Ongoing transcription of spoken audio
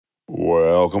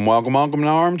Welcome to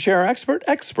Armchair Expert,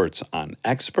 experts on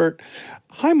expert.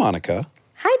 Hi, Monica.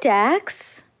 Hi,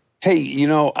 Dax. Hey,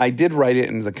 I did write it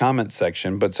in the comments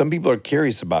section, but some people are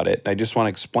curious about it, and I just want to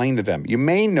explain to them. You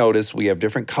may notice we have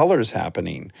different colors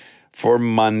happening for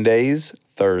Mondays,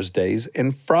 Thursdays,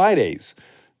 and Fridays.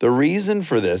 The reason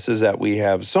for this is that we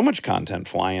have so much content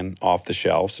flying off the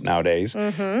shelves nowadays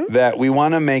that we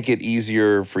want to make it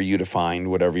easier for you to find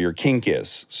whatever your kink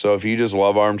is. So if you just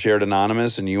love Armchair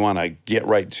Anonymous and you want to get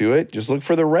right to it, just look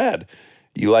for the red.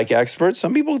 You like experts?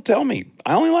 Some people tell me,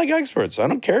 I only like experts. I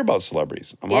don't care about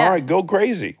celebrities. All right, go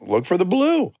crazy. Look for the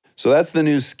blue. So that's the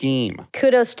new scheme.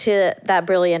 Kudos to that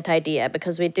brilliant idea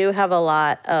because we do have a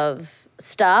lot of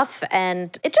stuff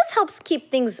and it just helps keep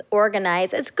things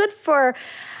organized. It's good for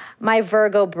my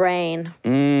Virgo brain.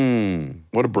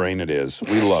 What a brain it is.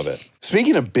 We love it.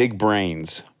 Speaking of big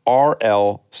brains,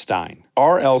 R.L. Stine.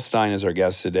 R.L. Stine is our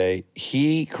guest today.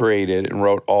 He created and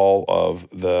wrote all of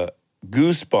the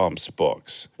Goosebumps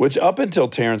books, which up until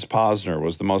Terrence Posner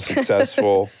was the most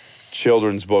successful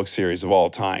children's book series of all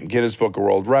time. Guinness Book of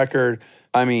World Record.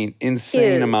 I mean,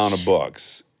 insane amount of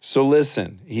books. So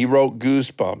listen, he wrote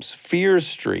Goosebumps, Fear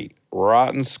Street,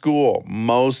 Rotten School,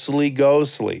 Mostly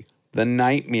Ghostly, The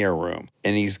Nightmare Room.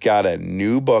 And he's got a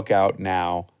new book out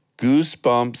now,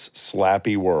 Goosebumps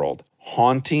Slappy World,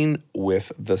 Haunting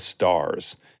with the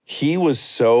Stars. He was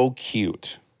so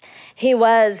cute. He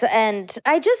was, and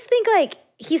I just think,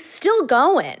 he's still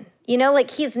going.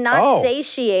 He's not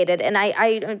satiated, and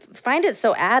I find it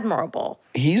so admirable.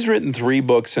 He's written 3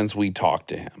 books since we talked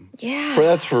to him. Yeah.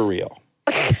 That's for real.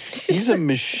 He's a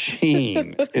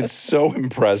machine. It's so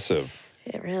impressive.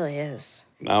 It really is.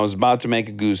 I was about to make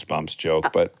a Goosebumps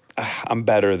joke, but I'm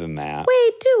better than that.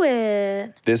 Wait, do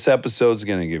it. This episode's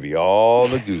going to give you all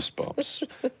the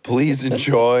goosebumps. Please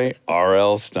enjoy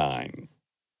R.L. Stine.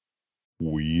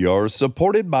 We are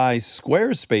supported by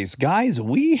Squarespace. Guys,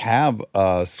 we have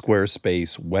a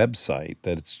Squarespace website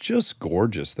that it's just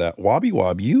gorgeous. That Wobby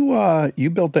Wob, you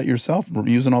built that yourself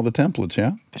using all the templates,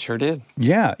 yeah? I sure did.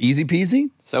 Yeah, easy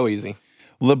peasy? So easy.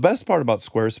 Well, the best part about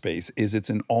Squarespace is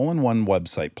it's an all-in-one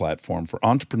website platform for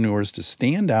entrepreneurs to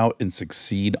stand out and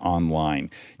succeed online.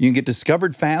 You can get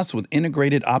discovered fast with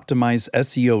integrated, optimized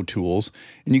SEO tools,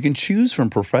 and you can choose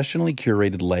from professionally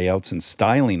curated layouts and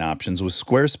styling options with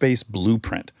Squarespace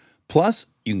Blueprint. Plus,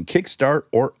 you can kickstart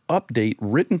or update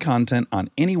written content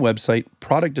on any website,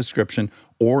 product description,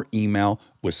 or email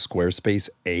with Squarespace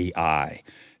AI.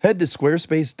 Head to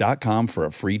squarespace.com for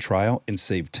a free trial and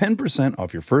save 10%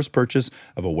 off your first purchase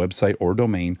of a website or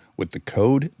domain with the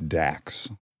code DAX.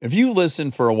 If you've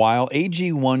listened for a while,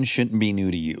 AG1 shouldn't be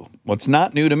new to you. What's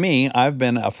not new to me, I've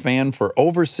been a fan for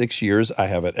over 6 years. I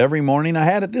have it every morning. I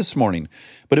had it this morning.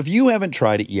 But if you haven't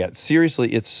tried it yet,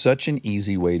 seriously, it's such an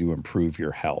easy way to improve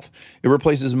your health. It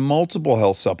replaces multiple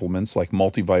health supplements like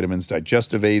multivitamins,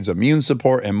 digestive aids, immune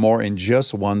support, and more in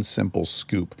just one simple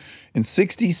scoop. In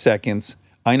 60 seconds,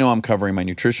 I know I'm covering my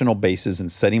nutritional bases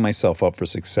and setting myself up for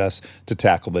success to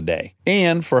tackle the day.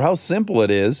 And for how simple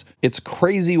it is, it's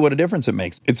crazy what a difference it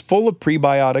makes. It's full of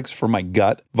prebiotics for my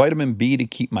gut, vitamin B to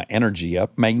keep my energy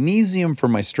up, magnesium for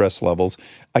my stress levels.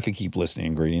 I could keep listing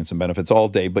ingredients and benefits all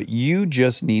day, but you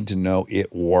just need to know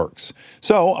it works.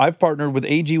 So I've partnered with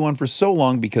AG1 for so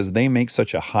long because they make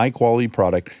such a high-quality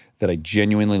product that I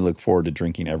genuinely look forward to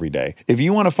drinking every day. If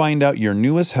you want to find out your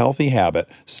newest healthy habit,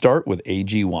 start with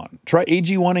AG1. Try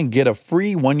AG1 and get a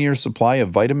free 1-year supply of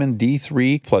vitamin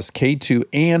D3 plus K2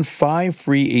 and 5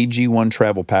 free AG1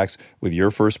 travel packs with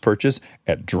your first purchase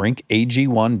at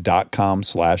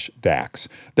drinkag1.com/DAX.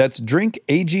 That's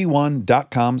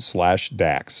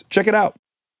drinkag1.com/DAX. Check it out.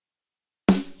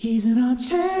 He's an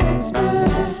armchair expert.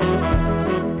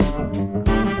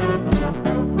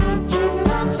 He's an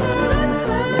armchair expert.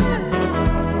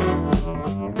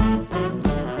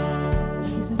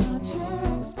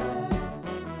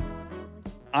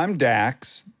 I'm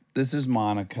Dax. This is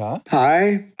Monica.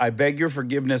 Hi. I beg your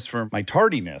forgiveness for my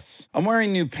tardiness. I'm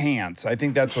wearing new pants. I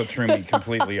think that's what threw me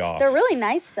completely off. They're really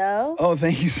nice, though. Oh,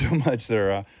 thank you so much.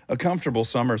 They're a comfortable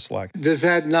summer select. Does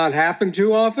that not happen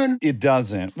too often? It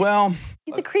doesn't. Well,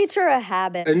 He's a creature of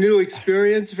habit. A new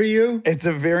experience for you? it's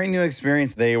a very new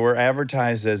experience. They were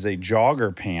advertised as a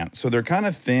jogger pant, so they're kind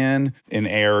of thin and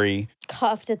airy.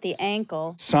 Cuffed at the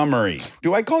ankle. Summery.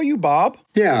 Do I call you Bob?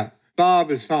 Yeah,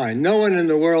 Bob is fine. No one in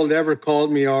the world ever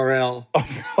called me RL.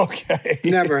 Okay.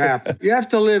 Never happened. You have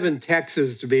to live in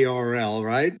Texas to be RL,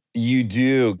 right? You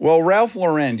do. Well, Ralph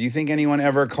Lauren, do you think anyone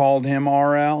ever called him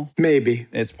RL? Maybe.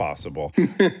 It's possible.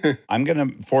 I'm going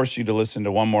to force you to listen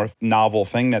to one more novel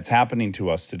thing that's happening to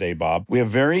us today, Bob. We have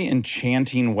very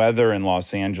enchanting weather in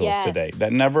Los Angeles today.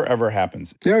 That never, ever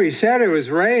happens. No, he said it was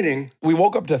raining. We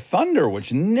woke up to thunder,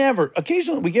 which never,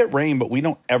 occasionally we get rain, but we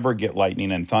don't ever get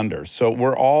lightning and thunder. So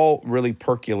we're all really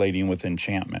percolating with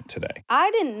enchantment today.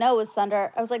 I didn't know it was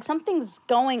thunder. I was like, something's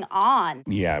going on.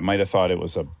 Yeah, I might have thought it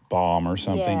was a bomb or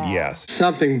something. Yeah. Yes.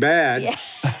 Something bad.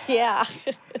 Yeah.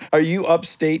 Are you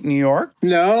upstate New York?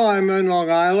 No, I'm in Long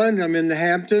Island. I'm in the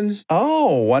Hamptons.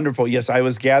 Oh, wonderful. Yes, I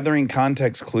was gathering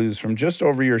context clues from just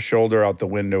over your shoulder out the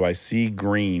window. I see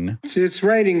green. It's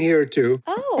raining here, too.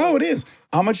 Oh, it is.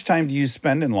 How much time do you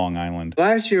spend in Long Island?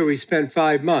 Last year, we spent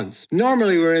 5 months.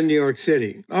 Normally, we're in New York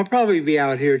City. I'll probably be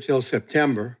out here till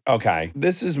September. Okay.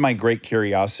 This is my great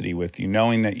curiosity with you,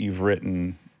 knowing that you've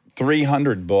written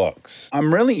 300 books.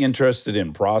 I'm really interested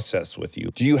in process with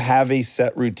you. Do you have a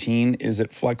set routine? Is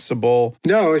it flexible?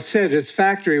 No, it's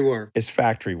factory work. It's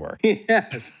factory work.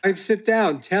 Yes. I sit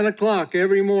down 10 o'clock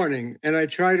every morning, and I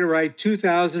try to write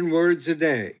 2,000 words a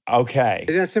day. Okay.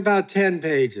 That's about 10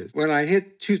 pages. When I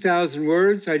hit 2,000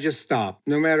 words, I just stop,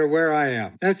 no matter where I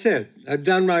am. That's it. I've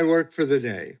done my work for the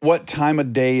day. What time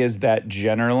of day is that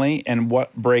generally? And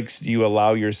what breaks do you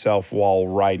allow yourself while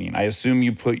writing? I assume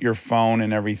you put your phone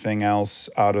and everything else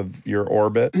out of your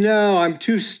orbit? No, I'm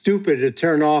too stupid to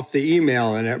turn off the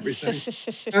email and everything.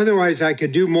 Otherwise, I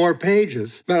could do more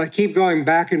pages. But I keep going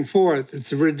back and forth.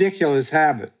 It's a ridiculous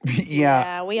habit.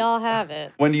 Yeah. We all have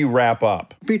it. When do you wrap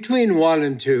up? Between 1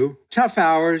 and 2. Tough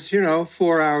hours,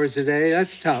 4 hours a day.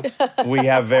 That's tough. We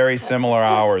have very similar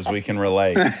hours. We can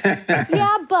relate.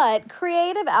 Yeah, but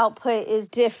creative output is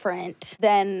different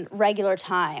than regular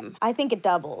time. I think it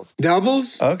doubles.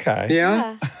 Doubles? Okay.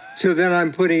 Yeah? So then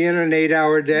I'm putting in an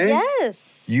 8-hour day?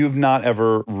 Yes. You've not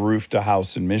ever roofed a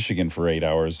house in Michigan for 8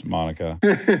 hours, Monica.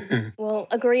 Well,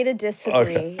 agree to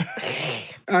disagree.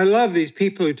 I love these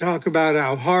people who talk about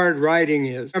how hard writing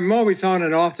is. I'm always on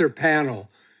an author panel,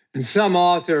 and some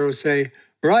author will say,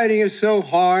 writing is so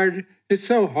hard. It's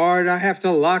so hard, I have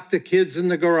to lock the kids in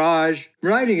the garage.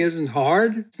 Writing isn't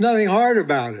hard. There's nothing hard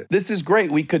about it. This is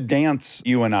great. We could dance,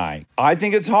 you and I. I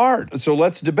think it's hard. So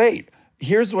let's debate.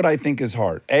 Here's what I think is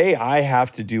hard. A, I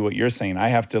have to do what you're saying. I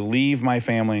have to leave my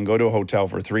family and go to a hotel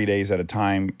for 3 days at a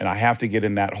time, and I have to get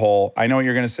in that hole. I know what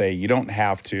you're going to say. You don't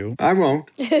have to. I won't.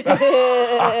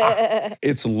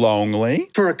 It's lonely.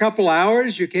 For a couple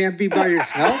hours, you can't be by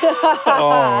yourself.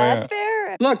 That's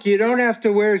fair. Look, you don't have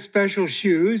to wear special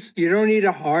shoes. You don't need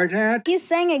a hard hat. He's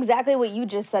saying exactly what you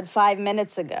just said 5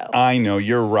 minutes ago. I know,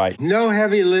 you're right. No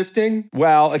heavy lifting.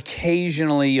 Well,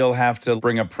 occasionally you'll have to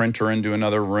bring a printer into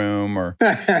another room or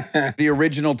the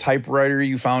original typewriter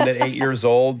you found at 8 years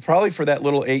old, probably for that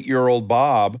little 8-year-old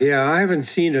Bob. Yeah, I haven't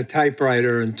seen a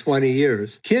typewriter in 20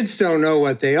 years. Kids don't know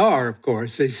what they are, of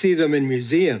course. They see them in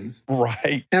museums.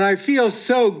 Right. And I feel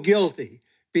so guilty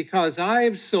because I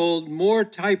have sold more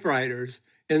typewriters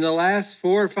in the last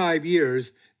 4 or 5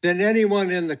 years than anyone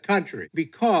in the country.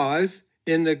 Because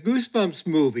in the Goosebumps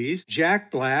movies, Jack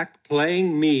Black,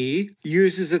 playing me,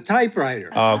 uses a typewriter.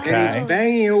 Okay. And he's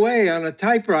banging away on a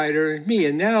typewriter at me.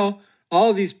 And now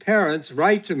all these parents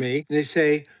write to me and they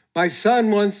say, my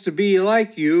son wants to be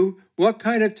like you. What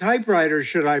kind of typewriter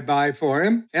should I buy for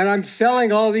him? And I'm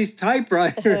selling all these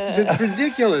typewriters. It's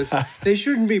ridiculous. They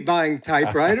shouldn't be buying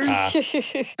typewriters.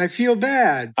 I feel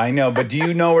bad. I know, but do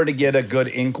you know where to get a good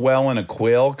inkwell and a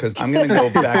quill? Because I'm going to go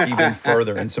back even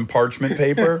further. And some parchment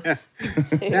paper.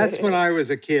 That's when I was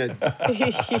a kid.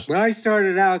 When I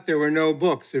started out, there were no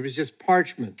books. It was just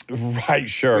parchment. Right,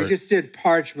 sure. We just did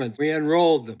parchment. We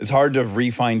enrolled them. It's hard to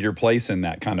re-find your place in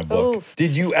that kind of book. Oof.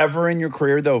 Did you ever in your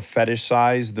career, though,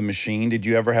 fetishize the machine? Did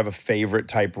you ever have a favorite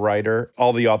typewriter?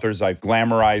 All the authors I've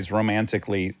glamorized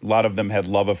romantically, a lot of them had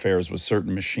love affairs with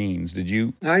certain machines. Did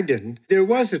you? I didn't. There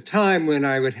was a time when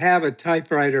I would have a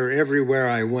typewriter everywhere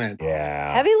I went.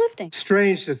 Yeah. Heavy lifting.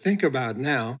 Strange to think about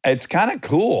now. It's kind of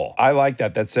cool. I like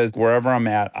that. That says wherever I'm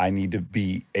at, I need to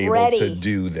be able Ready. to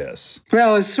do this.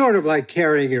 Well, it's sort of like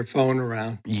carrying your phone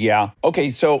around. Yeah. Okay,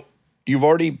 so you've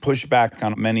already pushed back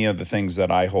on many of the things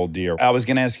that I hold dear. I was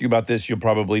going to ask you about this. You'll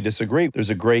probably disagree. There's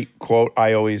a great quote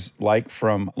I always like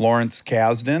from Lawrence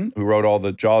Kasdan, who wrote all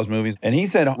the Jaws movies. And he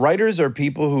said, writers are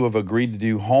people who have agreed to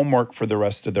do homework for the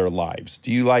rest of their lives.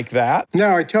 Do you like that?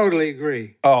 No, I totally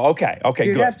agree. Oh, okay. Okay,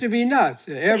 You good. have to be nuts.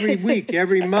 Every week,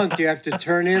 every month, you have to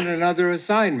turn in another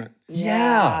assignment.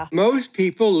 Yeah. Most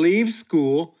people leave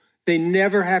school. They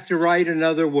never have to write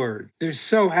another word. They're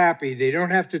so happy. They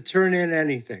don't have to turn in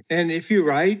anything. And if you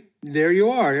write, there you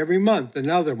are every month,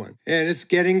 another one. And it's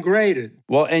getting graded.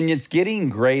 Well, and it's getting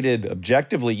graded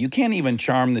objectively. You can't even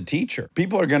charm the teacher.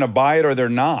 People are going to buy it or they're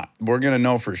not. We're going to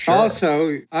know for sure.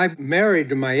 Also, I'm married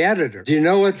to my editor. Do you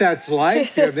know what that's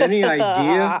like? Do you have any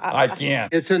idea? I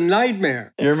can't. It's a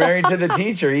nightmare. You're married to the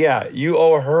teacher. Yeah. You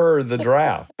owe her the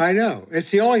draft. I know. It's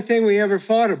the only thing we ever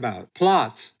fought about,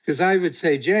 plots. Because I would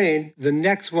say, Jane, the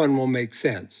next one will make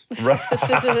sense.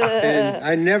 And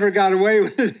I never got away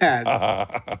with that.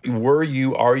 Are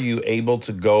you able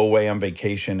to go away on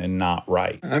vacation and not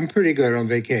write? I'm pretty good on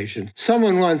vacation.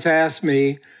 Someone once asked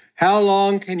me, how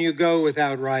long can you go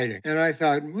without writing? And I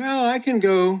thought, well, I can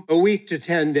go a week to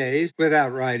 10 days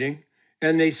without writing.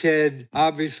 And they said,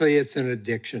 obviously, it's an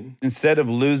addiction. Instead of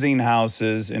losing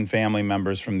houses and family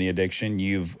members from the addiction,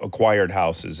 you've acquired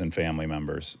houses and family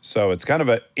members. So it's kind of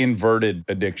an inverted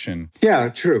addiction. Yeah,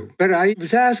 true. But I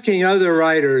was asking other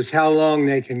writers how long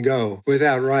they can go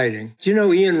without writing. Do you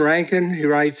know Ian Rankin? He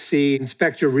writes the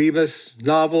Inspector Rebus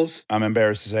novels. I'm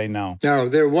embarrassed to say no. No,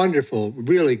 they're wonderful,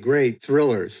 really great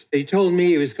thrillers. He told me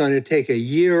he was going to take a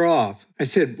year off. I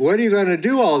said, what are you going to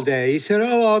do all day? He said,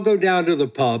 oh, I'll go down to the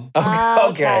pub.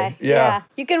 Okay. Yeah.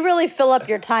 You can really fill up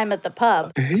your time at the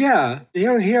pub. Yeah, you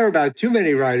don't hear about too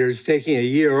many writers taking a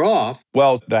year off.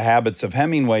 Well, the habits of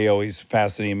Hemingway always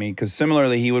fascinated me because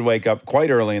similarly, he would wake up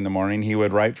quite early in the morning. He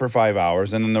would write for 5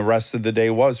 hours, and then the rest of the day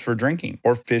was for drinking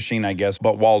or fishing, I guess,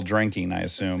 but while drinking, I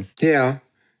assume. Yeah.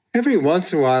 Every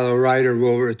once in a while, a writer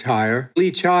will retire.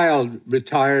 Lee Child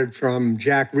retired from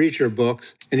Jack Reacher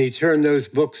books, and he turned those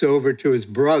books over to his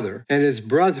brother, and his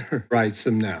brother writes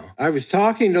them now. I was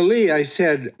talking to Lee. I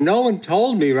said, no one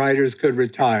told me writers could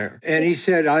retire. And he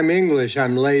said, I'm English.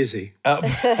 I'm lazy.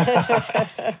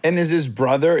 And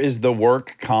is the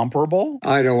work comparable?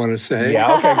 I don't want to say.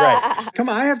 Yeah, okay, great. Come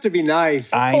on, I have to be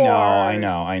nice. I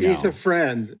know. He's a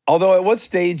friend. Although, at what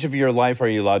stage of your life are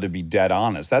you allowed to be dead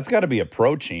honest? That's got to be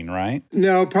approaching, right?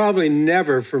 No, probably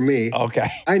never for me. Okay.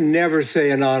 I never say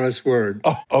an honest word.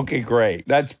 Oh, okay, great.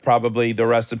 That's probably the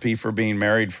recipe for being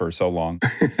married for so long.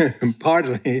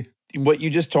 Partly. What you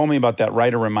just told me about that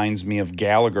writer reminds me of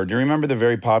Gallagher. Do you remember the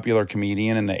very popular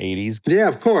comedian in the 80s? Yeah,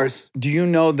 of course. Do you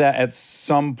know that at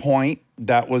some point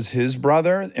that was his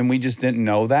brother and we just didn't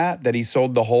know that he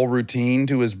sold the whole routine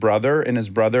to his brother and his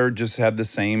brother just had the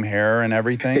same hair and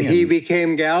everything? He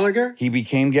became Gallagher? He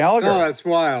became Gallagher. Oh, that's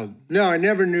wild. No, I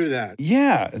never knew that.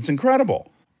 Yeah, it's incredible.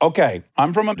 Okay,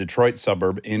 I'm from a Detroit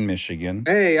suburb in Michigan.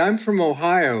 Hey, I'm from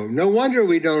Ohio. No wonder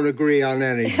we don't agree on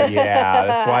anything. Yeah,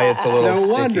 that's why it's a little No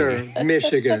sticky. wonder,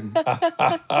 Michigan.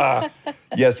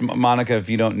 Yes, Monica, if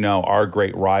you don't know, our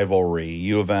great rivalry,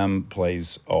 U of M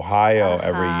plays Ohio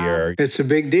every year. It's a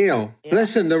big deal.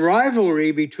 Listen, the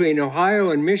rivalry between Ohio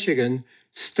and Michigan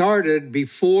started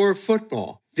before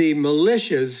football. The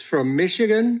militias from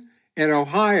Michigan and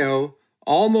Ohio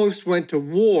almost went to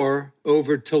war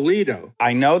over Toledo.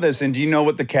 I know this, and do you know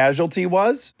what the casualty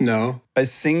was? No. A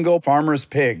single farmer's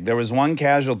pig. There was one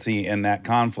casualty in that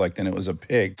conflict, and it was a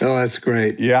pig. Oh, that's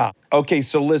great. Yeah. Okay,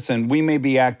 so listen, we may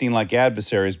be acting like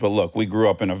adversaries, but look, we grew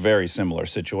up in a very similar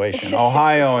situation.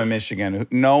 Ohio and Michigan,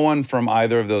 no one from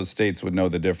either of those states would know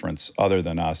the difference other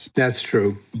than us. That's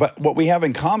true. But what we have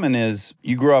in common is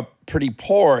you grew up pretty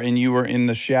poor and you were in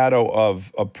the shadow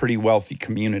of a pretty wealthy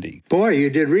community. Boy, you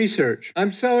did research.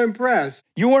 I'm so impressed.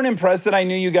 You weren't impressed that I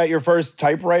knew you got your first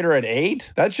typewriter at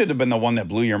 8? That should have been the one that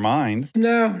blew your mind.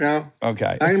 No.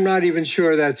 Okay. I'm not even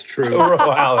sure that's true.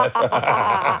 Wow.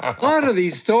 A lot of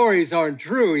these stories aren't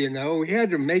true, you know. We had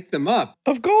to make them up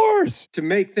Of course. to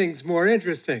make things more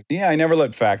interesting. Yeah, I never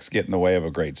let facts get in the way of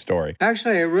a great story.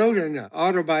 Actually, I wrote an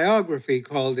autobiography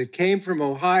called It Came from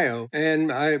Ohio,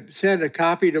 and I sent a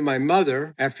copy to my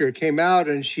mother after it came out,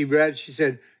 and she read, she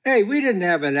said, hey, we didn't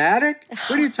have an attic.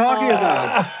 What are you talking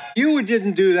about? You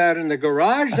didn't do that in the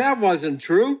garage. That wasn't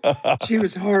true. She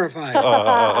was horrified.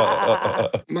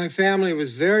 My family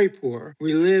was very poor.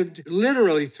 We lived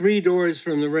literally 3 doors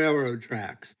from the railroad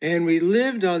tracks. And we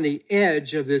lived on the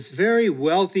edge of this very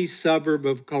wealthy suburb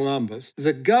of Columbus.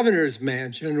 The governor's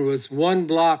mansion was 1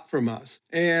 block from us.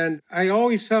 And I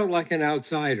always felt like an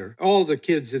outsider. All the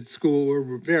kids at school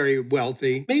were very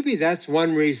wealthy. Maybe that's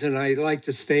one reason I like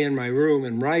to stay in my room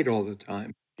and write all the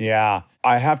time. Yeah,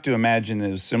 I have to imagine it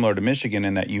was similar to Michigan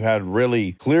in that you had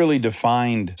really clearly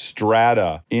defined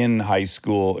strata in high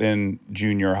school, in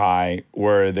junior high,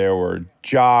 where there were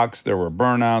jocks, there were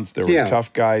burnouts, there were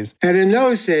tough guys. And in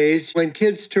those days, when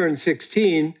kids turned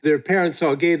 16, their parents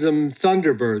all gave them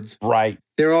Thunderbirds. Right.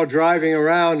 They're all driving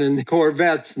around in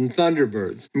Corvettes and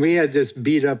Thunderbirds. We had this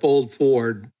beat up old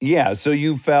Ford. Yeah, so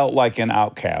you felt like an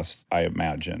outcast, I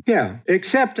imagine. Yeah,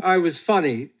 except I was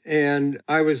funny and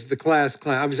I was the class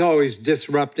clown. I was always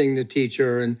disrupting the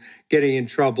teacher and getting in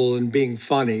trouble and being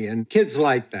funny, and kids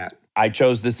like that. I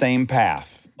chose the same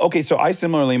path. Okay, so I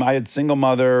had single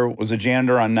mother, was a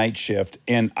janitor on night shift,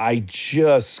 and I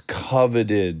just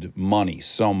coveted money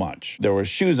so much. There were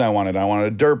shoes I wanted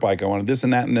a dirt bike, I wanted this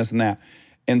and that and this and that.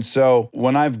 And so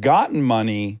when I've gotten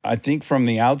money, I think from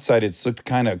the outside, it's looked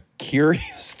kind of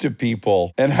curious to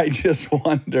people. And I just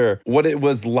wonder what it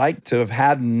was like to have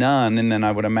had none. And then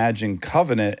I would imagine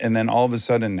covenant and then all of a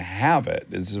sudden have it.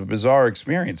 It's a bizarre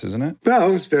experience, isn't it? Well,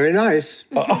 it was very nice.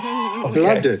 Okay. I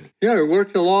loved it. Yeah, it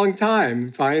worked a long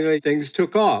time. Finally, things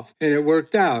took off and it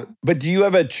worked out. But do you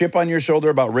have a chip on your shoulder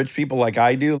about rich people like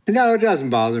I do? No, it doesn't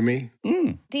bother me.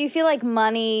 Do you feel like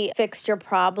money fixed your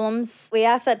problems? We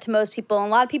ask that to most people, and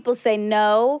a lot of people say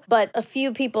no, but a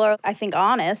few people are, I think,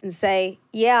 honest and say,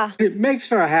 yeah. It makes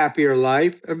for a happier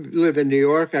life. I live in New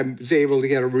York. I was able to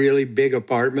get a really big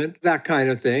apartment, that kind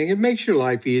of thing. It makes your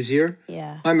life easier.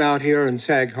 Yeah. I'm out here in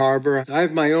Sag Harbor. I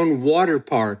have my own water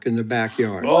park in the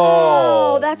backyard.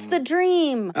 Oh, that's the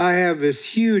dream. I have this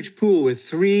huge pool with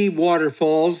 3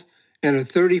 waterfalls and a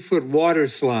 30-foot water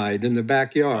slide in the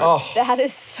backyard. That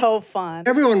is so fun.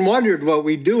 Everyone wondered what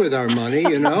we do with our money,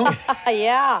 you know?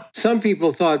 Yeah. Some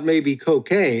people thought maybe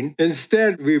cocaine.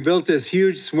 Instead, we built this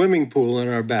huge swimming pool in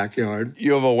our backyard.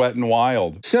 You have a Wet and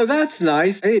Wild. So that's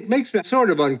nice. It makes me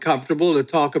sort of uncomfortable to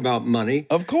talk about money.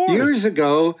 Of course. Years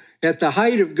ago, at the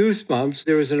height of Goosebumps,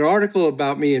 there was an article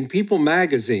about me in People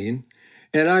magazine,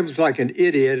 and I was like an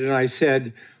idiot, and I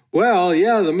said, well,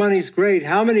 yeah, the money's great.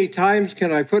 How many times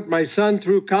can I put my son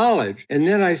through college? And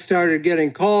then I started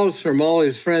getting calls from all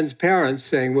his friends' parents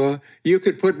saying, well, you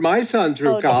could put my son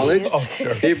through college. Geez. Oh,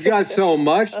 sure. You've got so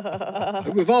much.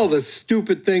 With all the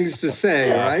stupid things to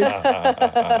say,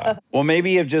 right? Well,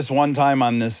 maybe if just one time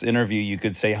on this interview you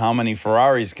could say, how many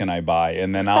Ferraris can I buy?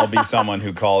 And then I'll be someone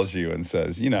who calls you and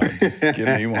says, just give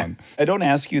me one. I don't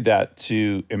ask you that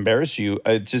to embarrass you.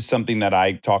 It's just something that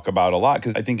I talk about a lot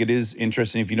because I think it is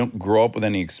interesting if you don't grow up with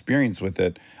any experience with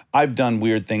it. I've done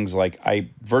weird things like I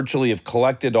virtually have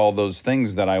collected all those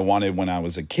things that I wanted when I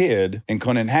was a kid and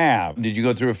couldn't have. Did you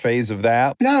go through a phase of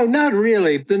that? No, not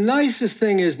really. The nicest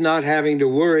thing is not having to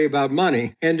worry about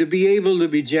money and to be able to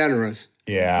be generous.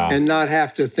 Yeah. And not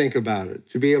have to think about it.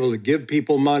 To be able to give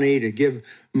people money, to give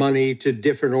money to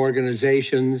different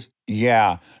organizations.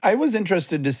 Yeah. I was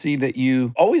interested to see that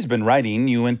you always been writing.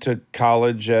 You went to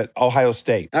college at Ohio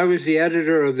State. I was the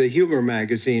editor of the humor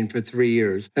magazine for 3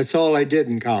 years. That's all I did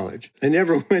in college. I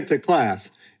never went to class,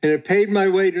 and it paid my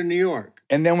way to New York.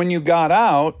 And then when you got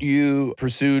out, you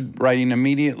pursued writing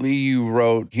immediately. You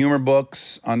wrote humor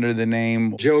books under the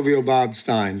name Jovial Bob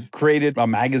Stine. Created a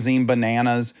magazine,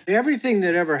 Bananas. Everything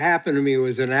that ever happened to me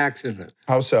was an accident.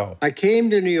 How so? I came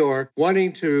to New York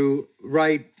wanting to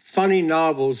write funny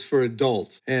novels for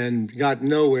adults and got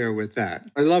nowhere with that.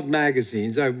 I love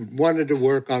magazines. I wanted to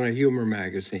work on a humor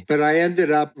magazine, but I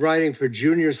ended up writing for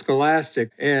Junior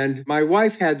Scholastic, and my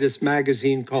wife had this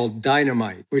magazine called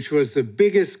Dynamite, which was the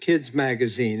biggest kids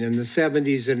magazine in the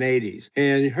 70s and 80s.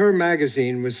 And her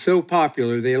magazine was so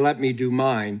popular, they let me do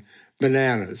mine,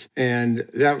 Bananas. And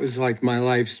that was like my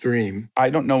life's dream. I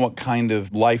don't know what kind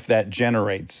of life that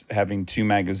generates, having 2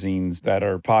 magazines that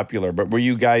are popular, but were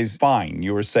you guys fine?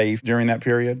 You were safe during that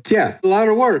period? Yeah, a lot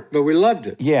of work, but we loved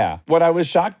it. Yeah. What I was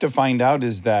shocked to find out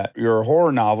is that your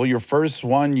horror novel, your first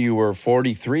one, you were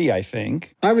 43, I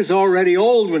think. I was already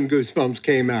old when Goosebumps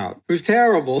came out. It was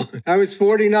terrible. I was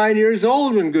 49 years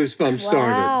old when Goosebumps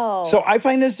started. Wow. So I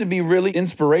find this to be really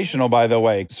inspirational, by the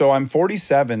way. So I'm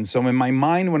 47. So in my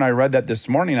mind, when I read that this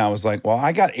morning, I was like, well,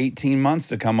 I got 18 months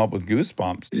to come up with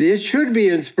Goosebumps. It should be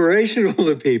inspirational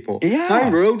to people. Yeah. I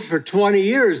wrote for 20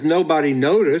 years. Nobody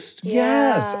noticed.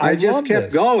 Yes. I just love kept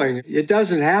this. going. It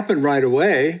doesn't happen right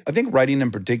away. I think writing in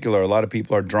particular, a lot of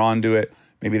people are drawn to it.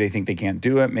 Maybe they think they can't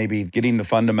do it. Maybe getting the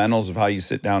fundamentals of how you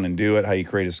sit down and do it, how you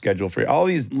create a schedule for it, all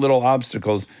these little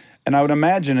obstacles. And I would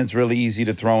imagine it's really easy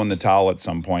to throw in the towel at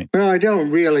some point. Well, I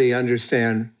don't really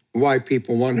understand why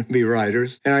people want to be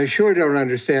writers. And I sure don't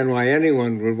understand why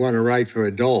anyone would want to write for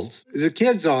adults. The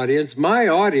kids' audience, my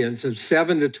audience of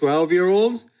 7 to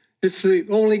 12-year-olds, it's the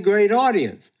only great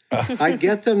audience. I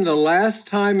get them the last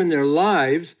time in their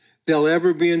lives they'll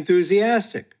ever be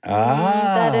enthusiastic.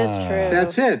 That is true.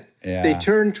 That's it. Yeah. They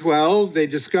turn 12, they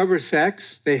discover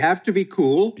sex, they have to be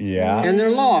cool, Yeah. and they're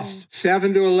lost.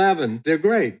 7 to 11, they're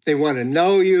great. They want to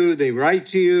know you, they write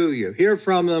to you, you hear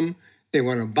from them, They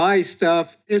want to buy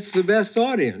stuff. It's the best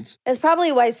audience. It's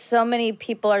probably why so many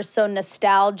people are so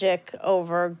nostalgic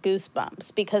over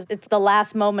Goosebumps, because it's the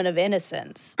last moment of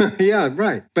innocence. Yeah,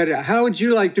 right. But how would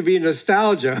you like to be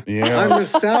nostalgia? Yeah. I'm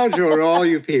nostalgia to all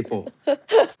you people.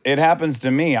 It happens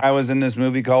to me. I was in this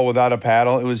movie called Without a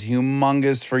Paddle. It was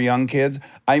humongous for young kids.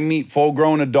 I meet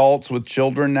full-grown adults with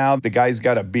children now. The guy's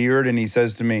got a beard, and he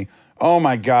says to me, "Oh,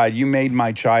 my God, you made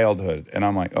my childhood." And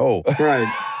I'm like, oh. Right.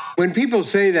 When people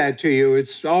say that to you,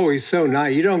 it's always so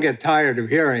nice. You don't get tired of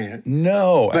hearing it.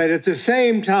 No. But at the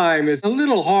same time, it's a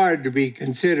little hard to be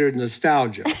considered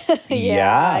nostalgia.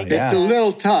 Yeah. It's a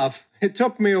little tough. It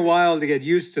took me a while to get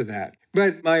used to that.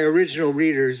 But my original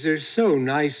readers, they're so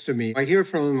nice to me. I hear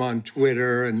from them on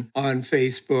Twitter and on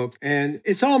Facebook, and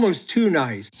it's almost too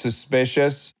nice.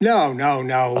 Suspicious? No.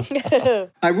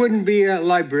 I wouldn't be a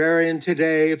librarian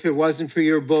today if it wasn't for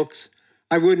your books.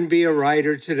 I wouldn't be a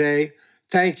writer today.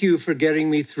 Thank you for getting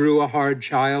me through a hard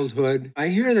childhood. I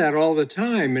hear that all the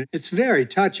time, and it's very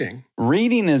touching.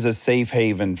 Reading is a safe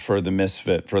haven for the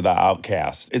misfit, for the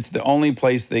outcast. It's the only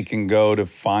place they can go to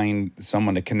find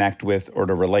someone to connect with or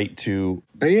to relate to.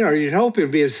 You know, you'd hope it'd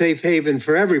be a safe haven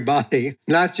for everybody,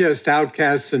 not just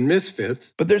outcasts and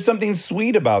misfits. But there's something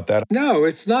sweet about that. No,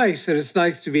 it's nice, and it's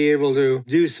nice to be able to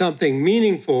do something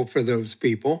meaningful for those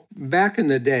people. Back in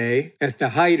the day, at the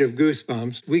height of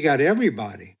Goosebumps, we got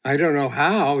everybody. I don't know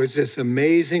how. It's this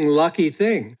amazing, lucky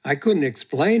thing. I couldn't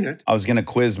explain it. I was going to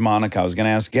quiz Monica. I was going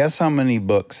to ask, guess how many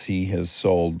books he has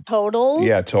sold? Total?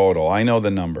 Yeah, total. I know the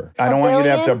number. I don't want you to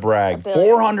have to brag.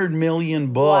 400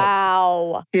 million books.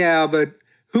 Wow. Yeah, but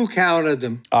who counted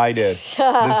them? I did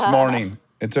this morning.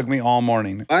 It took me all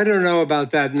morning. I don't know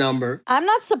about that number. I'm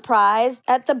not surprised.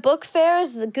 At the book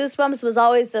fairs, the Goosebumps was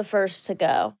always the first to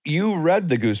go. You read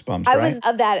the Goosebumps, I right? was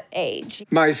of that age.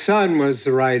 My son was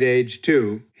the right age,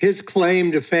 too. His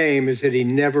claim to fame is that he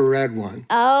never read one.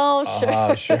 Oh,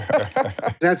 sure. Sure.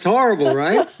 That's horrible,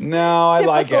 right? No, I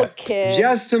like Typical it. kid.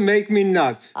 Just to make me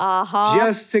nuts. Uh-huh.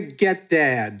 Just to get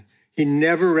Dad. He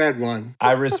never read one.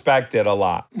 I respect it a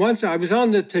lot. Once I was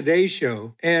on the Today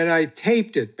Show, and I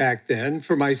taped it back then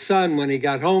for my son when he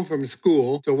got home from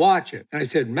school to watch it. And I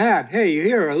said, Matt, hey,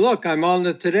 here, look, I'm on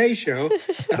the Today Show.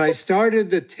 And I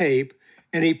started the tape,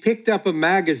 and he picked up a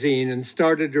magazine and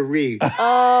started to read.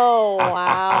 Oh,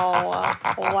 wow.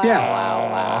 Wow, Yeah.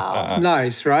 wow. It's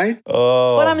nice, right?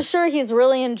 But I'm sure he's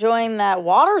really enjoying that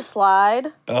water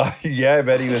slide. Yeah, I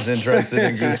bet he was interested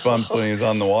in Goosebumps when he was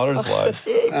on the water slide.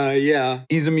 Yeah.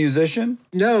 He's a musician?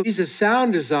 No, he's a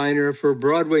sound designer for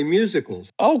Broadway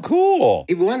musicals. Oh, cool.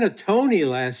 He won a Tony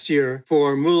last year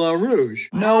for Moulin Rouge.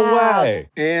 No way.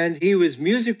 And he was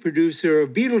music producer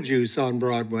of Beetlejuice on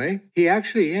Broadway. He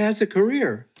actually has a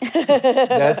career.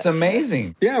 That's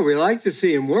amazing. Yeah, we like to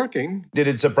see him working. Did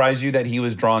it surprise you that he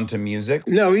was drawn to music?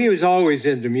 No, he was always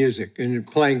into music and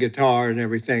playing guitar and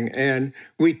everything. And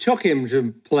we took him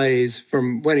to plays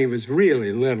from when he was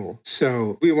really little.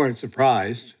 So we weren't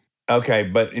surprised. Okay,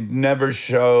 but it never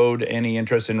showed any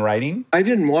interest in writing? I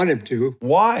didn't want him to.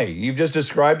 Why? You've just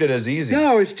described it as easy.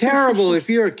 No, it's terrible if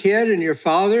you're a kid and your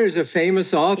father is a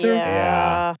famous author.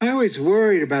 Yeah. I was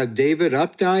worried about David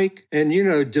Updike and,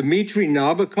 Dmitri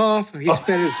Nabokov. He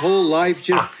spent his whole life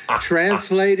just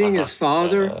translating his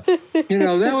father.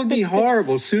 That would be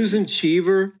horrible. Susan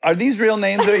Cheever. Are these real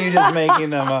names or are you just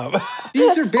making them up?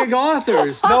 These are big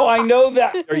authors. No, I know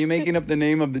that. Are you making up the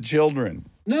name of the children?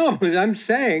 No, I'm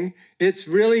saying it's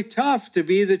really tough to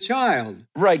be the child.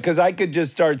 Right, because I could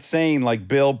just start saying like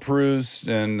Bill Proust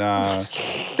and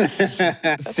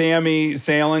Sammy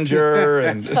Salinger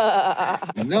and...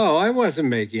 No, I wasn't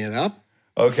making it up.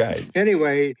 Okay.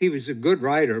 Anyway, he was a good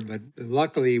writer, but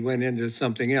luckily he went into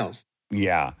something else.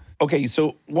 Yeah. Okay,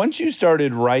 so once you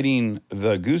started writing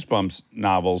the Goosebumps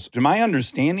novels, to my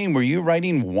understanding, were you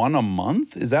writing one a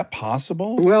month? Is that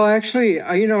possible? Well, actually,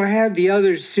 I had the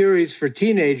other series for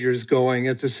teenagers going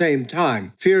at the same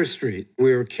time, Fear Street.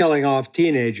 We were killing off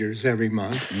teenagers every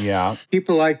month. Yeah.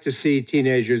 People like to see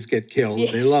teenagers get killed.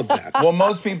 They love that. Well,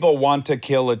 most people want to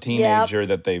kill a teenager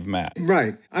that they've met.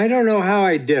 Right. I don't know how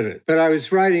I did it, but I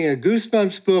was writing a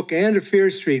Goosebumps book and a Fear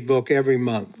Street book every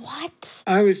month. What?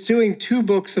 I was doing 2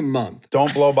 books a month.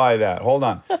 Don't blow by that. Hold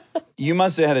on. You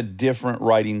must have had a different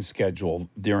writing schedule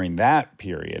during that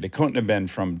period. It couldn't have been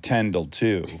from 10 till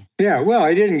 2. Yeah, well,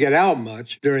 I didn't get out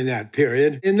much during that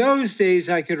period. In those days,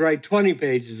 I could write 20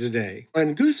 pages a day.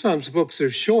 And Goosebumps books are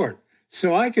short,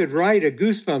 so I could write a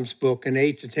Goosebumps book in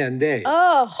 8 to 10 days.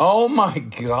 Oh. Oh, my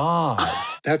God.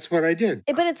 That's what I did.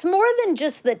 But it's more than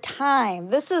just the time.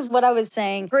 This is what I was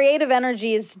saying. Creative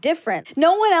energy is different.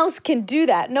 No one else can do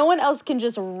that. No one else can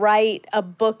just write a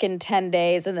book in 10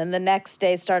 days and then the next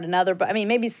day start another book. I mean,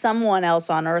 maybe someone else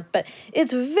on earth, but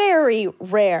it's very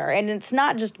rare. And it's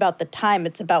not just about the time.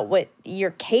 It's about what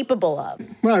you're capable of.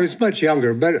 Well, I was much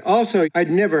younger, but also I'd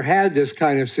never had this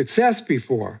kind of success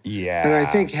before. Yeah. And I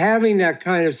think having that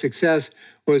kind of success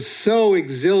was so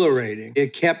exhilarating.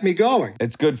 It kept me going.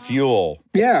 It's good fuel.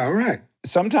 Yeah, right.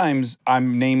 Sometimes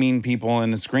I'm naming people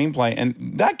in a screenplay,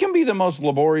 and that can be the most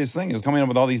laborious thing, is coming up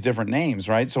with all these different names,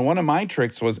 right? So one of my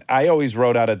tricks was I always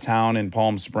wrote out of town in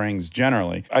Palm Springs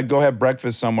generally. I'd go have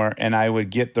breakfast somewhere, and I would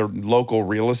get the local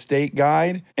real estate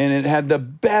guide, and it had the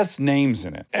best names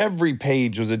in it. Every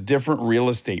page was a different real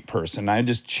estate person. I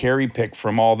just cherry pick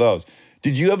from all those.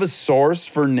 Did you have a source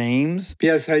for names?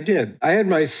 Yes, I did. I had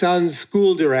my son's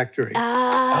school directory.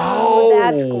 Oh,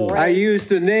 that's great. I used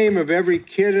the name of every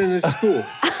kid in the school.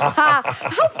 How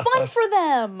fun for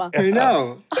them. I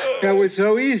know. That was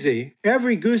so easy.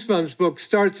 Every Goosebumps book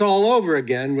starts all over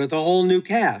again with a whole new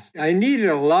cast. I needed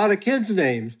a lot of kids'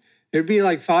 names. There'd be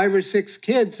like 5 or 6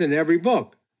 kids in every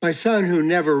book. My son, who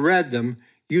never read them,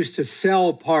 used to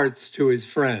sell parts to his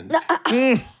friends.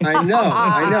 I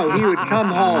know. He would come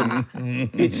home.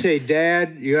 He'd say,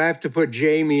 Dad, you have to put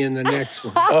Jamie in the next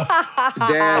one.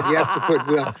 Dad, you have to put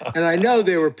Will. And I know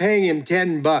they were paying him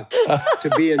 $10 to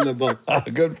be in the book.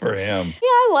 Good for him. Yeah,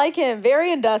 I like him.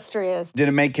 Very industrious. Did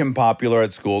it make him popular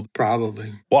at school?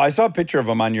 Probably. Well, I saw a picture of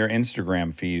him on your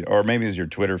Instagram feed, or maybe it was your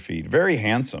Twitter feed. Very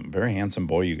handsome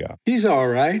boy you got. He's all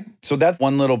right. So that's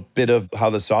one little bit of how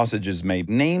the sausage is made.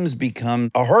 Names become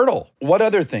a hurdle. What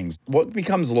other things? What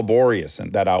becomes laborious in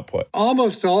that output?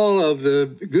 Almost all of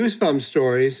the Goosebumps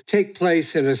stories take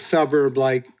place in a suburb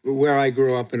like where I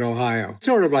grew up in Ohio.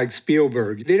 Sort of like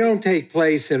Spielberg. They don't take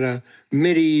place in a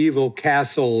medieval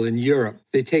castle in Europe.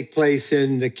 They take place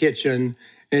in the kitchen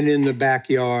and in the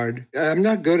backyard. I'm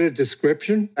not good at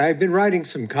description. I've been writing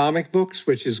some comic books,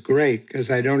 which is great because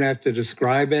I don't have to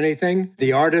describe anything.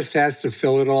 The artist has to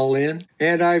fill it all in.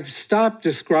 And I've stopped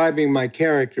describing my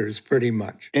characters pretty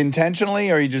much. Intentionally,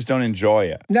 or you just don't enjoy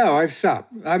it? No, I've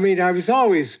stopped. I mean, I was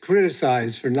always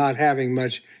criticized for not having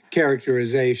much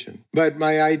characterization. But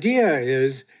my idea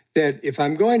is that if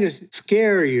I'm going to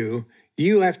scare you,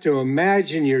 you have to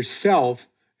imagine yourself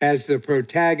as the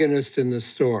protagonist in the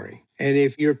story. And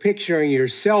if you're picturing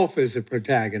yourself as a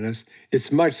protagonist,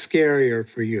 it's much scarier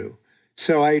for you.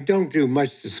 So I don't do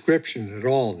much description at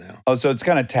all now. Oh, so it's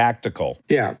kind of tactical.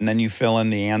 Yeah. And then you fill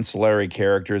in the ancillary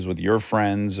characters with your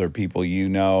friends or people you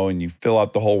know, and you fill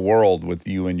out the whole world with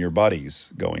you and your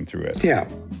buddies going through it. Yeah.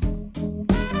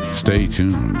 Stay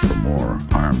tuned for more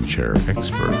Armchair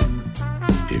Expert,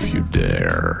 if you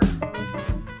dare.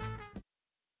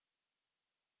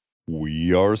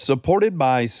 We are supported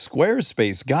by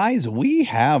Squarespace. Guys, we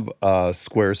have a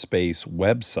Squarespace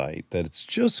website that's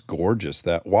just gorgeous.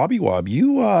 That Wobby Wob,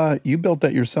 you built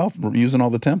that yourself using all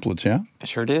the templates, yeah? I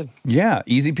sure did. Yeah,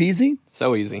 easy peasy?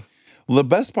 So easy. Well, the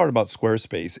best part about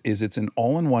Squarespace is it's an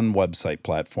all-in-one website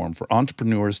platform for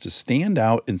entrepreneurs to stand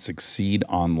out and succeed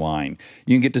online.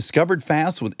 You can get discovered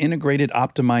fast with integrated,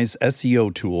 optimized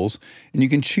SEO tools, and you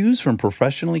can choose from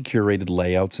professionally curated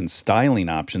layouts and styling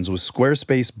options with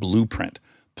Squarespace Blueprint.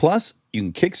 Plus, you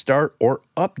can kickstart or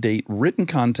update written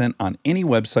content on any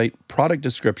website, product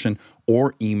description,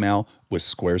 or email with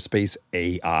Squarespace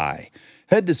AI.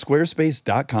 Head to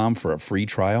squarespace.com for a free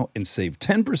trial and save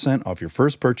 10% off your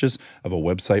first purchase of a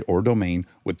website or domain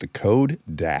with the code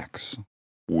DAX.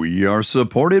 We are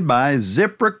supported by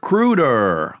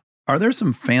ZipRecruiter. Are there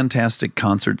some fantastic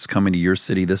concerts coming to your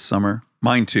city this summer?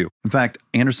 Mine too. In fact,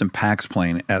 Anderson .Paak's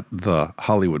playing at the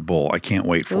Hollywood Bowl. I can't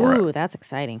wait for it. Ooh, that's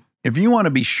exciting. If you want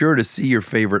to be sure to see your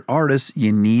favorite artists,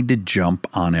 you need to jump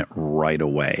on it right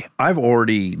away. I've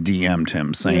already DM'd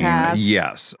him saying,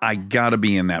 yes, I got to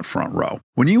be in that front row.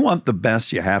 When you want the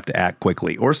best, you have to act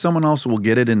quickly, or someone else will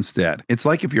get it instead. It's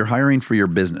like if you're hiring for your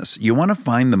business. You want to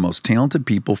find the most talented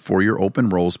people for your open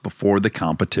roles before the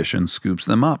competition scoops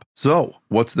them up. So,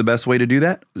 what's the best way to do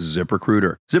that?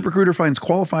 ZipRecruiter. ZipRecruiter finds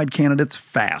qualified candidates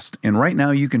fast, and right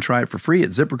now you can try it for free at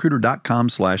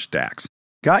ZipRecruiter.com/DAX.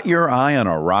 Got your eye on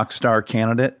a rock star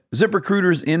candidate?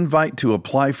 ZipRecruiter's invite to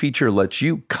apply feature lets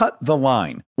you cut the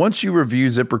line. Once you review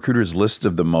ZipRecruiter's list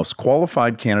of the most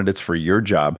qualified candidates for your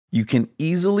job, you can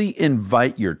easily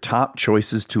invite your top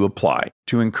choices to apply,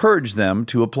 to encourage them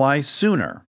to apply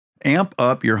sooner. Amp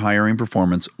up your hiring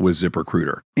performance with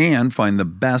ZipRecruiter and find the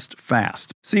best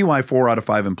fast. See why 4 out of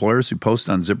 5 employers who post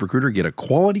on ZipRecruiter get a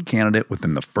quality candidate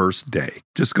within the first day.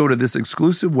 Just go to this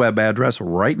exclusive web address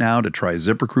right now to try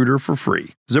ZipRecruiter for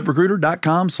free.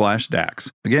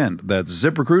 ZipRecruiter.com/Dax. Again, that's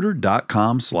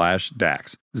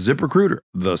ZipRecruiter.com/Dax. ZipRecruiter,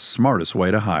 the smartest way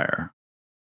to hire.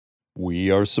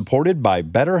 We are supported by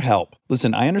BetterHelp.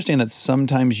 Listen, I understand that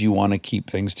sometimes you want to keep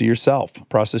things to yourself,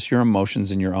 process your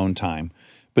emotions in your own time.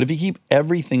 But if you keep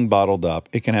everything bottled up,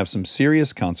 it can have some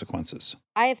serious consequences.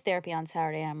 I have therapy on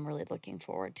Saturday. I'm really looking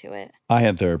forward to it. I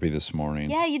had therapy this morning.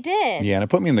 Yeah, you did. Yeah, and it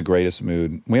put me in the greatest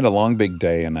mood. We had a long, big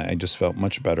day, and I just felt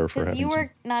much better for having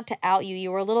not to out you, you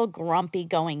were a little grumpy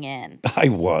going in. I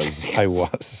was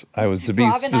to be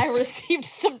Rob and I received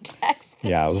some texts.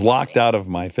 Yeah, I was locked out of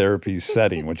my therapy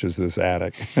setting, which is this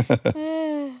attic.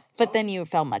 But then you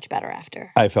felt much better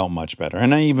after. I felt much better.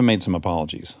 And I even made some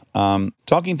apologies.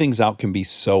 Talking things out can be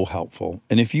so helpful.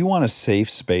 And if you want a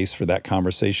safe space for that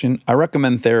conversation, I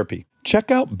recommend therapy. Check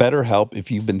out BetterHelp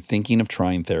if you've been thinking of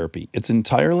trying therapy. It's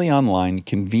entirely online,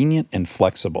 convenient, and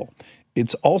flexible.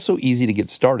 It's also easy to get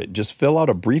started. Just fill out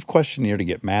a brief questionnaire to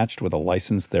get matched with a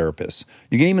licensed therapist.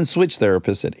 You can even switch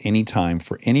therapists at any time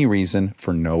for any reason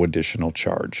for no additional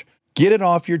charge. Get it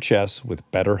off your chest with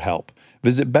BetterHelp.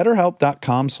 Visit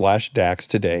BetterHelp.com/Dax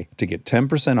today to get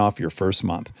 10% off your first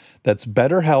month. That's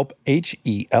BetterHelp,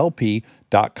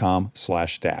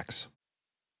 HELP.com/Dax.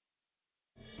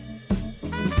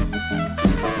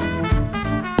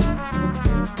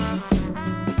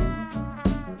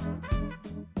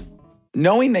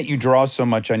 Knowing that you draw so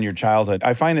much on your childhood,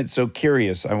 I find it so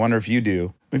curious. I wonder if you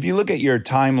do. If you look at your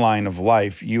timeline of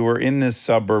life, you were in this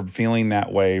suburb feeling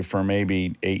that way for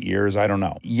maybe 8 years, I don't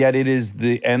know. Yet it is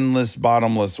the endless,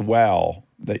 bottomless well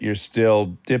that you're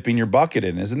still dipping your bucket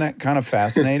in. Isn't that kind of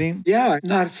fascinating? Yeah,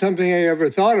 not something I ever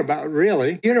thought about,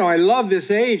 really. You know, I love this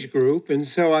age group, and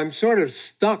so I'm sort of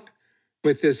stuck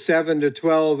with this 7 to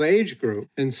 12 age group.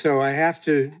 And so I have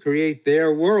to create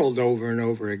their world over and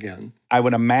over again. I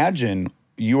would imagine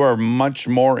you are much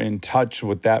more in touch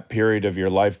with that period of your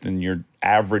life than your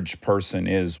average person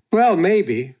is. Well,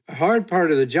 maybe. A hard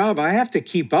part of the job, I have to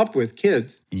keep up with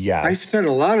kids. Yes. I spent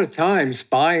a lot of time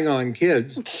spying on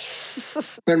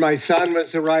kids. When my son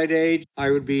was the right age,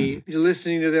 I would be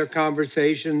listening to their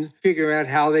conversation, figuring out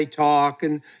how they talk,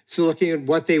 and so looking at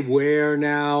what they wear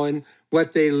now and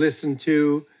what they listen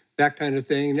to, that kind of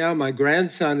thing. Now my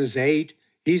grandson is 8.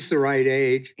 He's the right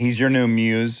age. He's your new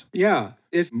muse. Yeah.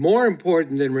 It's more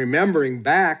important than remembering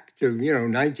back to,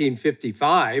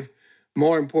 1955,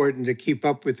 more important to keep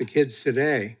up with the kids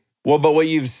today. Well, but what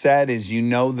you've said is you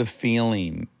know the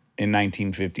feeling in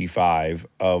 1955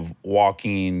 of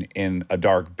walking in a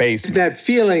dark basement. That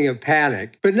feeling of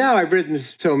panic. But now I've written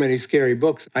so many scary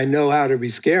books. I know how to be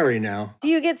scary now. Do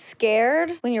you get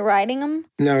scared when you're writing them?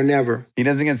 No, never. He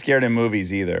doesn't get scared in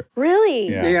movies either. Really?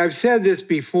 Yeah, I've said this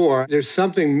before. There's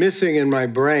something missing in my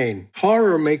brain.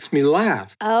 Horror makes me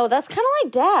laugh. Oh, that's kind of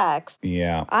like Dax.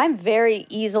 Yeah. I'm very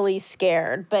easily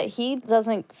scared, but he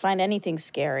doesn't find anything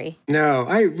scary. No,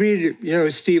 I read,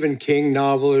 a Stephen King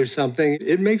novel or something.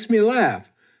 It makes me laugh.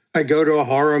 I go to a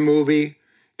horror movie.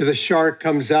 The shark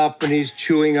comes up and he's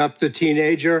chewing up the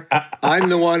teenager. I'm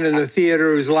the one in the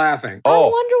theater who's laughing. I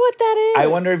wonder what that is. I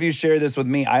wonder if you share this with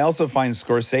me. I also find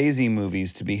Scorsese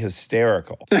movies to be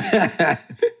hysterical.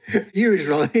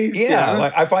 Usually. Yeah,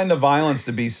 like I find the violence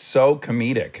to be so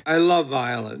comedic. I love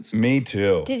violence. Me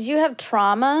too. Did you have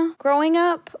trauma growing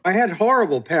up? I had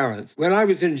horrible parents. When I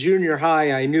was in junior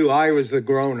high, I knew I was the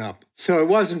grown-up. So it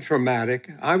wasn't traumatic.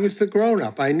 I was the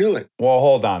grown-up. I knew it. Well,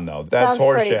 hold on, though. That's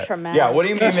Sounds pretty horseshit. traumatic. Yeah, what do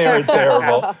you mean they were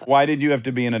terrible? Why did you have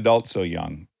to be an adult so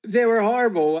young? They were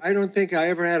horrible. I don't think I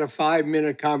ever had a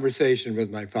 5-minute conversation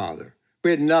with my father. We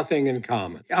had nothing in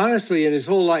common. Honestly, in his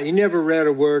whole life, he never read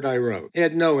a word I wrote. He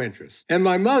had no interest. And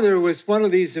my mother was one of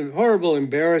these horrible,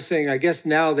 embarrassing, I guess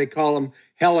now they call them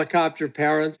helicopter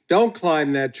parents. Don't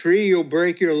climb that tree, you'll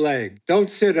break your leg. Don't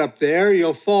sit up there,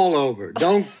 you'll fall over.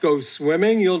 Don't go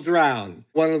swimming, you'll drown.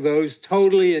 One of those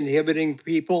totally inhibiting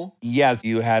people. Yes,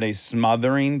 you had a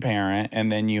smothering parent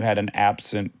and then you had an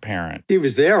absent parent. He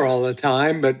was there all the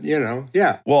time, but,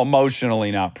 yeah. Well,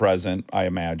 emotionally not present, I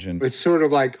imagine. It's sort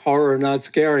of like horror not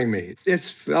scaring me.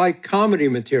 It's like comedy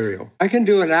material. I can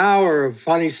do an hour of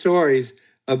funny stories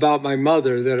about my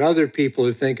mother that other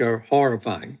people think are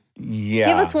horrifying. Yeah.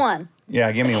 Give us one.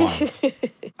 Yeah, give me one.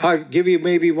 I'll give you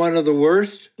maybe one of the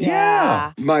worst.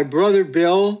 Yeah. My brother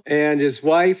Bill and his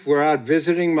wife were out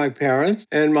visiting my parents,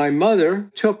 and my mother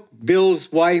took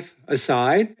Bill's wife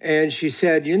aside, and she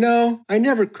said, I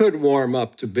never could warm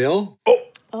up to Bill. Oh.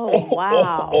 Oh,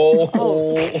 wow.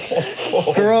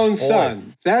 Her own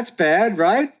son. That's bad,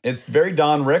 right? It's very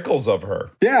Don Rickles of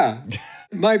her. Yeah.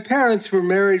 My parents were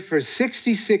married for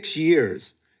 66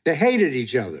 years. They hated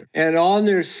each other. And on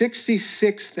their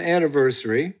 66th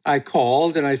anniversary, I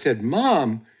called and I said,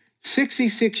 Mom,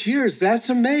 66 years, that's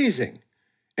amazing.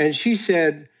 And she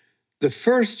said, the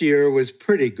first year was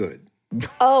pretty good.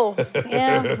 Oh,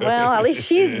 yeah. Well, at least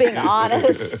she's being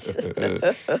honest.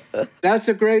 That's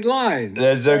a great line.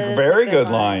 That's a very good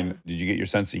line. Did you get your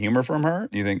sense of humor from her?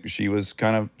 Do you think she was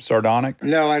kind of sardonic?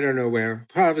 No, I don't know where.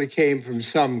 Probably came from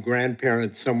some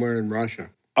grandparent somewhere in Russia.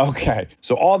 Okay.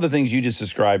 So all the things you just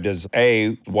described as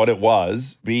A, what it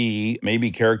was, B, maybe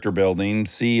character building,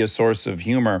 C, a source of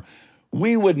humor,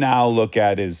 we would now look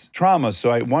at as trauma.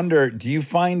 So I wonder, do you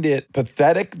find it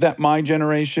pathetic that my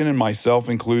generation, and myself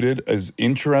included, is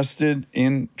interested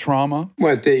in trauma?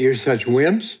 What, that you're such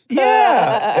wimps?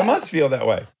 Yeah, it must feel that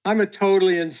way. I'm a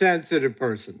totally insensitive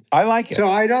person. I like it.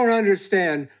 So I don't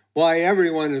understand why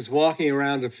everyone is walking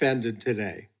around offended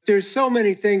today. There's so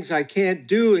many things I can't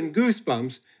do in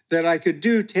Goosebumps that I could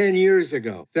do 10 years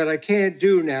ago that I can't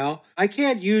do now. I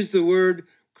can't use the word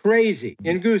crazy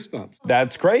in Goosebumps.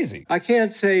 That's crazy. I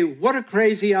can't say, what a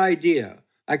crazy idea.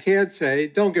 I can't say,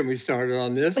 don't get me started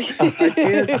on this. I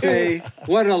can't say,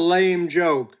 what a lame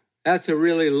joke. That's a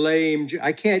really lame joke.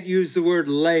 I can't use the word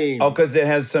lame. Oh, because it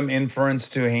has some inference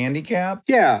to handicap?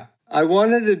 Yeah, I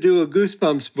wanted to do a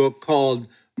Goosebumps book called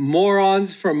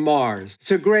Morons from Mars.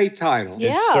 It's a great title.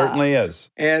 Yeah. It certainly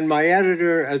is. And my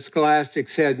editor at Scholastic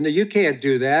said, no, you can't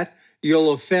do that.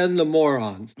 You'll offend the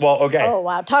morons. Well, okay. Oh,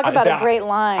 wow. Talk about a great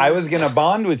line. I was going to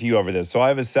bond with you over this. So I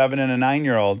have a 7 and a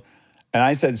 9-year-old, and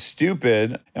I said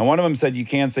stupid, and one of them said, you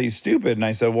can't say stupid. And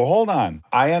I said, well, hold on.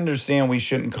 I understand we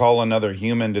shouldn't call another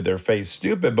human to their face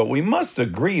stupid, but we must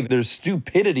agree there's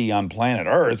stupidity on planet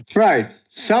Earth. Right.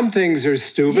 Some things are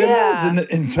stupid. Yes,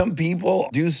 and some people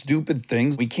do stupid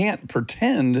things. We can't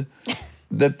pretend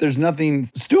that there's nothing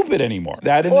stupid anymore.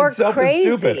 That in itself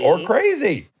is stupid. Or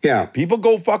crazy. Yeah. People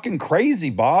go fucking crazy,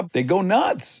 Bob. They go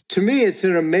nuts. To me, it's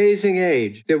an amazing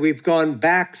age that we've gone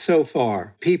back so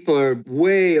far. People are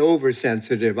way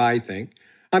oversensitive, I think.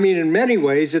 I mean, in many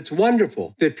ways, it's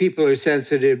wonderful that people are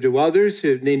sensitive to others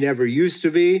who they never used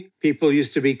to be. People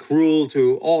used to be cruel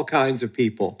to all kinds of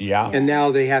people. Yeah. And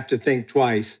now they have to think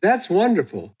twice. That's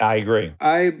wonderful. I agree.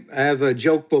 I have a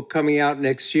joke book coming out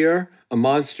next year, a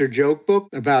monster joke book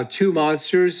about two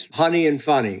monsters, Honey and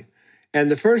Funny.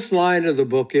 And the first line of the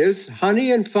book is,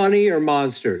 Honey and Funny are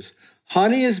monsters.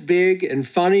 Honey is big and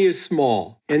Funny is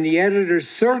small. And the editor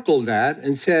circled that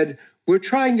and said, we're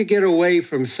trying to get away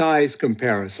from size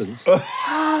comparisons. Do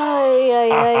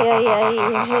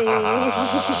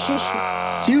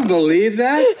you believe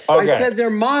that? Okay. I said they're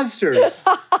monsters.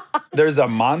 There's a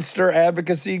monster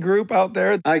advocacy group out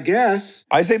there. I guess.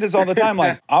 I say this all the time,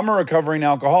 like, I'm a recovering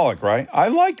alcoholic, right? I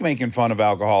like making fun of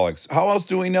alcoholics. How else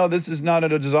do we know this is not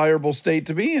a desirable state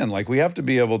to be in? Like, we have to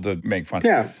be able to make fun.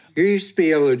 Yeah, you used to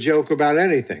be able to joke about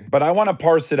anything. But I want to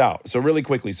parse it out. So really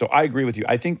quickly, so I agree with you.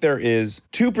 I think there is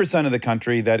 2% of the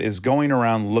country that is going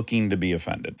around looking to be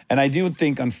offended. And I do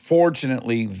think,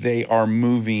 unfortunately, they are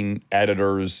moving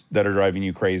editors that are driving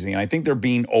you crazy. And I think they're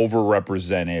being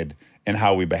overrepresented in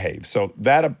how we behave. So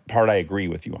that part I agree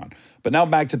with you on. But now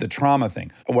back to the trauma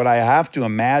thing. What I have to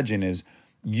imagine is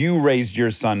you raised your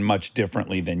son much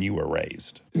differently than you were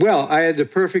raised. Well, I had the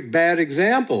perfect bad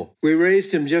example. We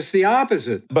raised him just the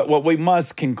opposite. But what we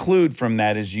must conclude from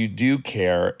that is you do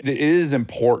care. It is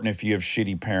important if you have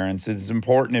shitty parents. It's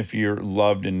important if you're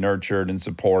loved and nurtured and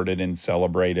supported and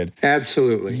celebrated.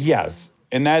 Absolutely. Yes.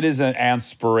 And that is an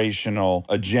aspirational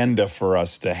agenda for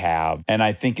us to have. And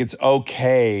I think it's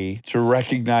okay to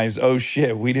recognize, oh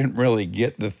shit, we didn't really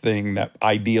get the thing that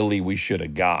ideally we should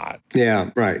have got.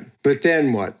 Yeah, right. But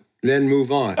then what? Then move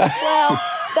on. Well,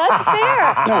 that's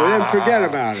fair. No, then forget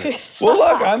about it. Well,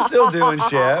 look, I'm still doing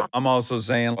shit. I'm also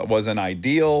saying it wasn't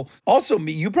ideal. Also,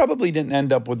 you probably didn't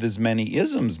end up with as many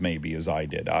isms maybe as I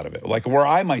did out of it. Like where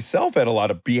I myself had a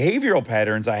lot of behavioral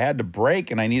patterns I had to break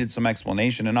and I needed some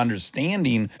explanation and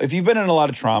understanding. If you've been in a lot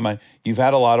of trauma, you've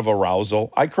had a lot of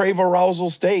arousal. I crave arousal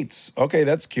states. Okay,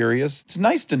 that's curious. It's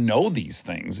nice to know these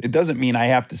things. It doesn't mean I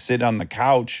have to sit on the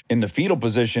couch in the fetal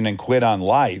position and quit on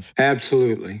life.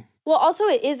 Absolutely. Well, also,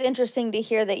 it is interesting to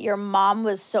hear that your mom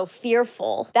was so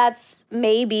fearful. That's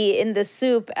maybe in the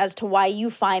soup as to why you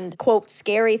find, quote,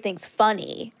 scary things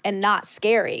funny and not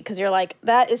scary, because you're like,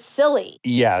 that is silly.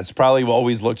 Yeah, it's probably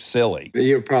always looked silly.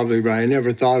 You're probably right. I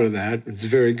never thought of that. It's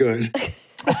very good.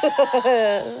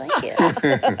 Thank you.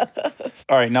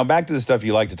 All right, now back to the stuff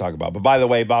you like to talk about. But by the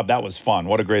way, Bob, that was fun.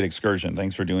 What a great excursion.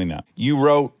 Thanks for doing that. You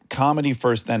wrote comedy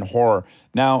first, then horror.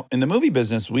 Now, in the movie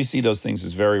business, we see those things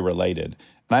as very related.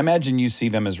 And I imagine you see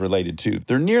them as related too.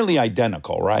 They're nearly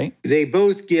identical, right? They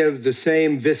both give the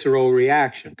same visceral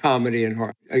reaction, comedy and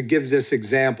horror. I give this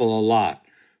example a lot.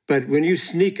 But when you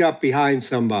sneak up behind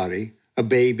somebody, a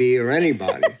baby or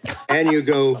anybody, and you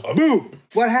go, boo,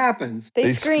 what happens?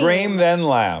 They scream, then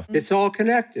laugh. It's all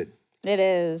connected. It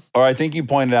is. Or I think you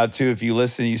pointed out too, if you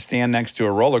listen, you stand next to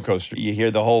a roller coaster, you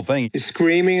hear the whole thing. You're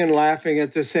screaming and laughing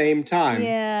at the same time.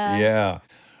 Yeah. Yeah.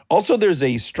 Also, there's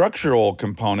a structural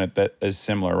component that is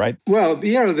similar, right? Well,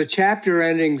 you know, the chapter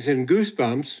endings in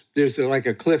Goosebumps, there's like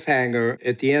a cliffhanger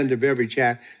at the end of every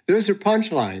chapter. Those are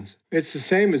punchlines. It's the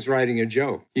same as writing a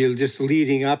joke. You're just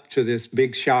leading up to this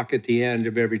big shock at the end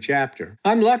of every chapter.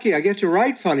 I'm lucky. I get to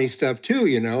write funny stuff too,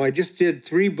 you know. I just did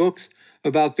 3 books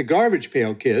about the Garbage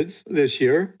Pail Kids this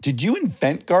year. Did you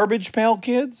invent Garbage Pail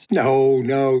Kids?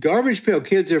 No. Garbage Pail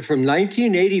Kids are from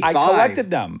 1985. I collected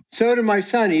them. So did my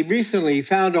son. He recently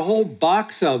found a whole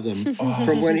box of them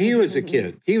from when he was a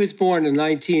kid. He was born in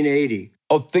 1980.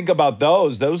 Oh, think about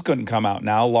those. Those couldn't come out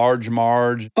now. Large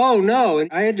Marge. Oh, no.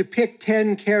 And I had to pick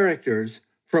 10 characters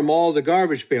from all the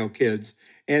Garbage Pail Kids.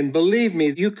 And believe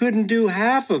me, you couldn't do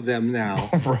half of them now.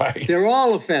 Right. They're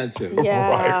all offensive.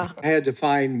 Yeah. I had to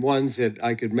find ones that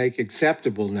I could make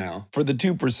acceptable now. For the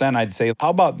 2%, I'd say, how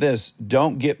about this?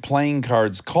 Don't get playing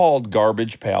cards called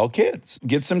Garbage Pail Kids.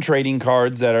 Get some trading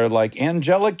cards that are like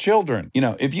angelic children. You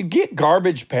know, if you get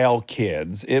Garbage Pail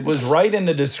Kids, it was right in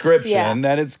the description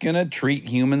that it's going to treat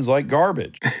humans like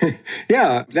garbage.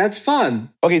 Yeah, that's fun.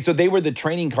 Okay, so they were the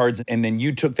trading cards, and then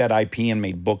you took that IP and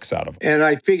made books out of them. And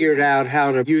I figured out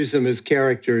how to use them as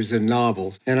characters in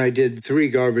novels. And I did 3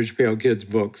 Garbage Pail Kids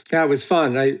books. That was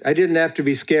fun. I didn't have to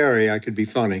be scary. I could be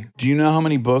funny. Do you know how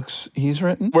many books he's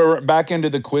written? We're back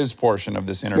into the quiz portion of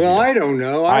this interview. Well, I don't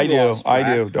know. I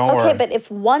do. Don't worry. Okay, but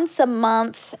if once a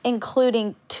month,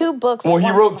 including 2 books. Well, he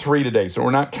wrote 3 today, so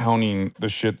we're not counting the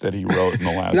shit that he wrote in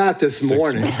the last Not this 6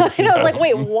 morning. months. I was like,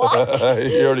 wait, what?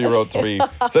 He already wrote 3.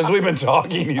 Since we've been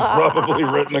talking, he's probably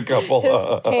written a couple.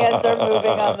 His hands are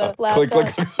moving on the laptop.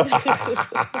 Click.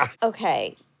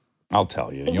 Okay. I'll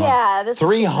tell you. Yeah, this is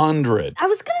 300. I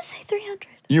was going to say 300.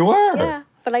 You were? Yeah,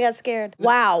 but I got scared.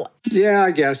 Wow. Yeah,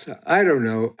 I guess. I don't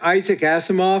know. Isaac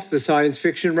Asimov, the science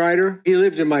fiction writer, he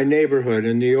lived in my neighborhood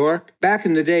in New York. Back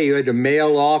in the day, you had to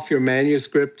mail off your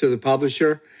manuscript to the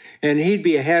publisher, and he'd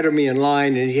be ahead of me in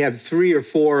line, and he'd have 3 or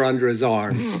 4 under his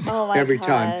arm every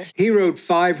time. He wrote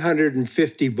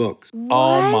 550 books.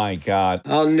 Oh, my God.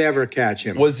 I'll never catch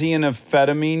him. Was he an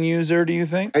amphetamine user, do you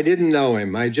think? I didn't know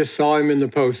him. I just saw him in the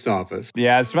post office.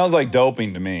 Yeah, it smells like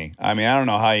doping to me. I mean, I don't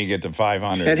know how you get to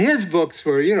 500. And his books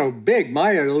were, you know, big.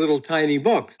 Mine are little tiny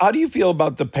books. How do you feel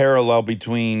about the parallel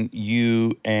between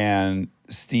you and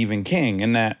Stephen King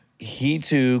in that he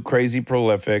too, crazy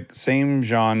prolific, same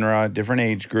genre, different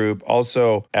age group.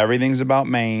 Also, everything's about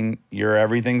Maine.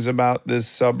 Everything's about this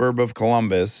suburb of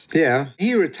Columbus. Yeah.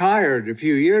 He retired a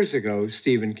few years ago,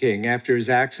 Stephen King, after his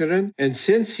accident. And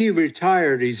since he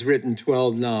retired, he's written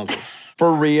 12 novels.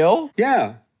 For real?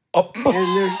 Yeah. Oh. And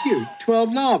they're huge,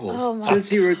 12 novels since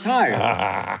he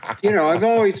retired. You know, I've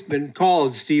always been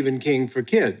called Stephen King for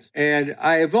kids. And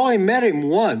I've only met him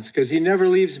once because he never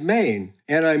leaves Maine.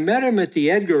 And I met him at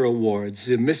the Edgar Awards,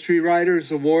 the Mystery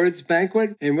Writers Awards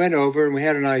banquet, and went over and we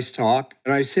had a nice talk.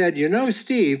 And I said, you know,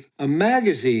 Steve, a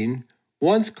magazine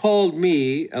once called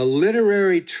me a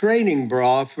literary training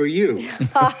bra for you.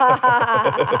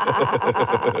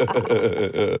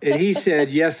 And he said,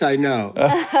 yes, I know.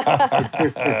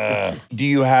 Do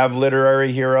you have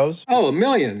literary heroes? Oh, a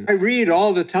million. I read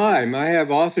all the time. I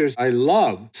have authors I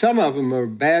love. Some of them are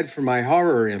bad for my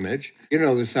horror image. You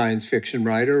know the science fiction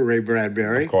writer, Ray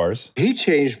Bradbury. Of course. He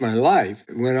changed my life.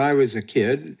 When I was a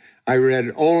kid, I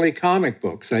read only comic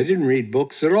books. I didn't read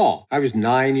books at all. I was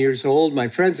 9 years old. My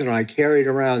friends and I carried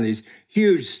around these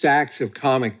huge stacks of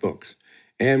comic books.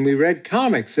 And we read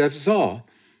comics, that's all.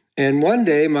 And one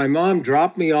day, my mom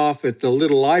dropped me off at the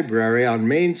little library on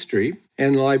Main Street,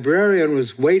 and the librarian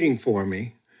was waiting for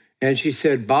me. And she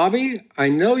said, Bobby, I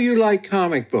know you like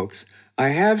comic books. I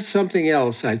have something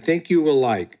else I think you will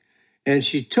like. And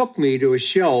she took me to a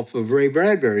shelf of Ray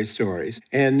Bradbury stories.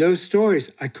 And those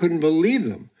stories, I couldn't believe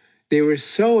them. They were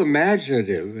so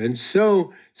imaginative and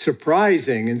so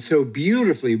surprising and so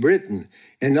beautifully written,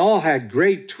 and all had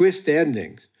great twist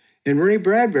endings. And Ray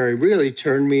Bradbury really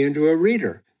turned me into a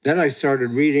reader. Then I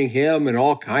started reading him and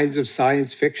all kinds of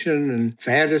science fiction and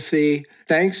fantasy,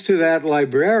 thanks to that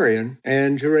librarian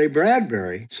and to Ray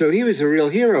Bradbury. So he was a real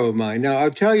hero of mine. Now,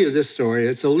 I'll tell you this story.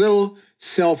 It's a little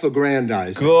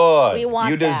self-aggrandizing. Good. We want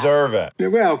you that. deserve it.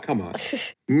 Well, come on.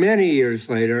 Many years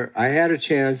later, I had a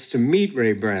chance to meet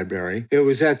Ray Bradbury. It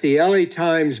was at the LA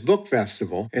Times Book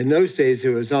Festival. In those days,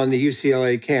 it was on the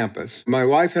UCLA campus. My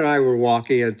wife and I were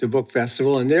walking at the book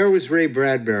festival, and there was Ray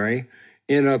Bradbury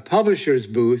in a publisher's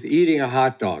booth eating a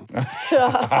hot dog.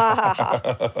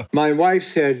 My wife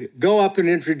said, "Go up and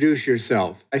introduce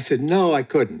yourself." I said, "No, I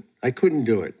couldn't. I couldn't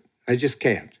do it. I just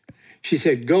can't." She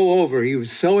said, "Go over. He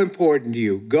was so important to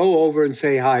you. Go over and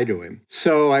say hi to him."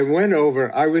 So I went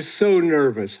over. I was so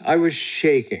nervous. I was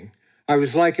shaking. I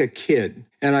was like a kid.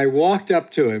 And I walked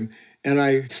up to him and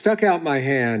I stuck out my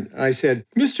hand. I said,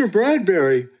 "Mr.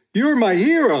 Bradbury, you're my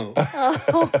hero."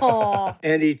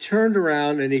 And he turned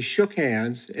around and he shook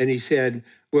hands and he said,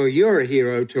 "Well, you're a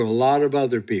hero to a lot of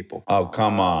other people." Oh,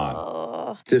 come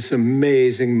on. This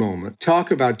amazing moment.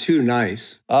 Talk about too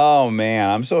nice. Oh, man.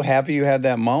 I'm so happy you had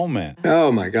that moment.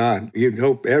 Oh, my God. You'd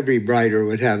hope every writer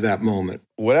would have that moment.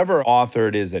 Whatever author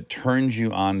it is that turns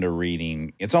you on to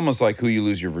reading, it's almost like who you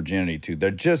lose your virginity to. They're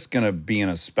just going to be in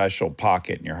a special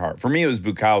pocket in your heart. For me, it was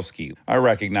Bukowski. I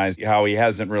recognize how he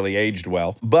hasn't really aged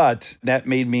well, but that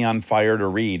made me on fire to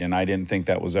read, and I didn't think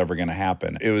that was ever going to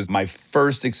happen. It was my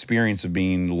first experience of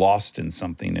being lost in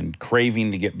something and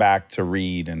craving to get back to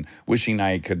read and wishing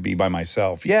I could be by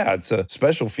myself. Yeah, it's a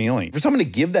special feeling. For someone to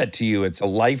give that to you, it's a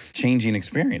life-changing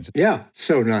experience. Yeah,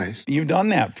 so nice. You've done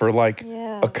that for like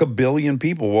a kabillion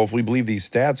people. Well, if we believe these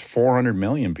stats, 400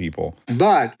 million people.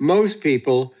 But most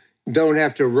people don't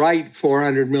have to write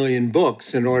 400 million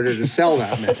books in order to sell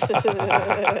that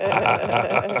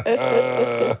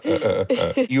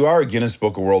many. You are a Guinness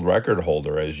Book of World Record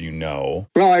holder, as you know.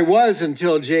 Well, I was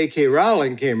until J.K.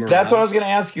 Rowling came around. That's what I was going to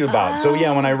ask you about. So,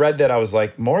 yeah, when I read that, I was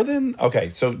like, more than? Okay,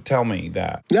 so tell me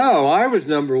that. No, I was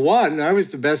number one. I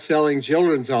was the best-selling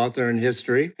children's author in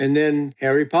history. And then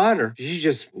Harry Potter. She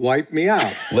just wiped me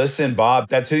out. Listen, Bob,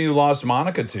 that's who you lost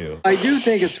Monica to. I do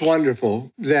think it's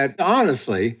wonderful that,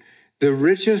 honestly, the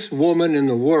richest woman in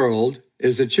the world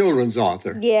is a children's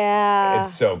author. Yeah.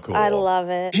 It's so cool. I love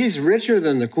it. She's richer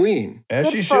than the queen. As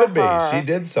Good she for should be. her. She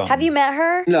did something. Have you met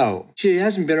her? No, she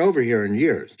hasn't been over here in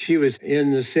years. She was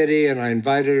in the city and I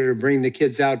invited her to bring the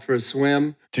kids out for a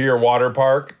swim. To your water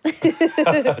park?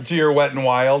 To your Wet and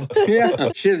Wild?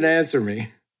 Yeah, she didn't answer me.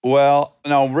 Well,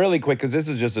 no, really quick, because this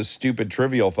is just a stupid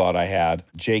trivial thought I had.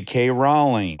 J.K.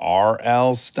 Rowling,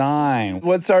 R.L. Stine.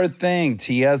 What's our thing?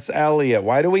 T.S. Eliot.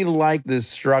 Why do we like this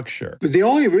structure? But the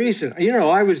only reason,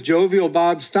 I was Jovial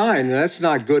Bob Stine, and that's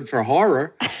not good for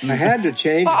horror. I had to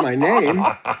change my name.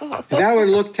 That would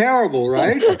look terrible,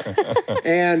 right?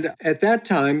 And at that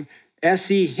time,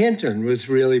 S.E. Hinton was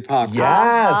really popular.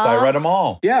 Yes, I read them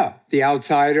all. Yeah, The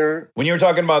Outsider. When you were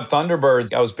talking about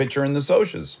Thunderbirds, I was picturing the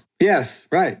Socias. Yes,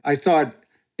 right. I thought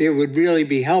it would really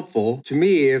be helpful to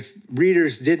me if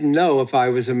readers didn't know if I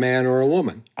was a man or a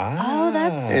woman. Oh,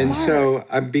 that's And smart.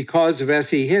 so because of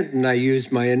S.E. Hinton, I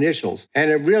used my initials.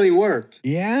 And it really worked.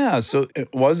 Yeah, so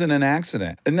it wasn't an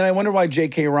accident. And then I wonder why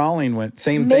J.K. Rowling went,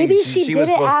 same thing. Maybe she did was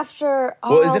it supposed- after.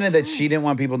 Well, isn't it that she didn't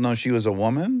want people to know she was a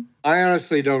woman? I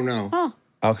honestly don't know.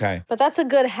 Okay. But that's a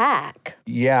good hack.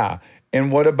 Yeah. And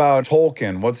what about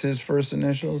Tolkien? What's his first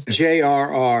initials?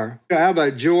 J.R.R. How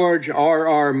about George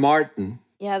R.R. Martin?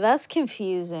 Yeah, that's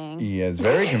confusing. Yeah, it's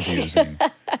very confusing.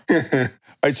 All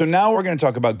right, so now we're going to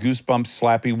talk about Goosebumps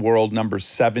Slappy World number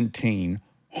 17,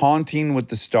 Haunting with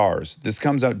the Stars. This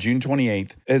comes out June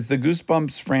 28th. Has the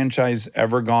Goosebumps franchise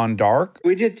ever gone dark?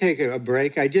 We did take a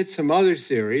break. I did some other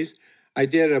series. I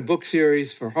did a book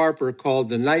series for Harper called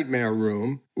The Nightmare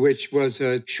Room, which was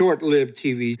a short-lived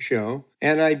TV show.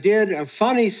 And I did a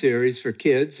funny series for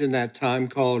kids in that time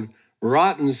called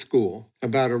Rotten School,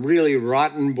 about a really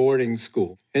rotten boarding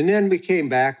school. And then we came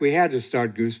back. We had to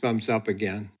start Goosebumps up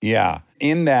again. Yeah.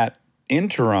 In that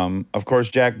interim, of course,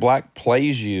 Jack Black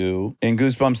plays you in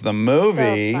Goosebumps the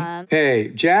movie. So fun. Hey,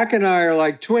 Jack and I are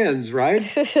like twins, right?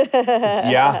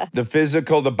 Yeah, the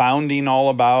physical, the bounding all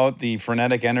about, the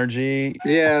frenetic energy.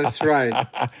 Yes, right.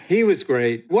 He was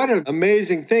great. What an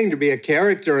amazing thing to be a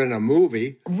character in a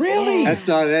movie. Really? That's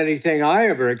not anything I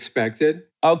ever expected.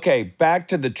 Okay, back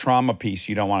to the trauma piece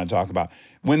you don't want to talk about.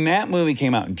 When that movie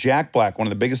came out, and Jack Black, one of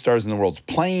the biggest stars in the world, is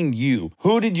playing you,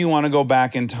 who did you want to go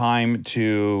back in time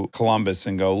to Columbus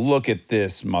and go, look at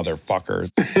this,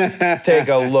 motherfucker. Take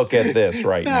a look at this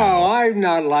right No, now. I'm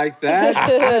not like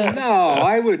that. No,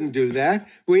 I wouldn't do that.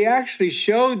 We actually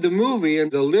showed the movie in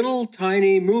the little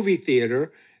tiny movie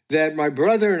theater that my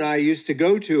brother and I used to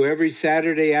go to every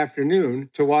Saturday afternoon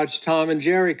to watch Tom and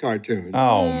Jerry cartoons.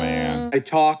 Oh, man. I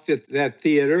talked at that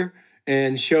theater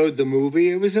and showed the movie.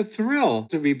 It was a thrill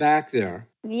to be back there.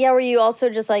 Yeah, were you also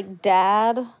just like,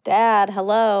 Dad,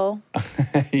 hello?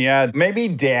 Yeah, maybe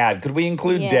Dad. Could we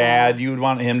include Yeah. Dad? You would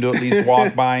want him to at least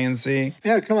walk by and see?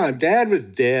 Yeah, come on. Dad was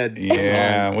dead.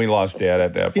 Yeah, we lost Dad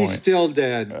at that point. He's still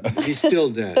dead. He's still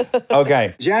dead.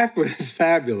 Okay. Jack was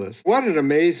fabulous. What an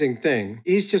amazing thing.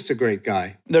 He's just a great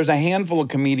guy. There's a handful of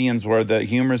comedians where the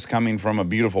humor's coming from a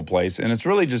beautiful place, and it's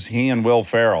really just he and Will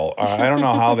Ferrell. I don't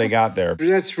know how they got there.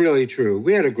 That's really true.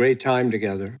 We had a great time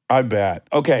together. I bet.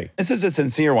 Okay, this is a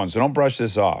sincere one, so don't brush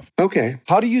this off. Okay.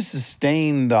 How do you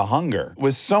sustain the hunger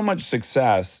with so much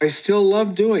success? I still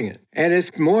love doing it. And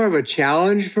it's more of a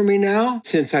challenge for me now,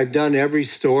 since I've done every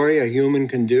story a human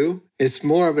can do. It's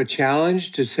more of a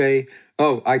challenge to say,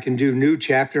 oh, I can do new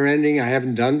chapter ending I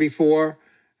haven't done before.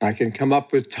 I can come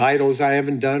up with titles I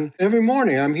haven't done. Every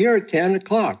morning, I'm here at 10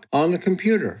 o'clock on the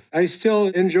computer. I still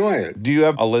enjoy it. Do you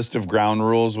have a list of ground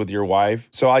rules with your wife?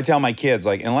 So I tell my kids,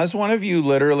 like, unless one of you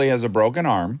literally has a broken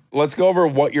arm, let's go over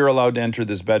what you're allowed to enter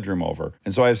this bedroom over.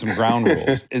 And so I have some ground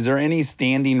rules. Is there any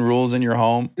standing rules in your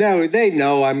home? No, they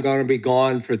know I'm going to be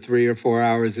gone for 3 or 4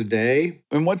 hours a day.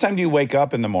 And what time do you wake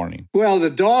up in the morning? Well, the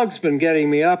dog's been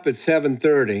getting me up at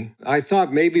 7:30. I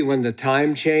thought maybe when the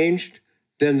time changed,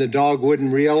 then the dog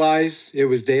wouldn't realize it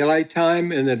was daylight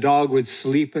time and the dog would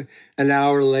sleep an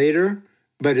hour later,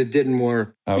 but it didn't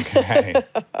work. Okay.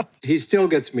 He still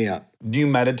gets me up. Do you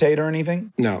meditate or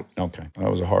anything? No, Okay.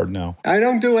 That was a hard no. I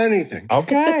don't do anything.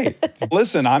 Okay.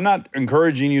 Listen, I'm not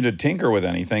encouraging you to tinker with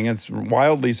anything. It's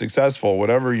wildly successful,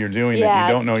 whatever you're doing that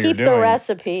you don't know you're doing. Keep the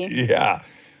recipe. Yeah.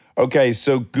 Okay,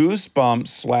 so Goosebumps,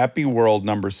 Slappy World,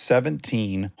 number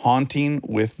 17, Haunting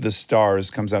with the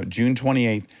Stars, comes out June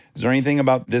 28th. Is there anything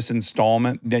about this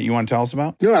installment that you want to tell us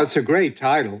about? No, it's a great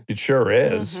title. It sure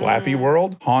is. Slappy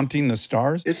World, Haunting the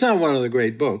Stars. It's not one of the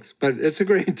great books, but it's a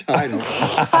great title.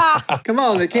 Come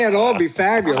on, they can't all be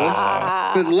fabulous.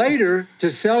 But later,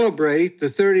 to celebrate the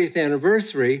 30th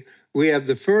anniversary, we have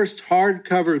the first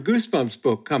hardcover Goosebumps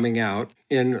book coming out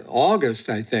in August,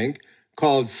 I think,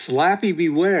 called Slappy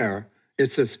Beware.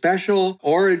 It's a special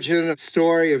origin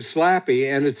story of Slappy,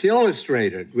 and it's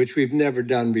illustrated, which we've never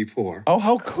done before. Oh,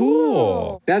 how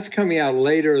cool. That's coming out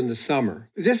later in the summer.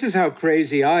 This is how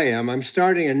crazy I am. I'm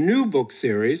starting a new book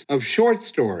series of short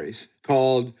stories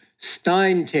called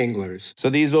Stine Tinglers. So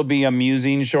these will be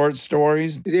amusing short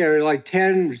stories? They're like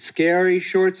 10 scary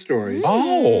short stories.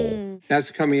 Oh.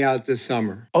 That's coming out this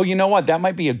summer. Oh, you know what? That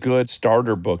might be a good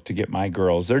starter book to get my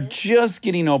girls. They're just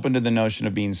getting open to the notion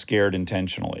of being scared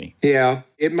intentionally. Yeah,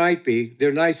 it might be.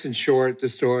 They're nice and short, the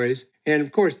stories. And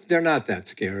of course, they're not that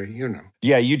scary, you know.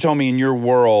 Yeah, you told me in your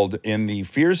world, in the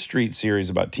Fear Street series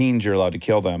about teens, you're allowed to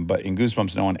kill them, but in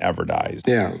Goosebumps, no one ever dies.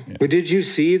 Yeah. But did you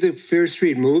see the Fear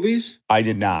Street movies? I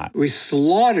did not. We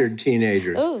slaughtered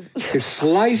teenagers. Oh. We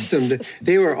sliced them.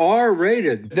 They were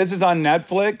R-rated. This is on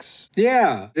Netflix?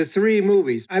 Yeah, the 3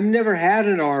 movies. I've never had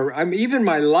an R. Even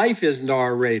my life isn't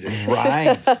R-rated.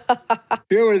 Right.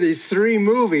 There were these 3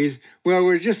 movies where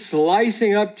we're just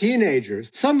slicing up teenagers.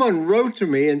 Someone wrote to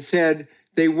me and said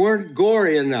they weren't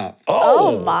gory enough.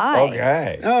 Oh, my.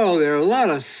 Okay. Oh, there are a lot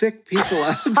of sick people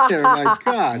out there, my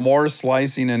God. More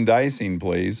slicing and dicing,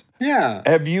 please. Yeah.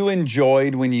 Have you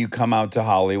enjoyed when you come out to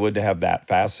Hollywood to have that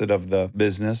facet of the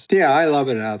business? Yeah, I love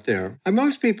it out there. And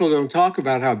most people don't talk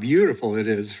about how beautiful it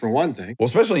is, for one thing. Well,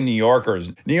 especially New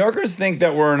Yorkers. New Yorkers think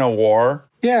that we're in a war.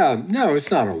 Yeah, no, it's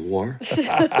not a war.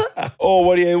 Oh,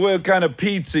 what kind of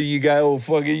pizza you got? Oh,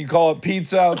 fucking, you call it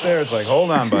pizza out there? It's like, hold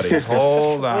on, buddy.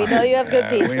 Hold on. We know you have good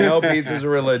pizza. We know pizza's a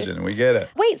religion. We get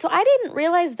it. Wait, so I didn't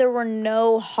realize there were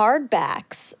no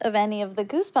hardbacks of any of the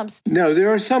Goosebumps. No, there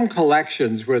are some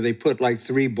collections where they put like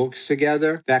 3 books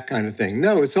together, that kind of thing.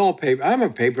 No, it's all paper. I'm a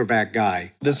paperback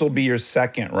guy. This will be your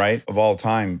second, right, of all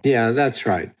time. Yeah, that's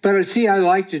right. But see, I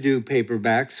like to do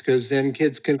paperbacks because then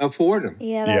kids can afford them.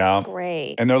 Yeah, that's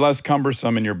great. And they're less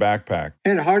cumbersome in your backpack.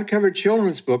 And hardcover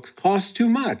children's books cost too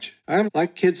much. I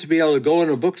like kids to be able to go in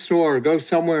a bookstore or go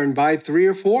somewhere and buy 3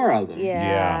 or 4 of them.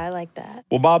 Yeah, I like that.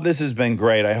 Well, Bob, this has been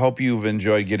great. I hope you've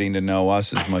enjoyed getting to know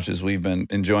us as much as we've been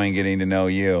enjoying getting to know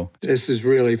you. This is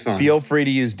really fun. Feel free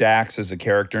to use Dax as a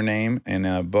character name in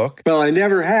a book. Well, I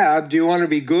never have. Do you want to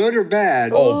be good or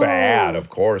bad? Oh, bad. Of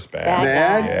course, bad.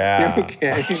 Bad? Yeah.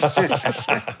 Okay.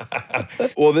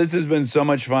 Well, this has been so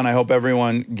much fun. I hope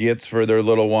everyone gets for their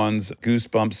little ones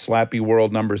Goosebumps, Slappy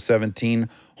World number 17,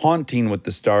 Haunting with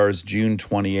the Stars, June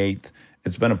 28th.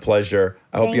 It's been a pleasure.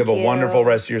 I hope you have a wonderful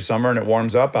rest of your summer and it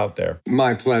warms up out there.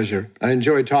 My pleasure. I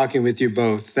enjoyed talking with you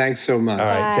both. Thanks so much. All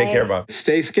right. Take care, Bob.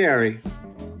 Stay scary.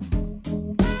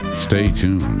 Stay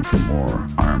tuned for more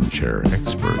Armchair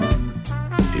Expert,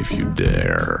 if you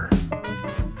dare.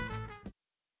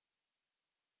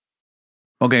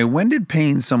 Okay, when did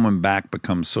paying someone back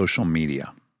become social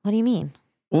media? What do you mean?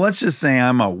 Well, let's just say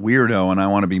I'm a weirdo and I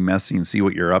want to be messy and see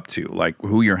what you're up to, like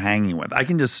who you're hanging with. I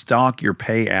can just stalk your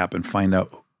pay app and find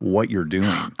out what you're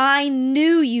doing. I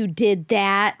knew you did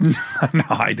that. No,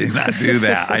 I did not do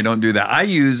that. I don't do that. I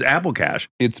use Apple Cash.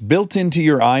 It's built into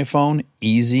your iPhone,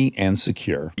 easy and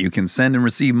secure. You can send and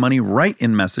receive money right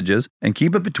in messages and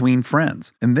keep it between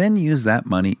friends, and then use that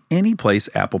money any place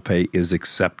Apple Pay is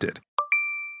accepted.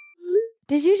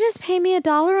 Did you just pay me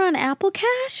 $1 on Apple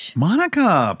Cash?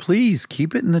 Monica, please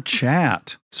keep it in the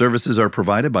chat. Services are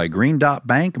provided by Green Dot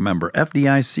Bank, member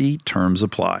FDIC. Terms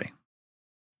apply.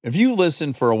 If you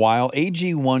listened for a while,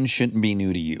 AG1 shouldn't be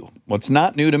new to you. What's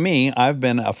not new to me, I've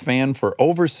been a fan for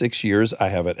over 6 years. I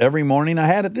have it every morning. I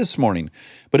had it this morning.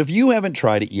 But if you haven't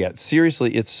tried it yet,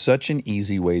 seriously, it's such an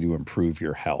easy way to improve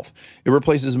your health. It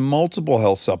replaces multiple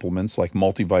health supplements like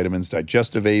multivitamins,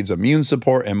 digestive aids, immune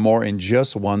support, and more in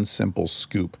just one simple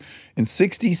scoop. In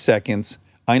 60 seconds,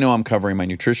 I know I'm covering my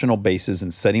nutritional bases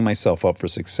and setting myself up for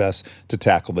success to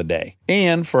tackle the day.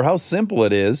 And for how simple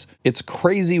it is, it's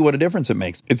crazy what a difference it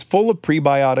makes. It's full of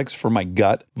prebiotics for my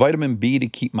gut, vitamin B to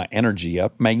keep my energy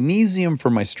up, magnesium for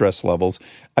my stress levels.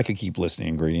 I could keep listing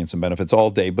ingredients and benefits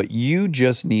all day, but you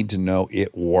just need to know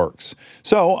it works.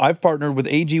 So I've partnered with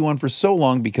AG1 for so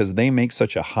long because they make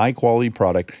such a high quality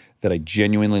product that I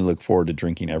genuinely look forward to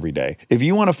drinking every day. If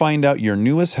you want to find out your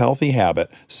newest healthy habit,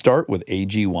 start with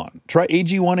AG1. Try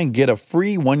AG1 and get a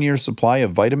free 1-year supply of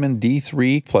vitamin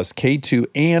D3 plus K2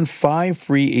 and 5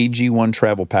 free AG1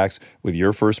 travel packs with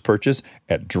your first purchase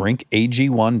at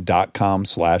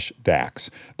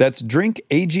drinkag1.com/DAX. That's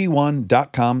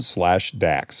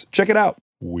drinkag1.com/DAX. Check it out.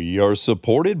 We are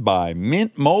supported by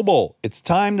Mint Mobile. It's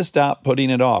time to stop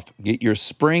putting it off. Get your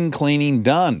spring cleaning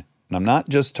done. And I'm not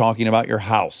just talking about your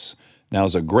house. Now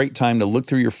is a great time to look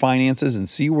through your finances and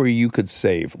see where you could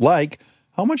save. Like,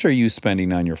 how much are you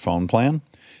spending on your phone plan?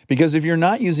 Because if you're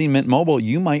not using Mint Mobile,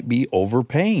 you might be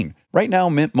overpaying. Right now,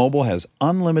 Mint Mobile has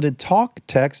unlimited talk,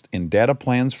 text, and data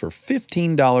plans for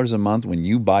 $15 a month when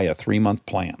you buy a 3-month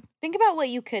plan. Think about what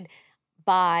you could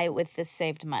buy with this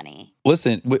saved money.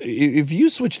 Listen, if you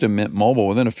switch to Mint Mobile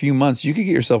within a few months, you could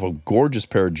get yourself a gorgeous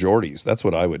pair of Jordys. That's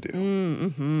what I would do.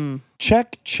 Mm-hmm.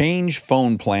 Check Change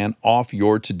Phone Plan off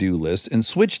your to-do list and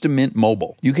switch to Mint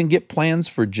Mobile. You can get plans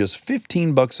for just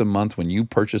 $15 a month when you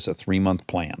purchase a 3-month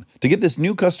plan. To get this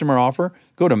new customer offer,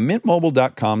 go to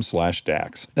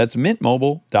mintmobile.com/DAX. That's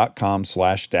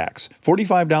mintmobile.com/DAX.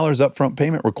 $45 upfront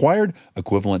payment required,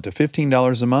 equivalent to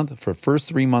 $15 a month for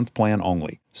first 3-month plan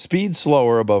only. Speed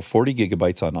slower above 40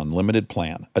 gigabytes on unlimited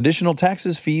plan. Additional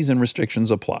taxes, fees, and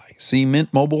restrictions apply. See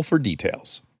Mint Mobile for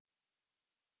details.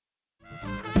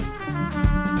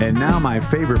 And now my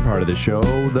favorite part of the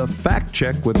show, the fact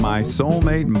check with my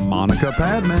soulmate, Monica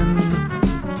Padman.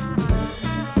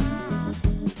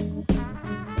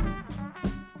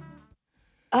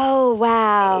 Oh,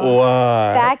 wow.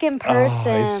 What? Back in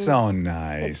person. Oh, it's so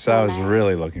nice. It's so I was nice.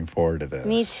 really looking forward to this.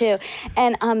 Me too.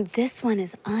 And this one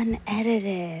is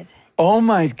unedited. Oh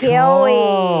my Scary.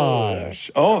 gosh.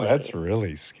 Oh, that's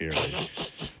really scary.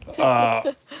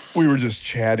 We were just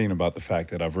chatting about the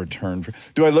fact that I've returned.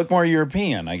 Do I look more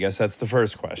European? I guess that's the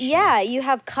first question. Yeah, you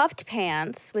have cuffed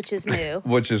pants, which is new.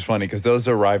 Which is funny because those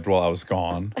arrived while I was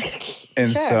gone.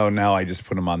 And Sure. so now I just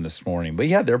put them on this morning. But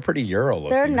yeah, they're pretty Euro looking.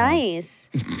 They're huh?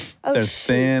 nice. Oh, They're shoot.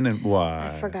 thin and why?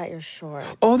 I forgot your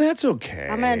shorts. Oh, that's okay.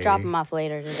 I'm going to drop them off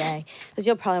later today because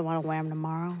you'll probably want to wear them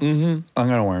tomorrow. I'm going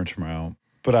to wear them tomorrow.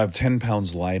 But I'm 10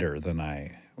 pounds lighter than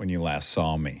when you last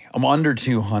saw me. I'm under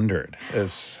 200.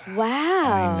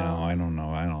 Wow. I don't know.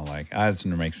 I don't like it. It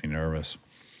makes me nervous.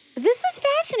 This is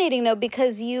fascinating, though,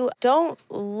 because you don't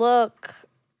look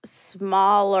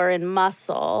small or in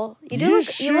muscle. You look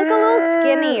a little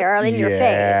skinnier in your face.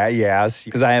 Yeah, yes.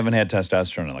 Because I haven't had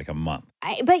testosterone in like a month.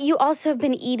 But you also have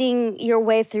been eating your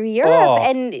way through Europe,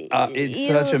 and it's you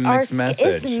such a mixed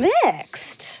message. It's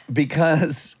mixed.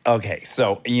 Because, okay,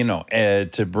 so,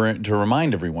 to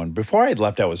remind everyone, before I had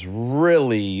left, I was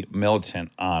really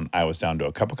militant on, I was down to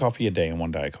a cup of coffee a day and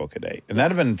 1 Diet Coke a day. And that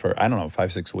had been for,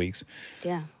 5-6 weeks.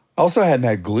 Yeah. Also, I hadn't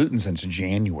had gluten since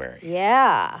January.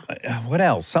 Yeah. What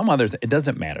else? Some other it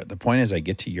doesn't matter. The point is I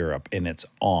get to Europe and it's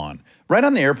on. Right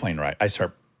on the airplane ride, I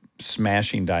start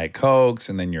smashing Diet Cokes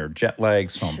and then you're jet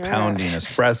lagged, so I'm pounding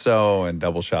espresso and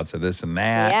double shots of this and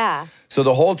that. Yeah. So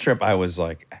the whole trip I was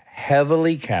like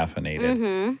heavily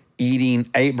caffeinated, eating,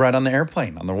 I ate bread on the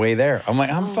airplane on the way there. I'm like,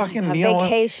 I'm fucking,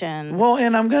 vacation. Well,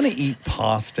 and I'm going to eat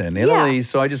pasta in Italy,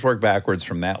 so I just work backwards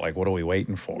from that. Like, what are we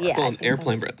waiting for? Yeah. Well,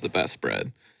 airplane bread's the best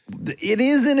bread. It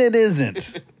is and it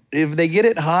isn't. If they get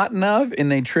it hot enough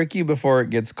and they trick you before it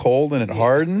gets cold and it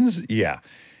hardens, yeah.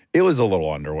 It was a little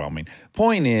underwhelming.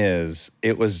 Point is,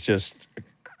 it was just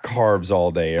carbs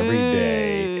all day, every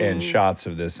day, and shots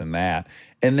of this and that.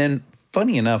 And then,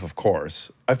 funny enough, of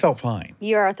course, I felt fine.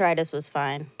 Your arthritis was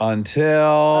fine.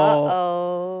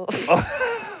 Until...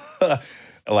 Uh-oh.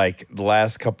 Like the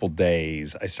last couple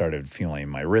days, I started feeling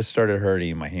my wrist started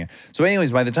hurting, my hand. So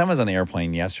anyways, by the time I was on the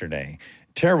airplane yesterday,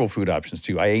 terrible food options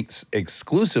too. I ate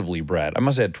exclusively bread. I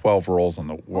must have had 12 rolls on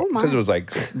the because it was like,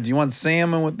 do you want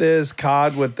salmon with this,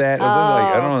 cod with that? It was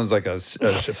like, I don't know, it was like a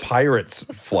pirate's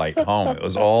flight home. It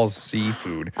was all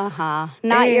seafood.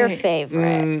 Not your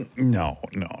favorite. No.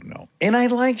 And I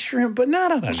like shrimp, but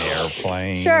not on an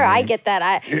airplane. Sure, I get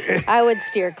that. I would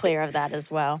steer clear of that as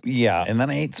well. Yeah, and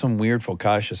then I ate some weird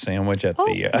focaccia sandwich at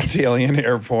the Italian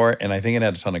airport, and I think it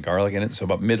had a ton of garlic in it. So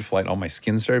about mid-flight, all my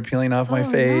skin started peeling off my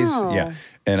face. No. Yeah,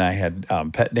 and I had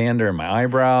pet dander in my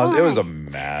eyebrows. It was a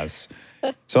mess.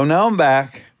 So now I'm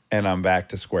back, and I'm back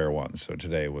to square one. So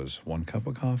today was 1 cup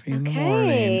of coffee in the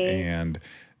morning, and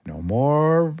no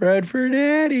more bread for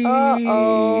daddy.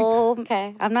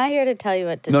 Okay. I'm not here to tell you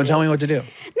what to do. No, tell me what to do.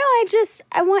 No,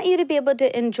 I want you to be able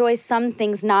to enjoy some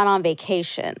things not on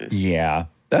vacation. Yeah,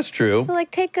 that's true. So, like,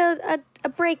 take a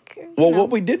break. Well,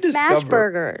 what we did smash discover...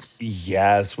 burgers.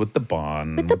 Yes, with the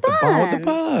bun. With the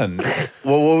bun.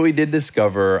 Well, what we did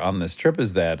discover on this trip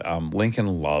is that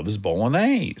Lincoln loves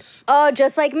bolognese. Oh,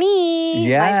 just like me.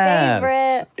 Yes. My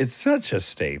favorite. It's such a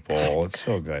staple. It's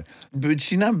so good. But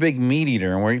she's not a big meat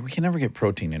eater, and we can never get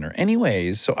protein in her.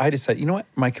 Anyways, so I decided, you know what?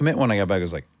 My commitment when I got back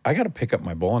was like, I got to pick up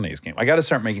my bolognese game. I got to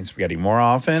start making spaghetti more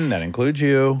often. That includes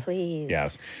you. Please.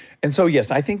 Yes. And so, yes,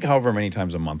 I think however many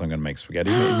times a month I'm going to make spaghetti,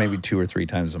 maybe 2 or 3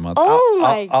 times a month.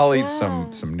 I'll eat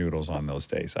some noodles on those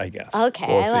days, I guess. Okay,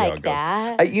 we'll see I how like it goes.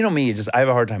 that. You know me, I have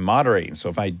a hard time moderating. So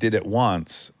if I did it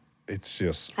once, it's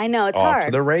just I know, it's off hard.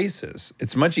 to the races.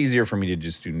 It's much easier for me to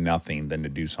just do nothing than to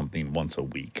do something once a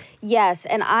week. Yes,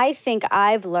 and I think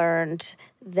I've learned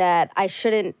that I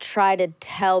shouldn't try to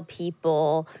tell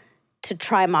people to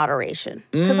try moderation.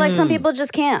 Because, like, some people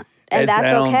just can't. And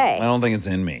that's okay. I don't think it's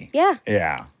in me. Yeah.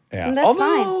 Yeah. And that's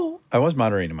Although, I was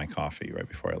moderating my coffee right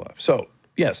before I left. So,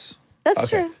 yes. That's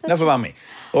true. Enough about me.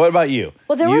 Well, what about you?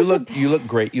 Well, you look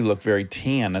great. You look very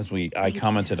tan. I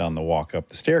commented on the walk up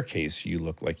the staircase. You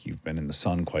look like you've been in the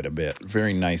sun quite a bit.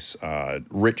 Very nice,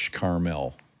 rich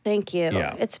caramel. Thank you.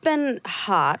 Yeah. It's been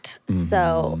hot,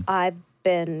 so I've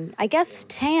been, I guess,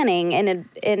 tanning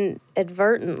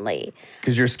inadvertently.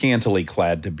 Because you're scantily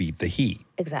clad to beat the heat.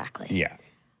 Exactly. Yeah.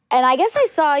 And I guess I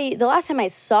saw you, the last time I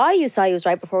saw you was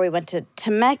right before we went to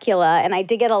Temecula, and I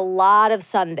did get a lot of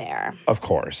sun there. Of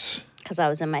course. Because I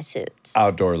was in my suits.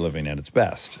 Outdoor living at its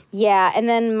best. Yeah, and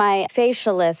then my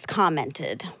facialist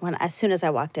commented as soon as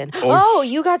I walked in, oh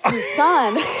you got some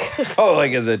sun. Oh,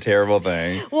 like it's a terrible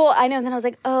thing. Well, I know, and then I was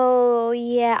like, oh,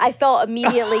 yeah. I felt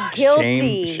immediately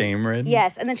guilty. Shame-ridden?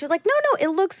 Yes, and then she was like, no, it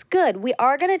looks good. We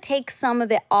are going to take some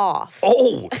of it off.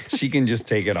 Oh, she can just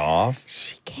take it off?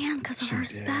 She can because of her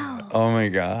spells. Oh, my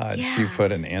God. Yeah. She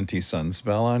put an anti-sun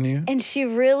spell on you? And she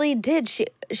really did.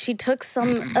 She took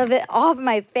some of it off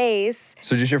my face.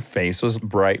 So just your face was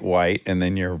bright white, and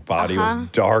then your body was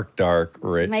dark,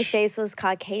 rich. My face was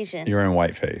Caucasian. You were in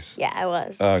white face. Yeah, I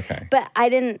was. Okay. But I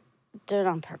didn't do it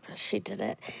on purpose. She did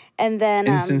it. And then...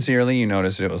 And sincerely, you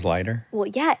noticed it was lighter? Well,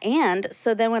 yeah, and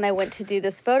so then when I went to do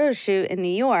this photo shoot in New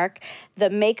York,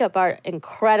 the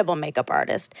incredible makeup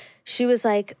artist, she was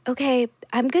like, okay,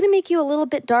 I'm going to make you a little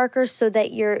bit darker so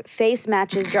that your face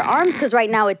matches your arms, because right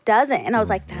now it doesn't. And I was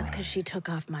like, that's because she took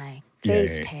off my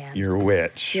face tan. You're a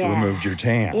witch. Yeah. Removed your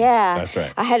tan. Yeah. That's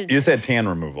right. You just had tan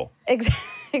removal.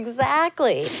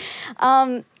 Exactly.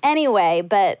 Anyway,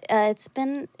 but it's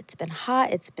been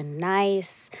hot. It's been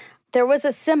nice. There was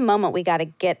a sim moment we got to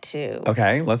get to.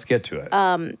 Okay, let's get to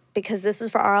it. Because this is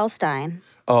for R.L. Stine.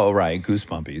 Oh, right.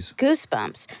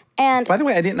 Goosebumps. And by the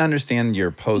way, I didn't understand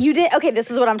your post. You did? Okay,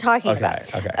 this is what I'm talking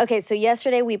about. Okay, so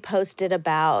yesterday we posted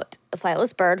about a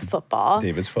flightless bird football.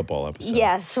 David's football episode.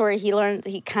 Yes, where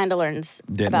he kind of learns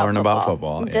Didn't learn about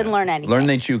football. Didn't learn anything. Learn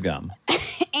they chew gum.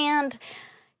 And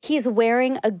he's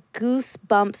wearing a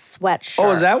Goosebumps sweatshirt.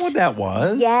 Oh, is that what that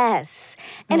was? Yes.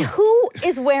 And who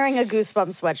is wearing a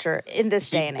Goosebumps sweatshirt in this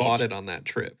day and age? He bought it on that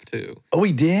trip, too. Oh,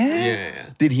 he did? Yeah.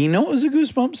 Did he know it was a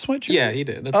Goosebumps sweatshirt? Yeah, he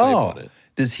did. That's why he bought it.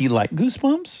 Does he like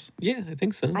Goosebumps? Yeah, I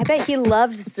think so. I bet he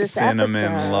loves this Cinnamon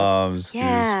episode. loves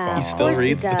Yeah, Goosebumps. He still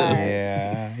reads them.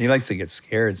 Yeah. He likes to get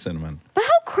scared, Cinnamon. But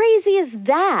how crazy is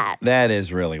that? That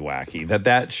is really wacky.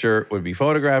 That shirt would be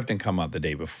photographed and come out the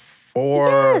day before.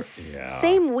 Yes. Yeah.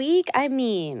 Same week. I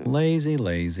mean. Lazy.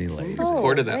 So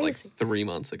Recorded that like lazy. 3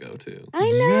 months ago, too. I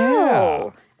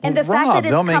know. And the fact that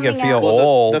it's don't make it coming feel out.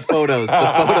 old. The photos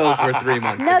were 3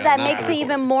 months ago. No, that not makes the it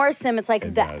even report. more sim. It's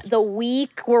like does. the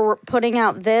week we're putting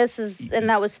out this is, and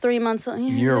that was 3 months.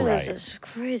 You're right. It's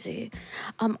crazy.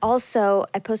 Also,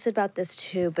 I posted about this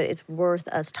too, but it's worth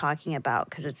us talking about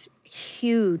because it's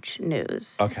huge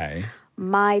news. Okay.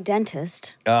 My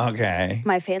dentist, Okay.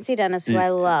 my fancy dentist who I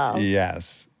love.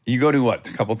 Yes. You go to what,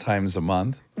 a couple times a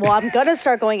month? Well, I'm going to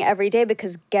start going every day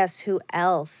because guess who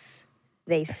else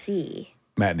they see?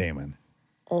 Matt Damon.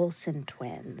 Olsen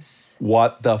twins.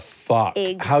 What the fuck?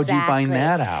 How'd you find Exactly.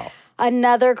 that out?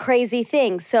 Another crazy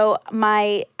thing. So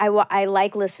I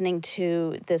like listening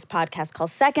to this podcast called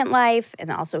Second Life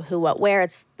and also Who, What, Where.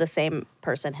 It's the same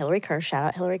person, Hillary Kerr. Shout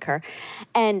out Hillary Kerr.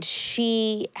 And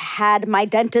she had my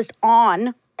dentist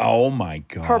on Oh my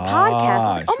God. her podcast. I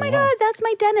was like, oh my God, that's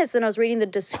my dentist. Then I was reading the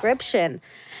description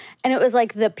and it was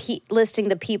like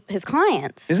listing his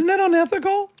clients. Isn't that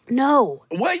unethical? No.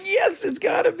 Well, yes, it's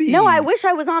got to be. No, I wish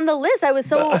I was on the list. I was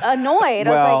so annoyed. I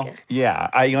Well, was like, yeah,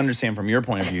 I understand from your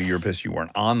point of view, you're pissed you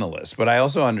weren't on the list. But I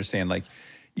also understand, like,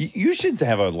 you should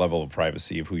have a level of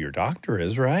privacy of who your doctor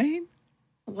is, right?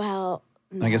 well,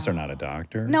 I guess they're not a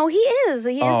doctor. no, he is.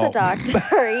 He is Oh. a doctor.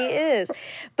 He is.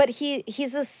 But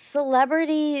he's a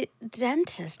celebrity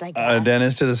dentist, I guess. A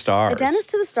dentist to the stars. A dentist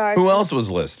to the stars. Who else was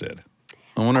listed?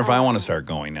 I wonder if I want to start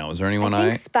going now. Is there anyone I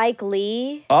think Spike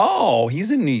Lee. Oh,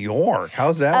 he's in New York.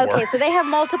 How's that work? Okay, so they have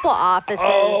multiple offices.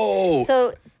 Oh.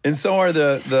 So And so are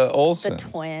the Olsons. the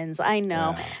twins, I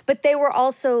know. But they were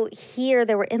also here.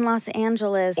 They were in Los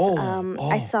Angeles.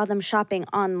 I saw them shopping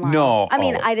online. No. I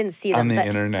mean, Oh. I didn't see them. On the but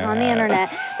internet. On the internet.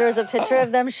 There was a picture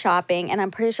of them shopping, and I'm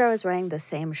pretty sure I was wearing the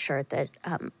same shirt that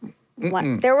they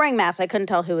were wearing masks. So I couldn't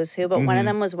tell who was who, but one of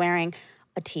them was wearing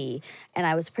a tee, and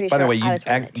I was pretty By sure the way, I was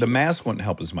wearing a tee. the mask wouldn't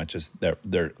help as much as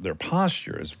their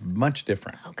posture is much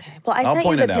different. Okay. Well, I I'll sent you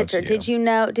point the it out to picture. you. Did you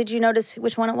know? Did you notice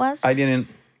which one it was? I didn't.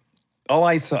 All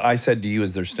I said to you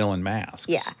is they're still in masks.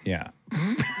 Yeah. Yeah.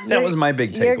 That was my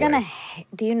big takeaway. You're gonna.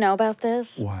 Do you know about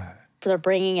this? What? They're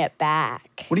bringing it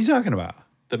back. What are you talking about?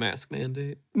 The mask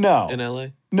mandate No. in LA.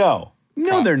 No.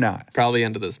 No, they're not. Probably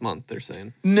end of this month, they're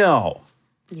saying. No.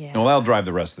 Yeah. Well, that'll drive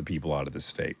the rest of the people out of the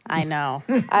state. I know.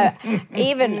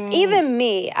 Even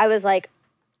me, I was like,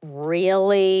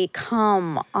 really?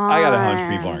 Come on. I got a hunch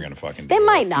people aren't going to fucking do They it.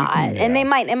 might not, Yeah. and it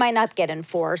might not get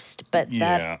enforced, but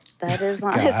Yeah. that is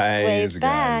on its way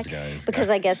back guys, because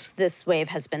I guess this wave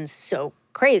has been so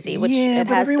crazy, which yeah, it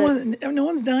but has been, everyone, no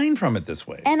one's dying from it this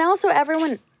way. and also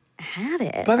everyone had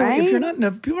it. By the way, right?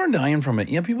 if people aren't dying from it,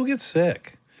 people get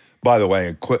sick. By the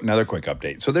way, another quick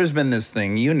update. So there's been this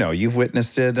thing, you've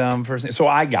witnessed it first. So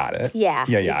I got it. yeah,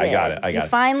 Yeah, you I got it. You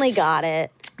finally got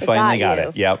it. Finally got you.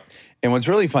 it. Yep. And what's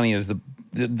really funny is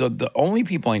the only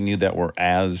people I knew that were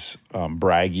as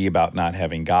braggy about not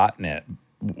having gotten it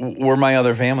were my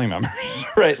other family members,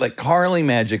 right? Like Carly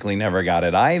magically never got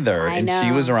it either. I and she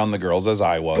know. was around the girls as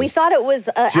I was. We thought it was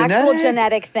an actual Genetic?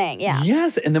 genetic thing. Yeah.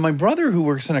 Yes. And then my brother, who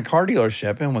works in a car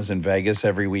dealership and was in Vegas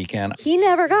every weekend. He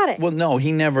never got it. Well, no,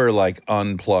 he never like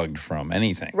unplugged from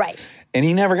anything. Right. And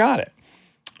he never got it.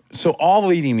 So all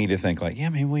leading me to think like, yeah,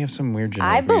 maybe we have some weird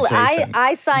genetic mutation.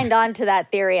 I signed on to that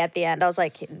theory at the end. I was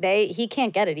like, he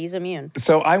can't get it. He's immune.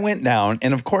 So I went down,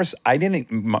 and of course, I didn't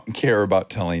care about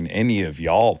telling any of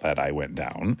y'all that I went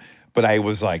down, but I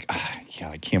was like,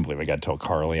 I can't believe I got to tell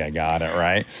Carly I got it,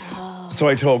 right? Oh. So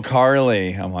I told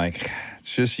Carly, I'm like,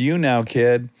 it's just you now,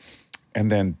 kid.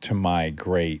 And then to my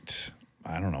great,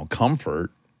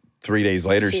 comfort, 3 days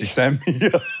later, she sent me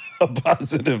a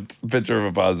positive picture of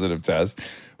a positive test,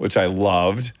 which I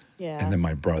loved. Yeah. And then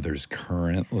my brother's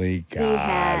currently He got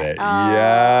had- it. Oh.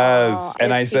 Yes.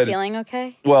 And I Is he said, feeling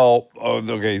okay? well,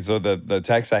 okay. So the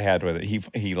text I had with it,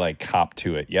 he like copped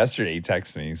to it yesterday. He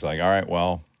texted me. He's like, all right,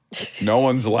 well, no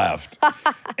one's left.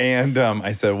 And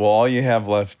I said, well, all you have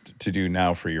left to do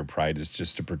now for your pride is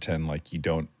just to pretend like you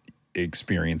don't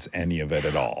experience any of it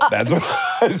at all. That's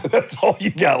all you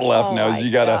got left Oh now my is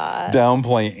you got to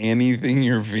downplay anything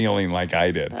you're feeling like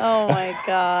I did. Oh my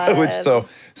God. Which so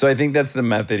I think that's the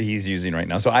method he's using right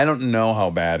now. So I don't know how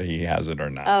bad he has it or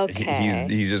not. Okay.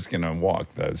 He's just gonna walk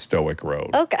the stoic road.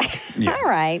 Okay. Yeah. All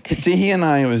right. To he and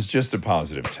I, it was just a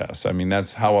positive test. I mean,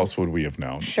 that's how else would we have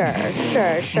known? Sure.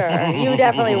 You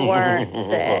definitely weren't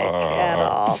sick at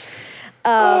all.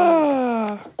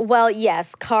 Well,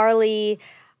 yes, Carly.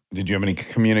 Did you have any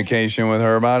communication with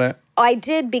her about it? I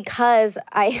did because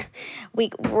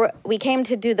we came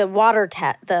to do the water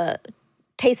test, the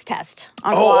taste test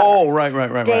on water. Oh,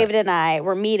 right. David and I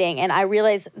were meeting, and I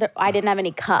realized that I didn't have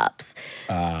any cups.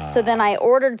 So then I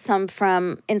ordered some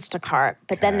from Instacart,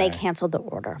 but then they canceled the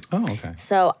order. Oh, okay.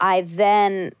 So I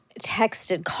then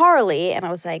texted Carly and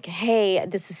I was like, hey,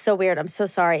 this is so weird. I'm so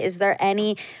sorry. Is there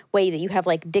any way that you have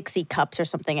like Dixie cups or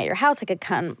something at your house I could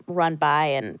come run by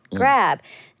and grab?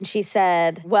 And she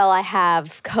said, well, I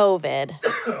have COVID.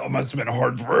 Oh, it must have been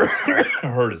hard for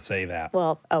her to say that.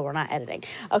 Well, we're not editing.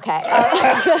 Okay.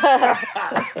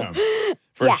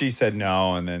 First she said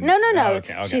no, and then No. Oh,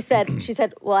 okay. She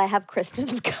said, well, I have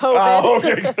Kristen's COVID. Oh,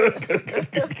 okay,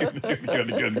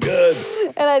 good.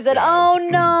 And I said, oh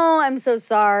no, I'm so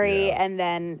sorry. Yeah. And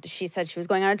then she said she was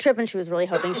going on a trip and she was really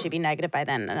hoping she'd be negative by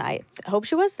then. And I hope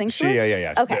she was. Think she was?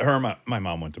 Yeah. Okay. My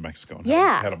mom went to Mexico and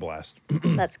had a blast.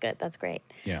 That's good. That's great.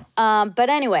 Yeah. But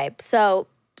anyway, so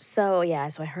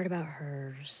I heard about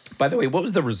hers. By the way, what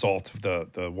was the result of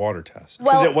the water test?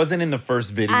 Because Well, it wasn't in the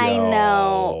first video. I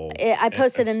know. I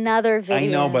posted another video. I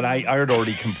know, but I had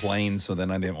already complained, so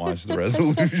then I didn't watch the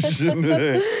resolution.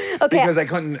 Okay. Because I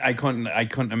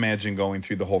couldn't imagine going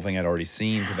through the whole thing I'd already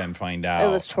seen to then find out. It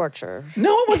was torture.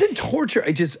 No, it wasn't torture.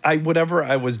 Whatever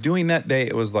I was doing that day,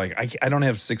 it was like I don't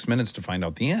have 6 minutes to find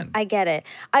out the end. I get it.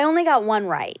 I only got one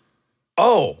right.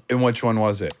 Oh, and which one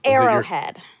was it?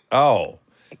 Arrowhead. Oh.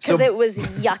 Because it was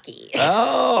yucky.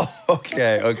 Oh,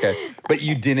 okay. But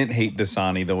you didn't hate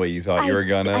Dasani the way you thought you were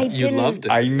gonna. I You didn't. loved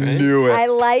it. I knew it. I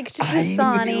liked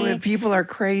Dasani. I knew it. People are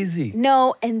crazy.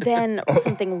 No, and then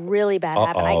something really bad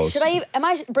happened. Am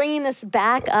I bringing this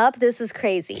back up? This is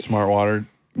crazy. Smart water.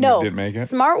 No, didn't make it.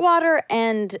 Smart Water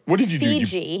and What did you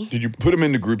Fiji. do? Did you put them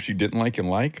into groups you didn't like and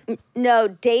like? No,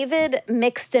 David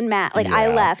mixed and matched. Like I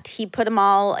Yeah. left, he put them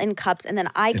all in cups, and then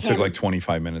I It came. took like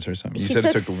 25 minutes or something. You He said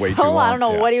it took took way so too long. I don't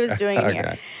know Yeah. what he was doing in Okay.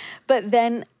 here. But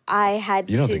then I had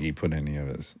You don't to think he put any of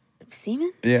his?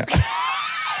 semen? Yeah.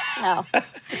 No,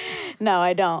 no,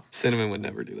 I don't. Cinnamon would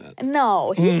never do that.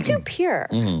 No, he's too pure.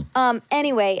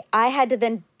 Anyway, I had to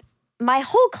then. My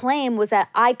whole claim was that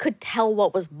I could tell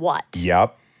what was what.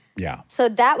 Yep. Yeah. So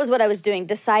that was what I was doing,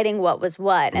 deciding what was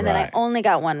what. And then I Right. only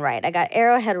got one right. I got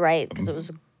Arrowhead right because it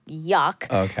was yuck.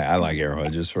 Okay. I like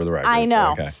Arrowhead, just for the record. I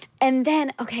know. Okay. And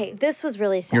then, this was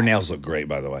really sad. Your nails look great,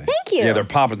 by the way. Thank you. Yeah, they're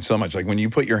popping so much. Like when you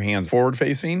put your hands forward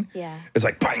facing, Yeah. it's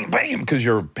like bam, bam, because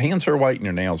your pants are white and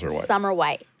your nails are white. Summer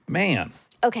white. Man.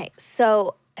 Okay,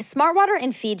 so Smart Water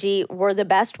and Fiji were the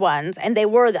best ones. And they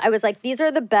were, I was like, these are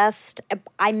the best.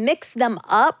 I mixed them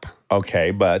up,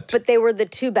 Okay, but they were the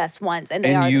two best ones. And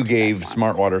they are you the two gave best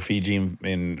Smart ones. Water Fiji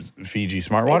and Fiji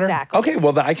Smart Water? Exactly. Okay,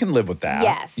 well, I can live with that.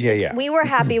 Yes. Yeah. We were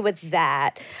happy with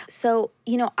that. So,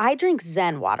 I drink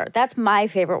Zen water. That's my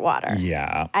favorite water.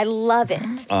 Yeah. I love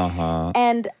it. Uh-huh.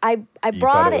 And I You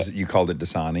brought thought it. You called it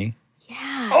Dasani?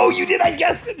 Yeah. Oh, you did? I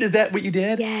guessed it. Is that what you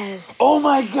did? Yes. Oh,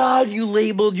 my God. You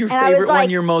labeled your And I was favorite one like,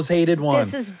 your most hated one.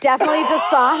 This is definitely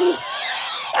Dasani.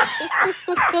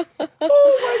 oh,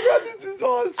 my God. This is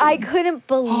awesome. I couldn't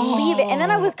believe it. And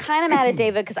then I was kind of mad at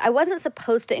David because I wasn't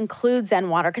supposed to include Zen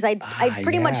water because I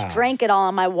pretty yeah. much drank it all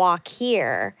on my walk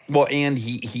here. Well, and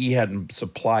he hadn't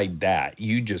supplied that.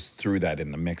 You just threw that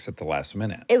in the mix at the last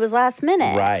minute. It was last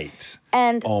minute. Right.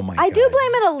 And Oh my I do God.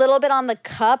 blame it a little bit on the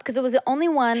cup because it was the only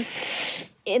one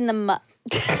in the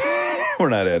We're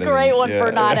not editing. great one Yeah.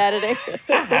 for not editing.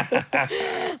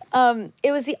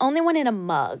 It was the only one in a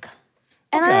mug.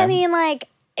 And Okay. I mean, like,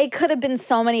 it could have been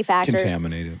so many factors.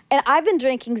 Contaminated. And I've been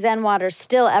drinking Zen water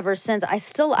still ever since. I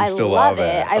still love love it.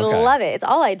 it. I Okay. love it. It's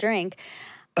all I drink.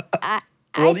 I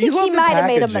Well, think you love he the might have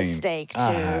made a packaging. mistake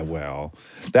too. Well,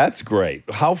 that's great.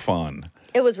 How fun.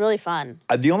 It was really fun.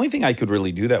 The only thing I could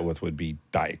really do that with would be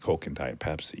Diet Coke and Diet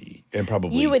Pepsi, and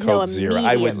probably You would Coke know Zero.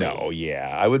 I would immediately. know.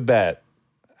 Yeah, I would bet.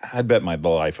 I'd bet the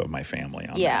life of my family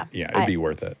on Yeah. that. Yeah, it'd be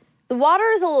worth it. The water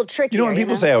is a little trickier. You know, when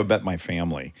people say I would bet my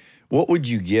family, what would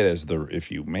you get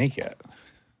if you make it?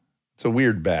 It's a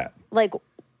weird bet. like,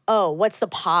 oh, what's the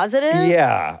positive?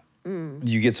 Yeah.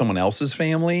 You get someone else's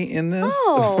family in this?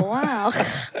 Oh wow!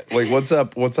 Like what's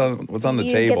up? What's on the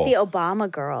You table? get the Obama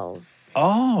girls.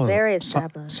 Oh, Very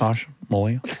established. Sasha,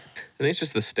 Malia. I think it's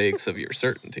just the stakes of your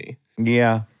certainty.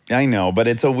 Yeah, I know, but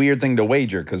it's a weird thing to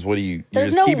wager because what do you? You're There's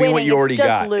just no keeping what winning, you it's already just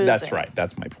got. That's losing. right.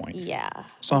 That's my point. Yeah.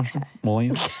 Sasha,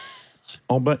 Malia.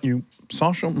 I'll bet you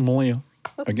Sasha, Malia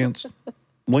against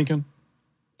Lincoln,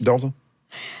 Delta,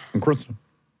 and Kristen.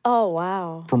 Oh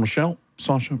wow. For Michelle,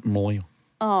 Sasha, Malia.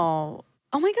 Oh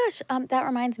my gosh. That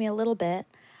reminds me a little bit.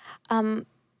 I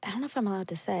don't know if I'm allowed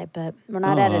to say, but we're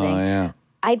not editing. Yeah.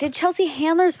 I did Chelsea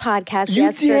Handler's podcast You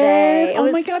yesterday. did? It Oh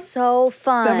was my God. so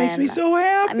fun. That makes me so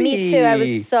happy. Me too. I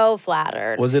was so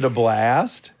flattered. Was it a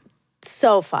blast?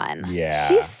 So fun. Yeah.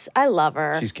 I love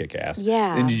her. She's kick ass.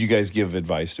 Yeah. And did you guys give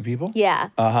advice to people? Yeah.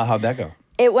 How'd that go?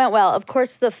 It went well. Of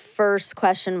course, the first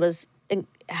question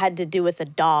had to do with a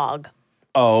dog.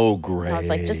 Oh, great. I was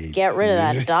like, just get rid of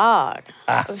that dog.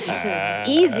 This is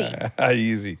easy.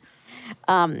 Easy.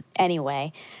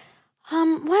 Anyway,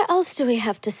 what else do we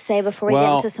have to say before we get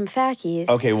Well, into some fackies?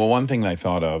 Okay, well, one thing I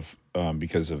thought of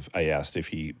I asked if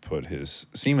he put his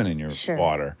semen in your Sure.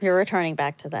 water. You're returning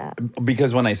back to that.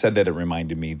 Because when I said that, it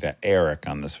reminded me that Eric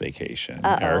on this vacation,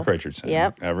 Eric Richardson.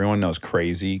 Yep. Everyone knows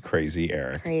crazy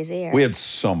Eric. Crazy Eric. We had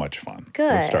so much fun.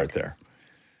 Good. Let's start there.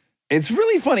 It's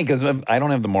really funny because I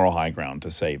don't have the moral high ground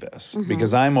to say this Mm-hmm.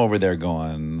 because I'm over there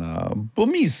going,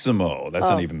 buonissimo. That's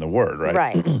not even the word, right?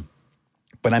 Right.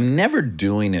 But I'm never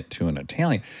doing it to an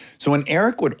Italian. So when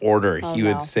Eric would order, he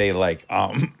would say like,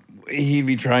 he'd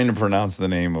be trying to pronounce the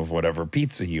name of whatever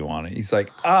pizza he wanted. He's like,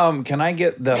 can I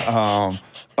get the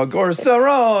a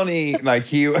Gorsaroni? Like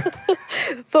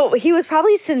But he was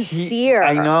probably sincere.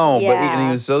 I know, Yeah. and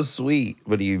he was so sweet.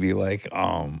 But he'd be like,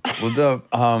 with the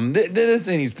this,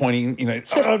 and he's pointing,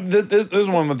 this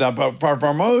one with that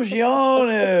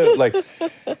farmagione. Like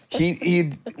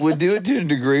he would do it to a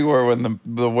degree where when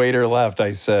the waiter left,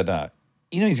 I said,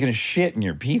 he's gonna shit in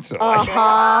your pizza. Like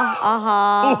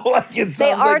it sounds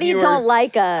They already like don't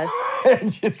like us.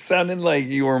 it sounded like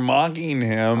you were mocking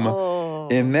him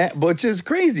in that, which is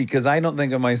crazy because I don't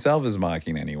think of myself as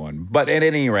mocking anyone. But at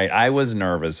any rate, I was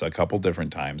nervous a couple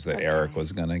different times that Eric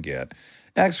was going to get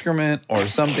excrement or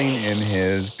something in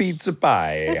his pizza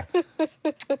pie. Well,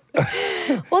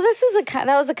 that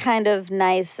was a kind of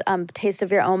nice taste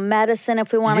of your own medicine,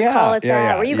 if we want to call it that,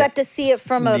 yeah, where you got to see it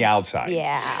from the outside.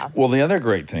 Yeah. Well, the other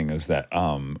great thing is that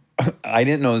I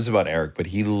didn't know this about Eric, but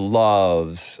he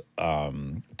loves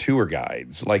tour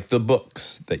guides, like the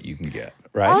books that you can get,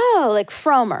 right? Oh, like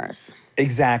Frommer's.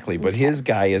 Exactly, but his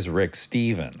guy is Rick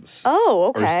Stevens.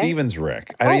 Oh, okay. Or Stevens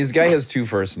Rick. I mean, his guy has two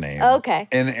first names. Okay.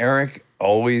 And Eric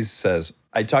always says,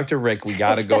 I talked to Rick, we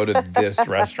got to go to this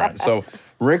restaurant. So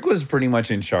Rick was pretty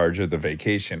much in charge of the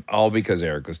vacation, all because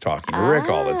Eric was talking to Rick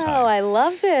all the Oh, time. I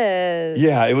love this.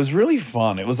 Yeah, it was really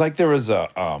fun. It was like there was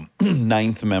a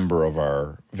ninth member of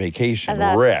our vacation,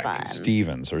 That's Rick fun.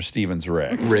 Stevens or Stevens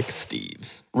Rick. Rick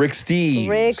Steves. Rick Steves.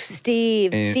 Rick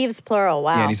Steve. And- Steve's plural.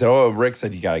 Wow. Yeah, and he said, Rick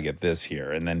said you got to get this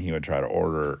here. And then he would try to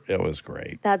order. It was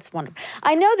great. That's wonderful.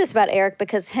 I know this about Eric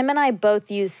because him and I both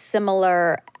use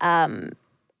similar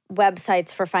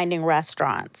websites for finding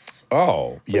restaurants.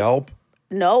 Oh, Yelp?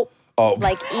 Nope. Oh.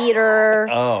 Like Eater.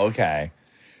 Oh, okay.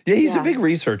 Yeah, he's a big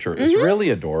researcher. It's really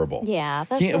adorable. Yeah,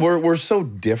 that's we're so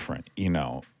different,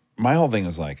 My whole thing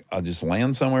is like, I'll just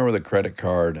land somewhere with a credit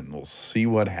card and we'll see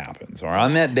what happens. Or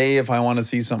on that day, if I want to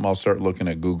see something, I'll start looking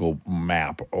at Google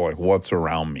Map or like what's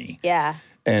around me. Yeah.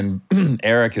 And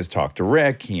Eric has talked to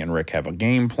Rick. He and Rick have a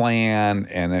game plan,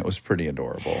 and it was pretty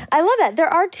adorable. I love that. There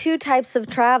are two types of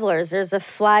travelers. There's a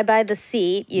fly by the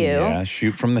seat, Yeah,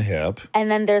 shoot from the hip. and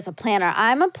then there's a planner.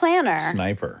 I'm a planner.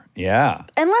 Sniper. Yeah.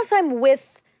 Unless I'm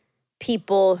with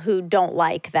people who don't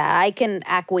like that, I can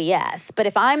acquiesce. But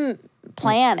if I'm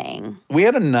planning, We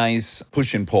had a nice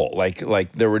push and pull.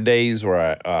 Like there were days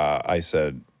where I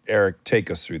said, Eric,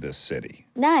 take us through this city.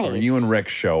 Nice. Or you and Rick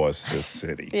show us this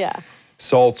city. yeah.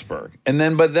 Salzburg.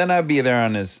 But then I'd be there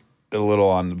on a little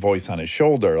on voice on his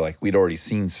shoulder, like we'd already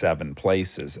seen 7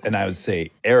 places. And I would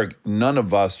say, Eric, none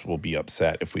of us will be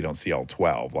upset if we don't see all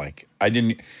 12. Like I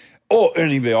didn't,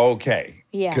 and he'd be okay.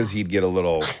 Yeah. Because he'd get a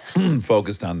little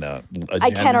focused on the agenda.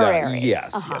 Itinerary.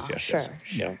 Yes. Sure.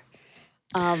 Yeah.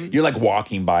 You're like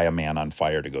walking by a man on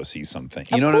fire to go see something.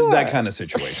 You Of know, that course. kind of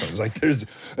situation. It's like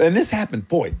and this happened,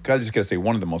 boy, I just gotta say,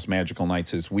 one of the most magical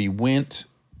nights is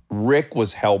Rick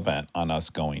was hell-bent on us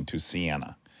going to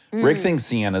Siena. Rick thinks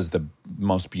Siena is the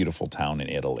most beautiful town in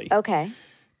Italy. Okay.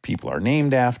 People are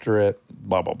named after it,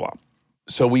 blah, blah, blah.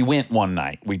 So we went one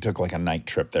night. We took like a night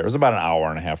trip there. It was about an hour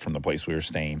and a half from the place we were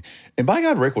staying. And by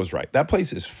God, Rick was right. That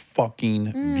place is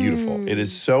fucking beautiful. It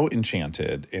is so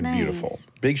enchanted and beautiful.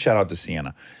 Big shout out to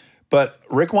Siena. But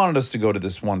Rick wanted us to go to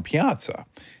this one piazza.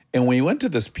 And we went to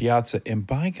this piazza, and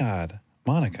by God,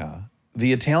 Monica,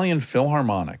 the Italian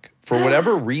Philharmonic, for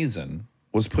whatever reason,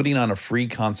 was putting on a free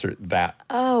concert that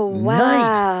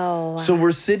Wow. night. So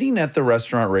we're sitting at the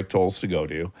restaurant Rick told us to go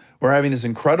to. We're having this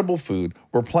incredible food.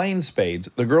 We're playing spades.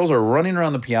 The girls are running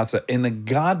around the piazza, and the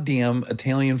goddamn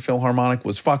Italian Philharmonic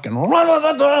was fucking.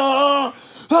 Wow.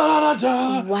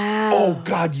 Oh,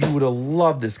 God, you would have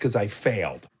loved this because I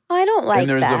failed. I don't like and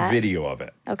there's that. a video of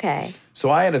it. Okay. So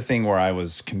I had a thing where I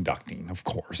was conducting, of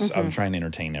course. I was trying to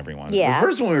entertain everyone. Yeah. The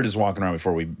first one we were just walking around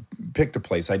before we picked a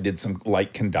place, I did some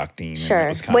light conducting. Sure. And it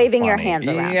was kind Waving of your funny. hands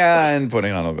around. Yeah, and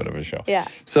putting on a bit of a show. Yeah.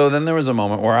 So then there was a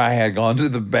moment where I had gone to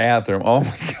the bathroom. Oh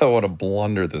my God, what a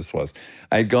blunder this was.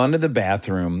 I had gone to the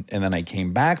bathroom, and then I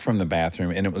came back from the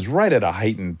bathroom, and it was right at a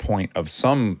heightened point of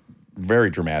some very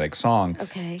dramatic song.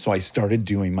 Okay. So I started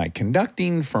doing my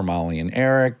conducting for Molly and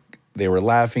Eric. They were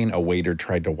laughing. A waiter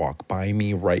tried to walk by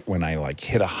me right when I like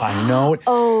hit a high note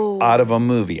out of a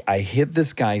movie. I hit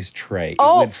this guy's tray.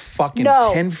 It went fucking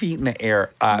 10 feet in the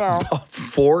air.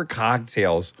 4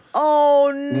 cocktails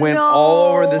went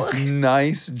all over this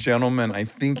nice gentleman. I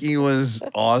think he was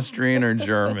Austrian or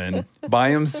German by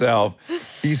himself.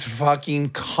 He's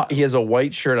fucking, he has a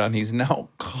white shirt on. He's now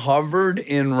covered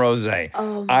in rosé.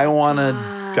 I want to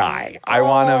die. I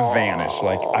want to vanish.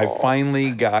 Like, I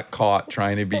finally got caught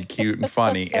trying to be cute and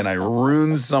funny, and I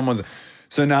ruined someone's.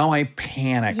 So now I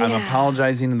panic. I'm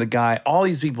apologizing to the guy. All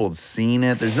these people had seen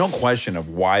it. There's no question of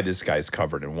why this guy's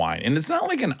covered in wine. And it's not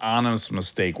like an honest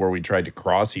mistake where we tried to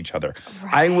cross each other.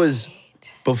 I was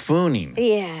buffooning.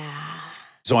 Yeah.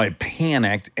 So I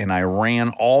panicked and I ran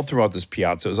all throughout this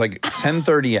piazza. It was like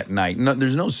 10:30 at night. No,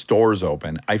 there's no stores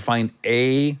open. I find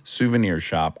a souvenir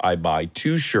shop. I buy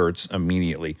 2 shirts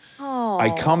immediately.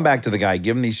 I come back to the guy,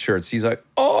 give him these shirts. He's like,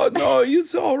 oh, no,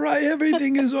 it's all right.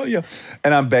 Everything is all, yeah.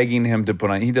 And I'm begging him to put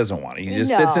on. He doesn't want it. He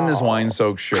just sits in this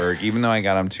wine-soaked shirt, even though I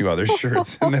got him 2 other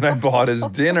shirts. And then I bought his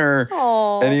dinner.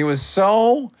 And he was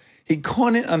so... He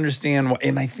couldn't understand why,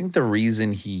 and I think the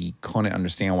reason he couldn't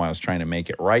understand why I was trying to make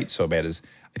it right so bad is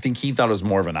I think he thought it was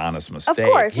more of an honest mistake. Of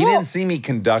course. He didn't see me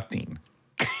conducting.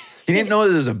 He didn't know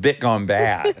there was a bit gone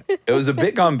bad. It was a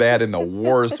bit gone bad in the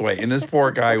worst way, and this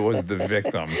poor guy was the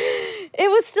victim. It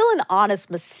was still an honest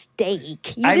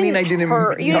mistake. I didn't mean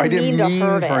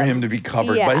for him to be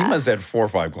covered, but he Yeah. must have had 4 or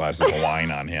 5 glasses of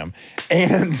wine on him.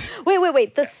 And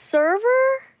Wait. The server?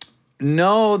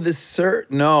 no, the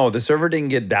server didn't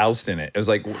get doused in it. It was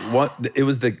like what? It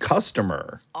was the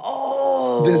customer.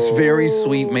 This very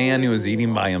sweet man who was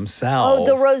eating by himself. Oh,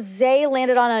 the rosé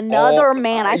landed on another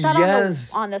man. I thought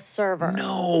yes. on the server.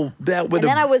 No, that would And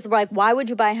have. then I was like, why would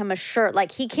you buy him a shirt?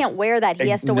 Like, he can't wear that. He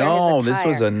has to wear his attire. No, this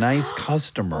was a nice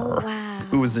customer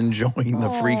who was enjoying the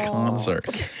free concert.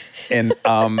 And,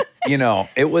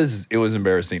 it was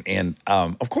embarrassing. And,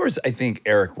 of course, I think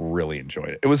Eric really enjoyed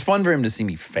it. It was fun for him to see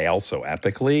me fail so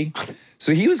epically.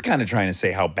 So he was kind of trying to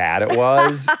say how bad it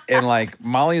was. And, like,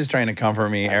 Molly is trying to comfort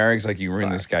me. Eric's like, you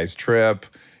ruined this guy's trip.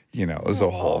 It was a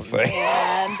whole thing.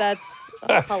 Man, that's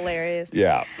hilarious.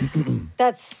 Yeah.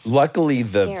 That's Luckily,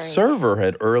 the scary. server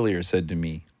had earlier said to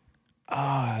me,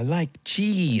 I like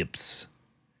chips.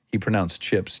 He pronounced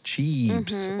chips,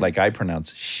 cheeps, like I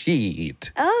pronounce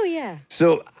sheet. Oh, yeah.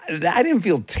 So I didn't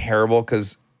feel terrible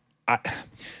because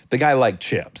the guy liked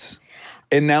chips.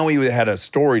 And now we had a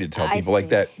story to tell I people. Like see.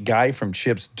 that guy from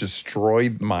Chips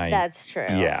destroyed my... That's true.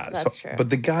 Yeah. That's true. But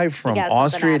the guy from got something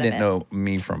Austria out of didn't it. know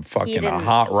me from fucking a didn't-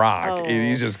 hot rock. Oh.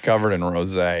 He's just covered in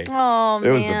rosé. Oh, man.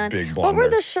 It was a big blunder. What were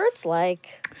the shirts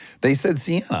like? They said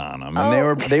Sienna on them,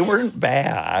 and they weren't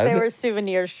bad. They were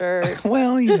souvenir shirts.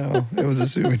 Well, it was a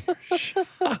souvenir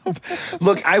shop.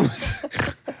 Look, I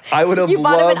would have You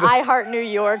bought him loved an I Heart New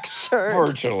York shirt.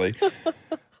 virtually.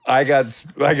 I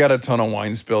got a ton of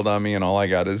wine spilled on me, and all I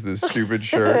got is this stupid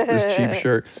shirt, this cheap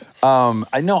shirt.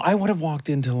 I would have walked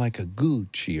into like a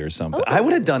Gucci or something. I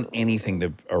would have done anything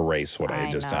to erase what I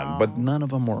had just done, but none of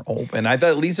them were open. I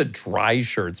thought at least a dry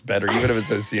shirt's better, even if it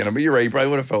says Sienna. But you're right, you probably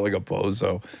would have felt like a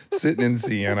bozo sitting in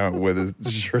Sienna with a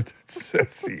shirt that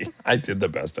says Sienna. I did the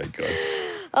best I could.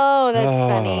 Oh, that's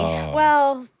funny.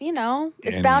 Well,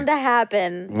 it's And bound to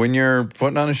happen. When you're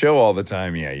putting on a show all the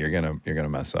time, yeah, you're gonna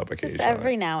mess up occasionally. Just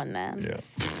every now and then. Yeah.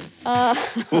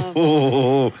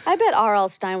 I bet R.L.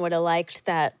 Stine would have liked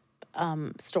that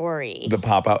story. The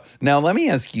pop out. Now, let me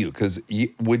ask you, because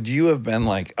would you have been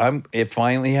like, it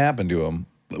finally happened to him.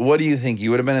 What do you think? You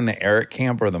would have been in the Eric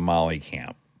camp or the Molly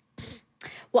camp?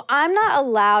 Well, I'm not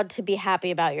allowed to be happy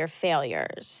about your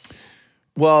failures.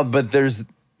 Well, but there's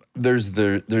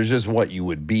just what you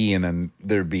would be, and then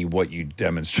there'd be what you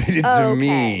demonstrated to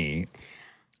me.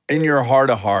 In your heart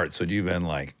of hearts, would you have been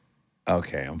like,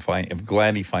 okay, I'm fine. I'm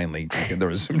glad there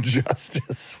was some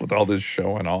justice with all this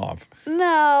showing off.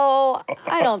 No,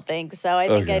 I don't think so. I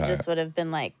think I Okay. just would have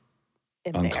been like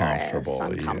embarrassed,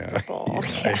 uncomfortable.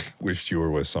 Yeah. I wished you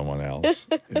were with someone else.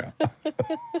 Yeah.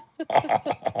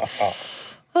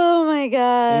 Oh my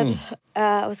God.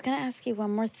 I was going to ask you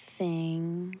one more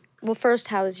thing. Well, first,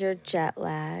 how was your jet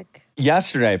lag?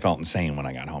 Yesterday, I felt insane when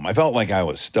I got home. I felt like I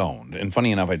was stoned. And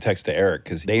funny enough, I texted Eric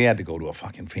because they had to go to a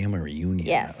fucking family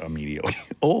reunion immediately.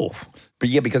 But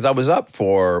yeah, because I was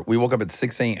we woke up at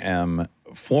 6 a.m.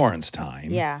 Florence time.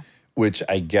 Yeah. Which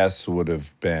I guess would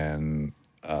have been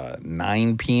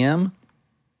 9 p.m.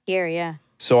 Here, yeah.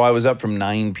 So I was up from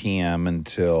 9 p.m.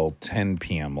 until 10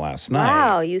 p.m. last night.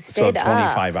 Wow, you stayed so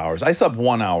 25 hours. I slept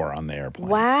 1 hour on the airplane.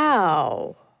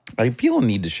 Wow. I feel a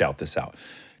need to shout this out.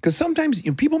 Because sometimes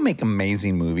people make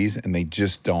amazing movies and they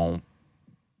just don't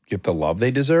get the love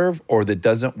they deserve, or that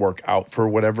doesn't work out for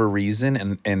whatever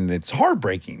reason, and it's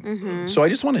heartbreaking. So I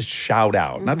just want to shout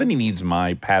out, not that he needs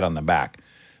my pat on the back,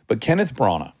 but Kenneth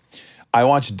Branagh. I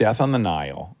watched Death on the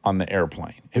Nile on the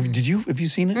airplane. Have you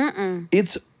seen it?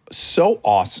 It's so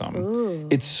awesome.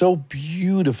 It's so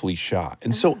beautifully shot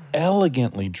and so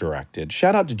elegantly directed.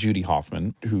 Shout out to Judy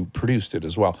Hoffman, who produced it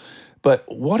as well. But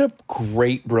what a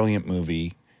great, brilliant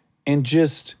movie. And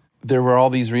just, there were all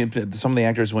these, some of the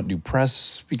actors went to do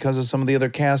press because of some of the other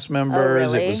cast members.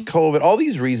 really? It was COVID. All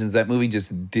these reasons that movie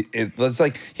just, it was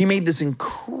like, he made this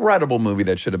incredible movie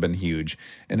that should have been huge,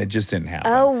 and it just didn't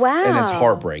happen. Oh, wow. And it's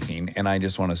heartbreaking. And I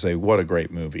just want to say, what a great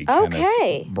movie.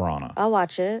 Okay. Kenneth Branagh. I'll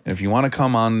watch it. And if you want to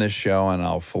come on this show and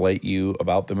I'll fillet you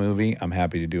about the movie, I'm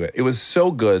happy to do it. It was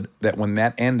so good that when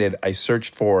that ended, I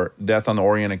searched for Death on the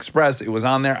Orient Express. It was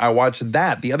on there. I watched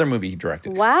that, the other movie he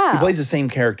directed. Wow. He plays the same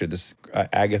character, this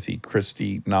Agatha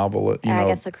Christie novel.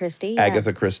 Agatha Christie, yeah.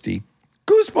 Agatha Christie.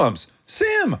 Goosebumps.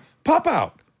 Sim. Pop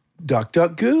Out. Duck,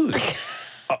 Duck, Goose.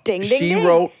 Ding, ding, She ding.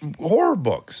 wrote horror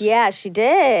books. Yeah, she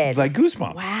did. Like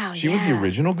Goosebumps. Wow, She was the yeah.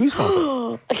 original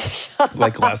Goosebumper.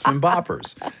 Like Glassman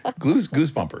Boppers.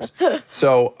 Goosebumpers.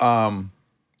 So,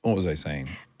 what was I saying?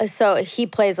 So he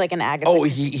plays like an Agatha. Oh,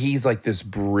 he's like this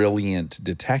brilliant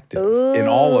detective in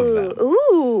all of them.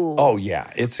 Ooh. Oh,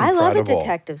 yeah. It's I incredible. love a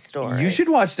detective story. You should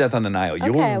watch Death on the Nile. You'll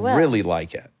Okay, I will. really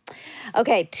like it.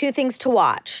 Okay, 2 things to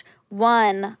watch.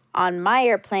 One, on my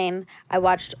airplane, I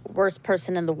watched Worst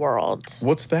Person in the World.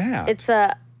 What's that? It's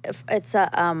a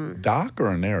doc or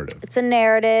a narrative? It's a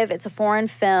narrative. It's a foreign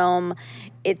film.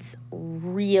 It's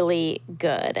really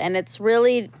good, and it's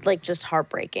really like just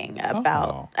heartbreaking about.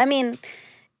 Oh. I mean,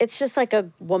 it's just like a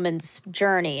woman's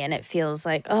journey, and it feels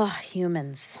like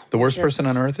humans. The Worst just- Person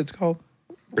on Earth, it's called?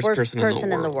 Worst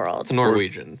person in the world. It's a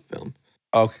Norwegian film.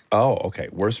 Okay.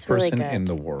 Worst really Person good. in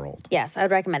the World. Yes, I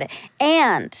would recommend it.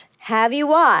 And have you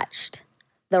watched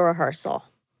The Rehearsal?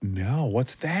 No,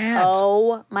 what's that?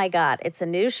 Oh my God. It's a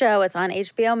new show. It's on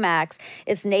HBO Max.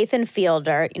 It's Nathan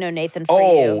Fielder. You know Nathan for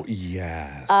Oh, You.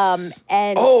 yes.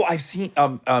 And I've seen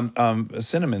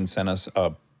Cinnamon sent us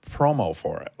a promo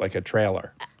for it, like a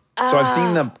trailer. So I've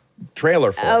seen the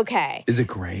trailer for it. okay. Is it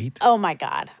great? Oh my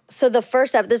God. So the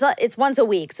first episode, it's once a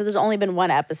week. So there's only been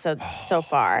one episode so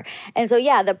far. And so,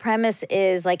 yeah, the premise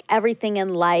is like everything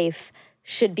in life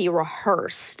should be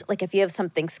rehearsed. Like if you have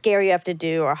something scary you have to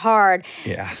do or hard,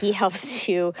 Yeah. he helps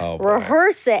you Oh, boy.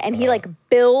 rehearse it. And he like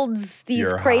builds these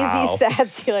Your crazy house.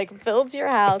 sets. He like builds your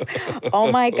house.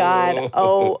 Oh my God.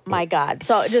 Oh my God.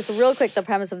 So just real quick, the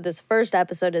premise of this first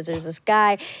episode is there's this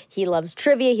guy, he loves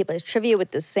trivia. He plays trivia with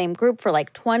this same group for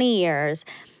like 20 years.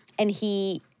 And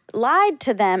he lied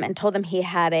to them and told them he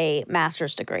had a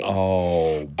master's degree.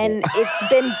 Oh, And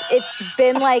it's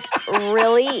been like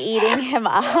really eating him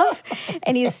up,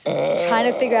 and he's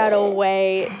trying to figure out a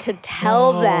way to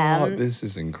tell them. this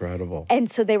is incredible.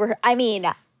 And so they were, I mean,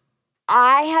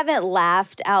 I haven't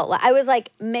laughed out loud. I was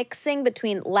like mixing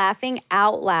between laughing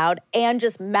out loud and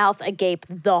just mouth agape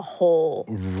the whole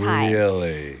time.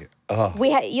 Really? Oh.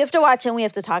 You have to watch it and we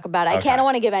have to talk about it. I Okay. don't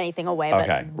want to give anything away, but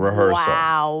Okay, rehearsal.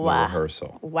 wow. The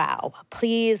rehearsal. Wow.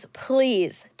 Please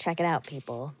check it out,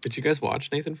 people. Did you guys watch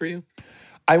Nathan for You?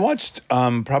 I watched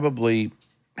probably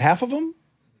half of them,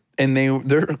 and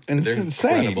they're insane.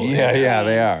 incredible. Yeah,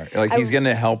 they are. Like he's going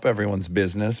to help everyone's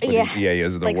business, but he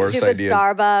has the like worst stupid ideas.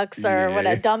 Starbucks or Yeah. what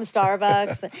a dumb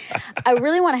Starbucks. I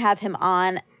really want to have him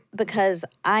on because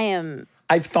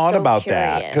I've thought so about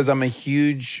that curious. because I'm a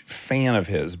huge fan of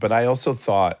his, but I also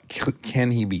thought,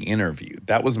 can he be interviewed?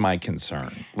 That was my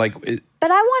concern. Like,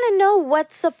 But I want to know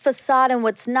what's a facade and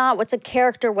what's not. What's a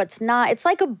character? What's not? It's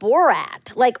like a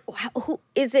Borat. Like, who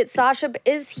is it? Sasha?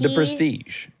 Is he the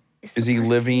Prestige. It's Is The he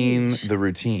living Prestige. the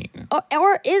routine?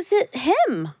 or is it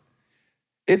him?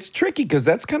 It's tricky because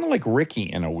that's kind of like Ricky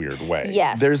in a weird way.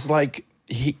 Yes. There's like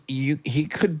he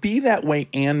could be that way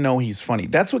and know he's funny.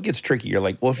 That's what gets tricky. You're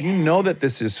like, well, if you know that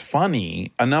this is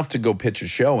funny enough to go pitch a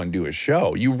show and do a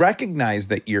show, you recognize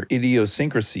that your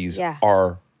idiosyncrasies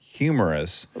are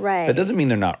humorous. Right. That doesn't mean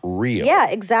they're not real. Yeah,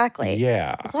 exactly.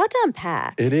 Yeah. There's a lot to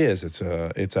unpack. It is. It's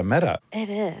a meta. It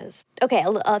is. Okay,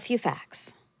 a few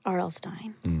facts. R.L.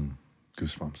 Stine.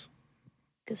 Goosebumps.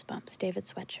 Goosebumps. David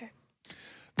Sweatshirt.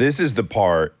 This is the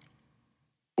part.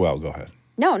 Well, go ahead.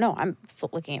 No, I'm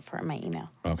looking it for my email.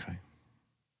 Okay.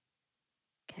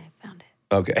 Okay, I found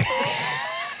it. Okay.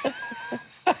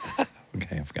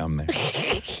 Okay, I'm there.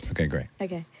 Okay, great.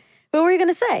 Okay. What were you going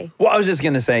to say? Well, I was just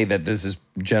going to say that this is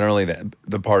generally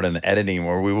the part in the editing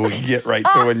where we will get right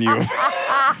to when you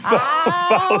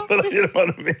follow, but I didn't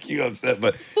want to make you upset.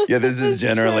 But yeah, this is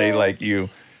generally like you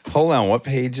Hold on, what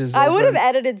page is I would have open?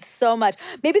 edited so much.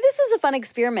 Maybe this is a fun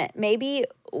experiment. Maybe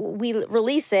we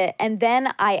release it and then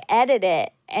I edit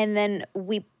it and then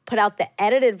we put out the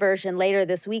edited version later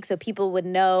this week so people would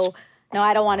know. No,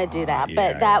 I don't want to do that,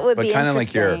 but that would be kind of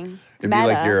interesting. it'd be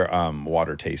like your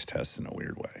water taste test in a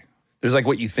weird way. There's like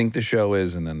what you think the show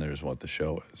is, and then there's what the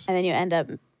show is. And then you end up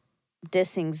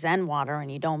dissing Zen water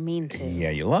and you don't mean to.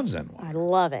 Yeah, you love Zen water. I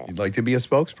love it. You'd like to be a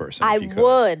spokesperson. I if you could.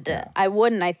 would. Yeah. I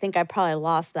wouldn't. I think I probably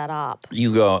lost that op.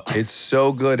 You go, it's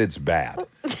so good, it's bad.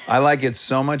 I like it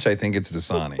so much, I think it's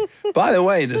Dasani. By the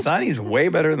way, Dasani's way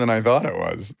better than I thought it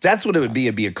was. That's what it would be.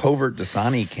 It'd be a covert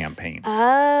Dasani campaign.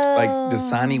 Oh. Like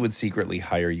Dasani would secretly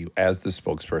hire you as the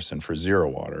spokesperson for Zero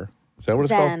Water. Is that what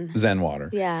it's called? Zen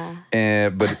Water. Yeah.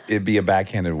 But it'd be a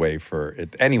backhanded way for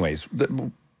it. Anyways,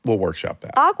 we'll workshop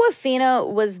that. Aquafina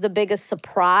was the biggest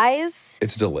surprise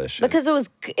It's delicious. because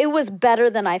it was better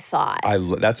than I thought.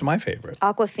 That's my favorite.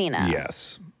 Aquafina.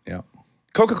 Yes. Yeah.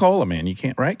 Coca-Cola, man. You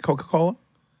can't, right? Coca-Cola? Well,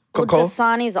 Coca-Cola?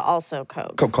 Dasani's also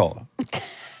Coke. Coca-Cola.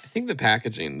 I think the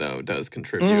packaging though does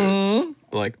contribute.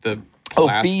 Like the Oh,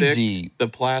 plastic, Fiji. the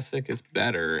plastic is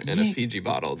better in a Fiji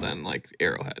bottle than like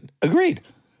Arrowhead. Agreed.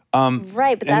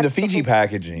 Right, but And that's the Fiji whole-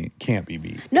 packaging can't be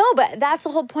beat. No, but that's the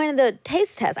whole point of the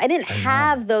taste test. I didn't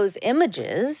have those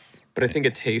images. But I think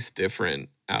it tastes different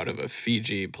out of a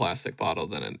Fiji plastic bottle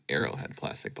than an Arrowhead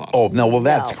plastic bottle. Oh, no, well,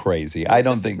 that's No. crazy. I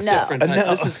don't think so. No. Different type.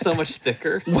 No. This is so much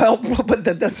thicker. Well, but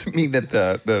that doesn't mean that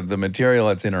the material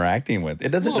it's interacting with, it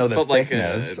doesn't know the but like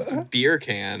thickness. a beer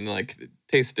can, like it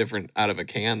tastes different out of a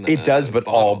can. Than It does, a but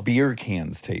all bottle. beer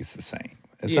cans taste the same.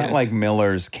 It's not Yeah. like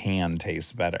Miller's can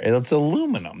tastes better. It's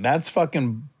aluminum. That's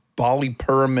fucking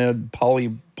polypyramid,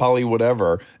 poly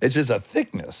whatever. It's just a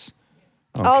thickness.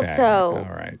 Okay. Also-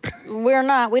 all right.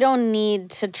 We don't need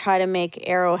to try to make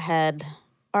Arrowhead.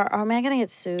 Am I going to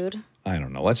get sued? I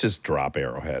don't know. Let's just drop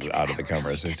Arrowhead out of the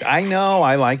conversation. I know.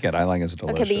 I like it. I like it's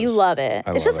delicious. Okay, but you love it. I It's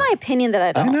love just it. my opinion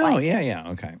that I I don't know. like. Yeah.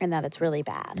 Okay. And that it's really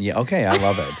bad. Yeah. Okay. I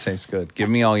love it. It tastes good. Give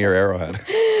me all your Arrowhead.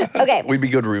 Okay. We'd be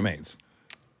good roommates.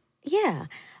 Yeah.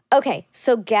 Okay,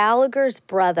 so Gallagher's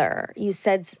brother, you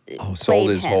said Sold played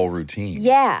his him. whole routine.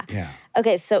 Yeah. Yeah.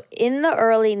 Okay, so in the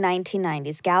early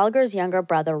 1990s, Gallagher's younger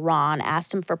brother, Ron,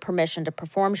 asked him for permission to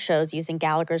perform shows using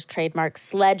Gallagher's trademark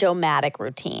sledge-o-matic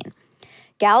routine.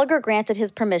 Gallagher granted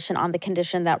his permission on the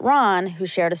condition that Ron, who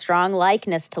shared a strong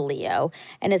likeness to Leo,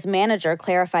 and his manager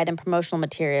clarified in promotional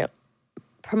materials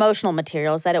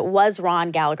that it was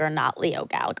Ron Gallagher, not Leo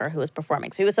Gallagher, who was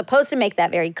performing. So he was supposed to make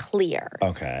that very clear.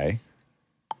 Okay.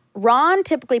 Ron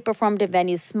typically performed in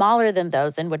venues smaller than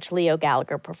those in which Leo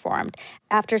Gallagher performed.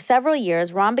 After several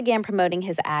years, Ron began promoting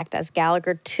his act as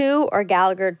Gallagher 2 or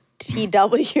Gallagher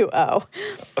TWO.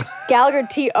 Gallagher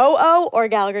TOO or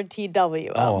Gallagher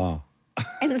TWO. Oh, wow.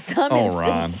 In some Oh,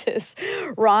 Ron. instances,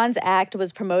 Ron's act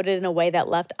was promoted in a way that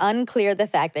left unclear the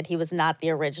fact that he was not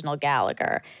the original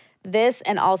Gallagher. This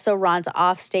and also Ron's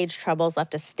offstage troubles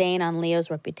left a stain on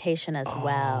Leo's reputation as Oh,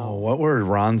 well. what were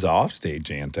Ron's offstage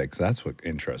antics? That's what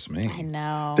interests me. I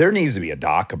know. There needs to be a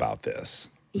doc about this.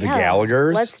 The Yeah,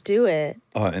 Gallaghers. Let's do it.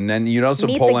 And then you'd also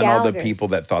Meet pull the in all the Gallaghers. people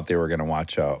that thought they were going to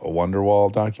watch a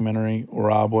Wonderwall documentary.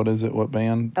 Rob, what is it? What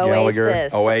band? Oasis. Gallagher?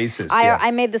 Oasis. Yeah. I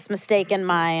made this mistake in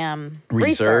my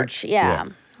research. Yeah.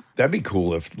 That'd be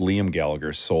cool if Liam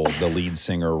Gallagher sold the lead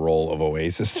singer role of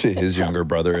Oasis to his younger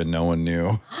brother and no one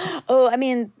knew. Oh, I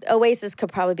mean, Oasis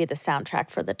could probably be the soundtrack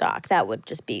for the doc. That would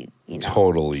just be,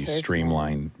 Totally kismet.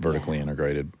 streamlined, vertically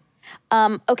integrated.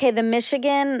 Okay, the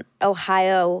Michigan,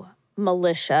 Ohio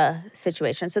militia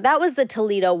situation. So that was the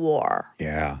Toledo War.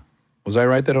 Yeah. Was I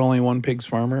right that only one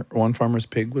farmer's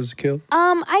pig was killed?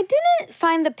 I didn't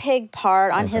find the pig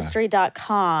part on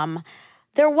history.com.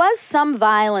 There was some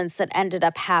violence that ended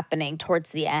up happening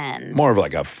towards the end. More of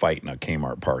like a fight in a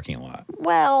Kmart parking lot.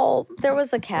 Well, there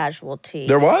was a casualty.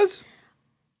 There was?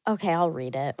 Okay, I'll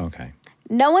read it. Okay.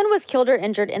 No one was killed or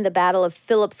injured in the Battle of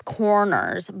Phillips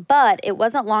Corners, but it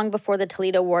wasn't long before the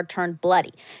Toledo War turned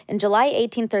bloody. In July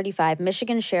 1835,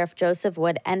 Michigan Sheriff Joseph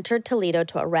Wood entered Toledo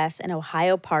to arrest an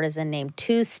Ohio partisan named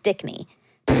Stickney,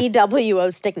 TWO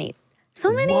Stickney.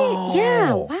 So many,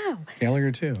 yeah, wow.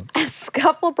 Gallagher too. A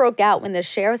scuffle broke out when the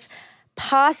sheriff's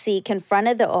posse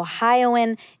confronted the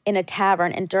Ohioan in a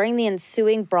tavern, and during the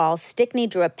ensuing brawl, Stickney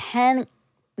drew a pen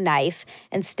knife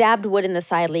and stabbed Wood in the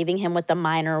side, leaving him with a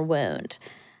minor wound.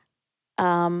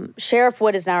 Sheriff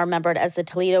Wood is now remembered as the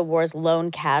Toledo War's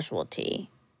lone casualty.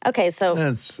 Okay, so it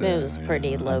was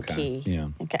pretty low-key. Yeah.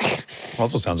 Okay.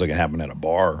 Also sounds like it happened at a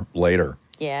bar later.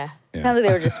 Yeah. Sounds like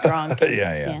they were just drunk.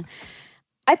 Yeah.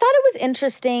 I thought it was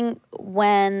interesting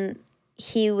when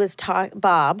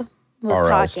Bob was R.L.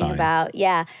 talking Stine. about,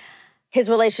 his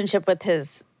relationship with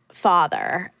his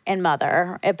father and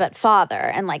mother, but father,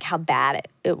 and like how bad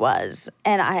it was.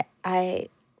 And I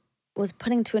was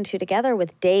putting two and two together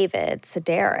with David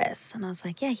Sedaris, and I was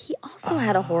like, yeah, he also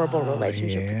had a horrible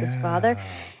relationship with his father,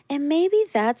 and maybe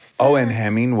that's the... Oh, and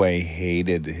Hemingway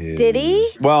hated his... Did he?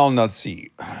 Well, let's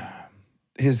see.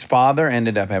 His father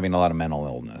ended up having a lot of mental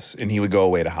illness, and he would go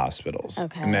away to hospitals.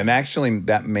 Okay. And then actually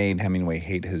that made Hemingway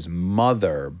hate his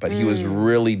mother, but he was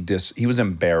really he was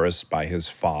embarrassed by his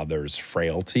father's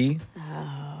frailty.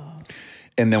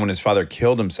 And then when his father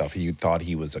killed himself, he thought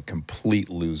he was a complete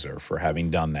loser for having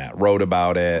done that. Wrote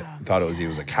about it, thought he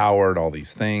was a coward, all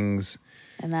these things.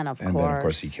 And then, of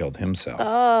course, he killed himself.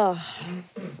 Oh,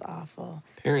 it's awful.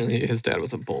 Apparently, his dad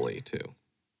was a bully, too.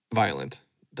 Violent.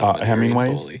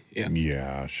 Hemingway's? Bully. Yeah.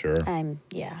 Yeah, sure.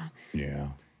 Yeah. Yeah.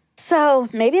 So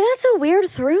maybe that's a weird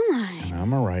through line. And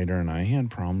I'm a writer, and I had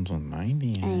problems with my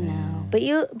dad. I know, but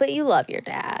you love your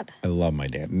dad. I love my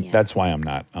dad. Yeah. That's why I'm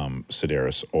not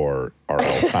Sedaris or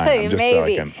R.L. Stine. I'm just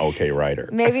like an okay writer.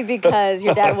 Maybe because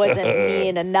your dad wasn't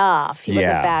mean enough. He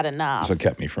wasn't bad enough. So it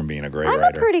kept me from being a great I'm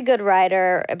writer. a pretty good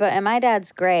writer, and my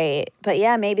dad's great. But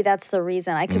yeah, maybe that's the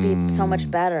reason. I could be so much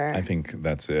better. I think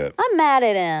that's it. I'm mad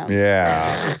at him.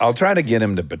 Yeah. I'll try to get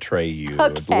him to betray you.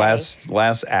 Okay. The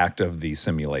last act of the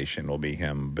simulation will be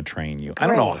him betraying you. I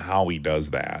don't know Great. how he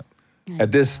does that.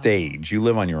 At this stage, you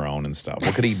live on your own and stuff.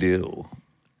 What could he do?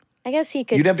 I guess he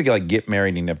could. You'd have to get married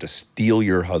and he'd have to steal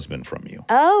your husband from you.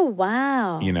 Oh,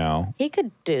 wow. You know? He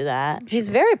could do that. He's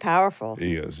very powerful.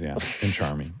 He is, yeah. And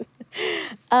charming.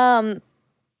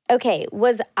 Okay,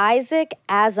 was Isaac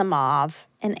Asimov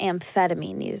an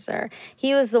amphetamine user?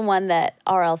 He was the one that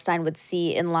R.L. Stine would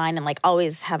see in line and like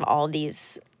always have all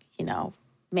these,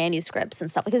 manuscripts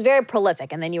and stuff. Like, he was very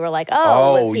prolific. And then you were like,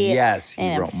 was he yes, he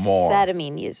an wrote more.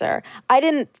 amphetamine user? I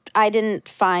didn't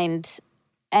find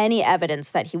any evidence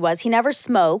that he was. He never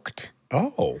smoked.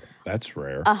 Oh, that's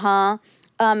rare.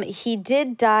 He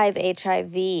did die of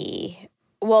HIV.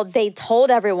 Well, they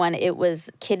told everyone it was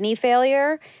kidney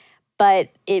failure, but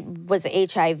it was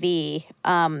HIV.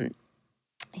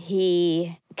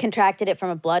 He contracted it from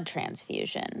a blood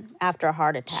transfusion after a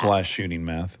heart attack. / shooting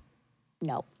meth.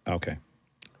 No, Okay.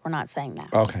 we're not saying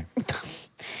that. Okay.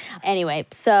 Anyway,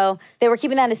 so they were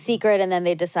keeping that a secret, and then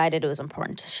they decided it was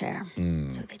important to share.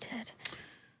 So they did.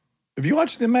 Have you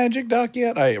watched the Magic doc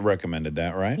yet? I recommended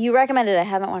that, right? You recommended it. I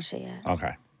haven't watched it yet,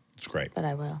 Okay. It's great. but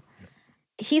I will.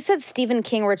 He said Stephen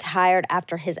King retired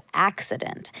after his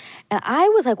accident. And I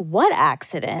was like, what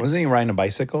accident? Wasn't he riding a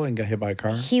bicycle and got hit by a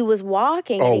car? He was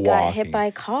walking and he got hit by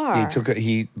a car.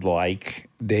 He like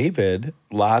David,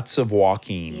 lots of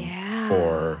walking Yeah.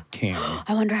 for King.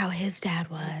 I wonder how his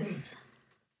dad was.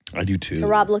 I do too. So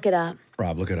Rob, look it up.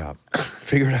 Rob, look it up.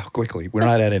 Figure it out quickly. We're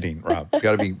not editing, Rob. It's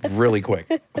got to be really quick.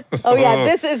 Oh, yeah,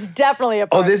 this is definitely a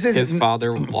part. Oh, this is... His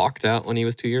father walked out when he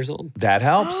was 2 years old. That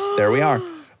helps. There we are.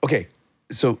 Okay.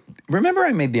 So remember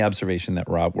I made the observation that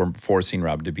we're forcing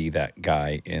Rob to be that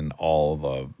guy in all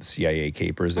the CIA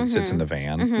capers that sits in the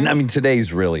van. And I mean,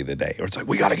 today's really the day where it's like,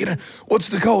 we got to get in. What's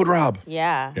the code, Rob?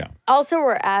 Yeah. Yeah. Also,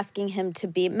 we're asking him to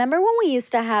be, remember when we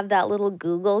used to have that little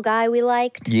Google guy we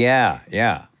liked? Yeah,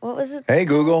 yeah. What was it? Hey,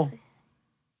 Google.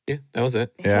 Yeah, that was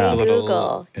it. Yeah. Hey, The little-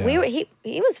 Google. Yeah.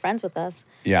 He was friends with us.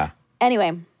 Yeah.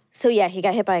 Anyway, so yeah, he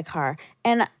got hit by a car.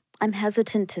 And I'm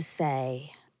hesitant to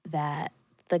say that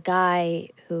the guy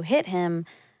who hit him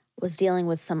was dealing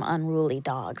with some unruly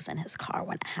dogs in his car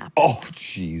when it happened. Oh,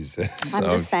 Jesus. I'm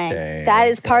just saying. Okay. That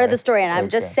is part of the story, and I'm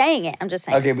just Okay. saying it. I'm just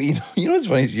saying. Okay, but you know what's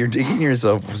funny? You're digging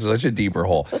yourself such a deeper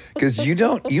hole because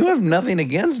you have nothing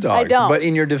against dogs. I don't. But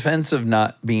in your defense of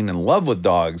not being in love with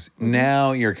dogs,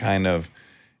 now you're kind of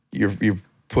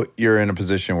you're in a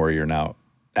position where you're now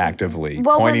actively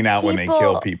Well, pointing out when they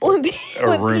kill people when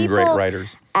or ruin great people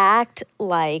writers. act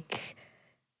like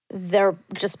they're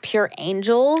just pure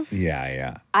angels. Yeah,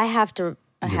 yeah. I have to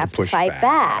push fight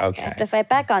back. Okay. I have to fight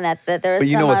back on that there are But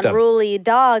you know some what the- unruly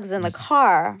dogs in the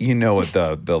car. You know what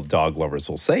the dog lovers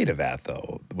will say to that,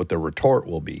 though? What the retort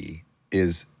will be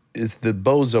is the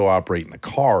bozo operating the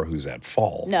car who's at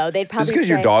fault. No, they'd probably Just because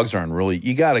your say- dogs are unruly,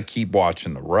 you got to keep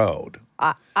watching the road.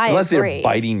 I Unless agree. they're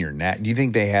biting your neck. Do you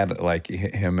think they had like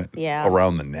him Yeah.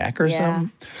 around the neck or Yeah.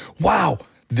 something? Wow,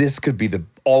 this could be the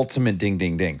ultimate ding,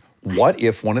 ding, ding. What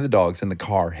if one of the dogs in the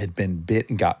car had been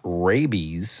bit and got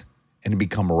rabies and had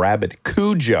become rabid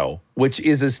Cujo, which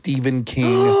is a Stephen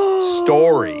King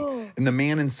story. And the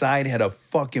man inside had a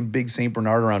fucking big St.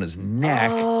 Bernard around his neck.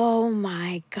 Oh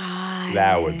my God.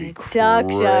 That would be Duck,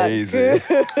 crazy.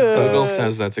 Google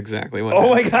says that's exactly what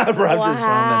Oh happened. my God, Rob just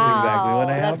found that's exactly what Wow,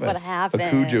 happened. that's what happened. A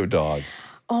Cujo dog.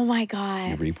 Oh my You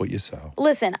God. reap what you sow.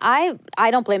 Listen, I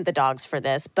don't blame the dogs for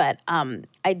this, but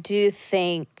I do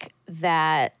think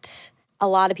that a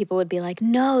lot of people would be like,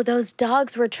 no, those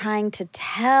dogs were trying to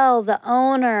tell the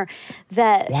owner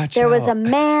that Watch there was a out.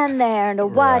 man there and to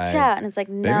watch Right. out. And it's like,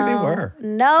 no. Maybe they were.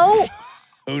 No.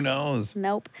 Who knows?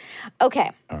 Nope. Okay.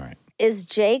 All right. Is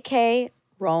J.K.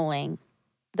 Rowling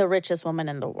the richest woman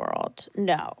in the world?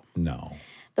 No. No.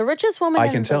 The richest woman I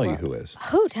in can the tell you world. who is.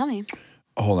 Who? Tell me.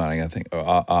 Hold on, I gotta think.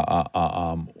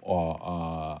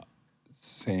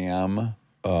 Sam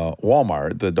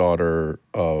Walmart, the daughter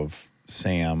of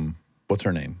Sam. What's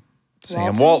her name?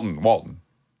 Sam Walton.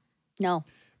 No.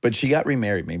 But she got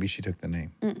remarried. Maybe she took the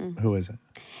name. Who is it?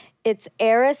 It's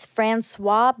heiress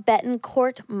Francois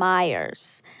Betancourt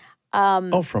Myers.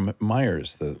 From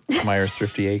Myers, the Myers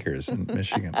Thrifty Acres in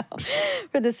Michigan.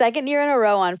 For the second year in a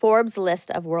row on Forbes'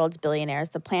 list of world's billionaires,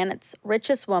 the planet's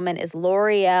richest woman is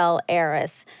L'Oreal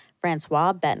heiress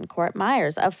Francois Betancourt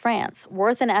Myers of France,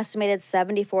 worth an estimated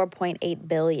 $74.8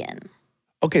 billion.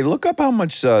 Okay, look up how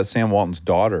much Sam Walton's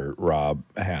daughter, Rob,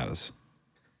 has.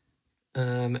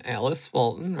 Alice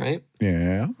Walton, right?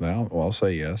 Yeah, well, I'll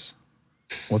say yes.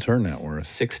 What's her net worth?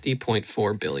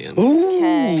 $60.4 billion.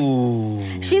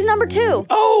 Okay. She's number 2.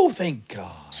 Oh, thank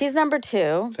God. She's number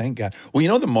 2. Thank God. Well, you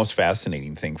know, the most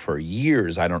fascinating thing for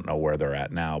years, I don't know where they're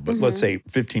at now, but let's say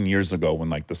 15 years ago when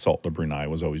like the Sultan of Brunei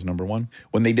was always number 1,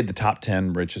 when they did the top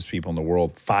 10 richest people in the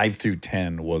world, 5 through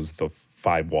 10 was the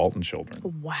 5 Walton children.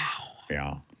 Wow.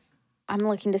 Yeah. I'm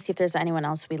looking to see if there's anyone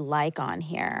else we like on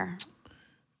here.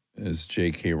 Is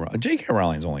J.K. Rowling. J.K.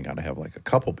 Rowling's only got to have like a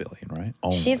couple billion, right?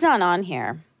 Only. She's not on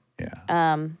here.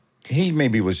 Yeah. He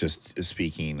maybe was just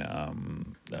speaking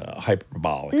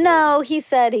hyperbolically. No, he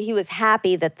said he was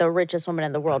happy that the richest woman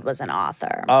in the world was an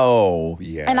author. Oh,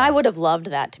 yeah. And I would have loved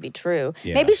that to be true.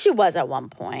 Yeah. Maybe she was at one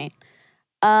point.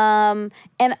 And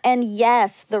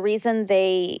yes, the reason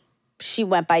she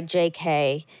went by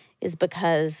JK is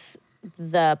because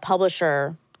the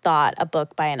publisher thought a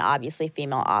book by an obviously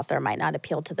female author might not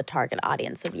appeal to the target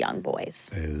audience of young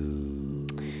boys. Ooh.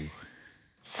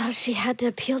 So she had to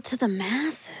appeal to the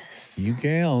masses. You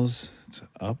gals, it's an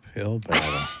uphill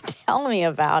battle. Tell me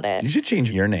about it. You should change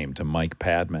your name to Mike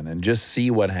Padman and just see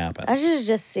what happens. I should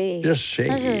just see. Just see.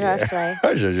 I should just say.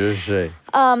 I should just see.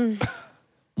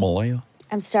 Malaya,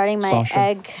 I'm starting my Sasha?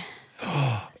 egg.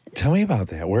 tell me about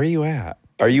that. Where are you at?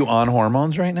 Are you on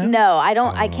hormones right now? No, I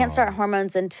don't. I can't start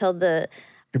hormones until the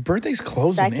Your birthday's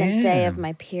closing second day of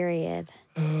my period.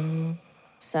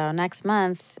 So next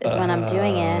month is when I'm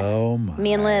doing it. Oh my.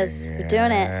 Me and Liz, we're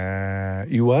doing it.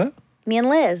 You what? Me and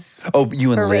Liz. Oh,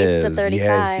 you and For Liz. Race to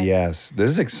 35. Yes. This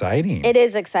is exciting. It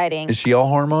is exciting. Is she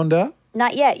all hormoned up?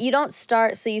 Not yet. You don't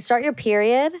start. So you start your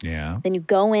period. Yeah. Then you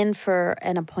go in for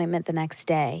an appointment the next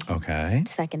day. Okay.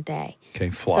 Second day. Okay.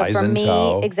 Flies so for in me,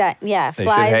 tow. exactly. Yeah. They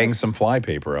flies. should hang some fly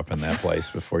paper up in that place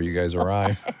before you guys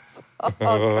arrive. Oh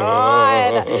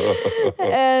God!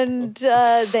 And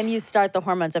then you start the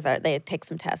hormones of it. They take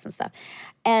some tests and stuff,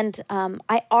 and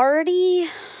I already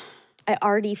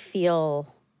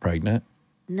feel Pregnant?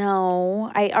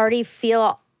 no. I already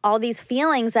feel all these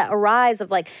feelings that arise of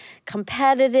like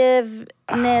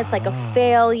competitiveness, like a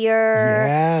failure.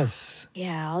 Yes.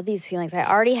 Yeah, all these feelings. I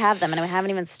already have them, and I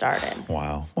haven't even started.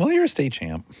 Wow. Well, you're a state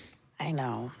champ. I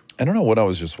know. I don't know what I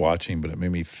was just watching, but it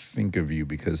made me think of you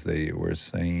because they were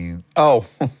saying, oh,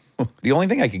 the only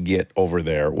thing I could get over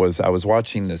there was I was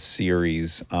watching this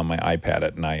series on my iPad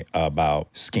at night about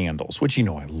scandals, which you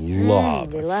know I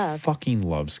love. we I love. fucking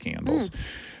love scandals.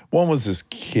 One was this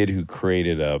kid who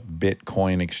created a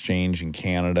Bitcoin exchange in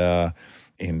Canada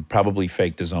and probably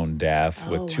faked his own death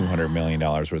with $200 million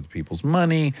worth of people's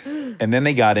money. And then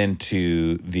they got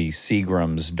into the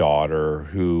Seagram's daughter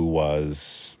who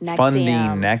was funding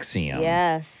Nexium.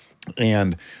 Yes.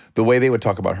 And the way they would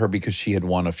talk about her, because she had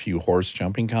won a few horse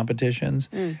jumping competitions,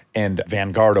 and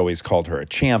Vanguard always called her a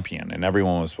champion, and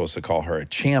everyone was supposed to call her a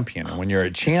champion. And when you're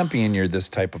a champion, you're this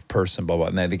type of person, blah, blah.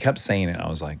 And they kept saying it. And I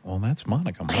was like, well, that's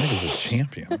Monica. Monica's a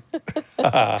champion.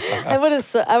 I would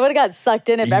have got sucked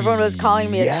in if everyone was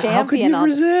calling me a champion. How could you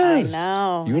resist? I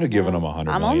know. You would have given them $100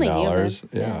 I'm million. only human.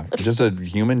 Yeah. Just a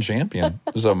human champion.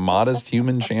 Just a modest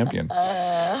human champion.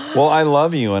 Well, I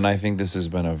love you, and I think this has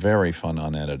been a very fun,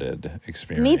 unedited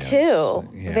experience. Me too.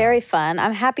 Yeah. Very fun.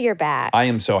 I'm happy you're back. I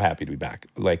am so happy to be back.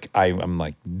 Like, I'm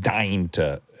like dying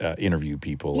to interview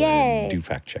people Yay. and do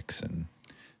fact checks and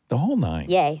the whole nine.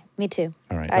 Yay. Me too.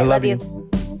 All right. All right, I love you. you.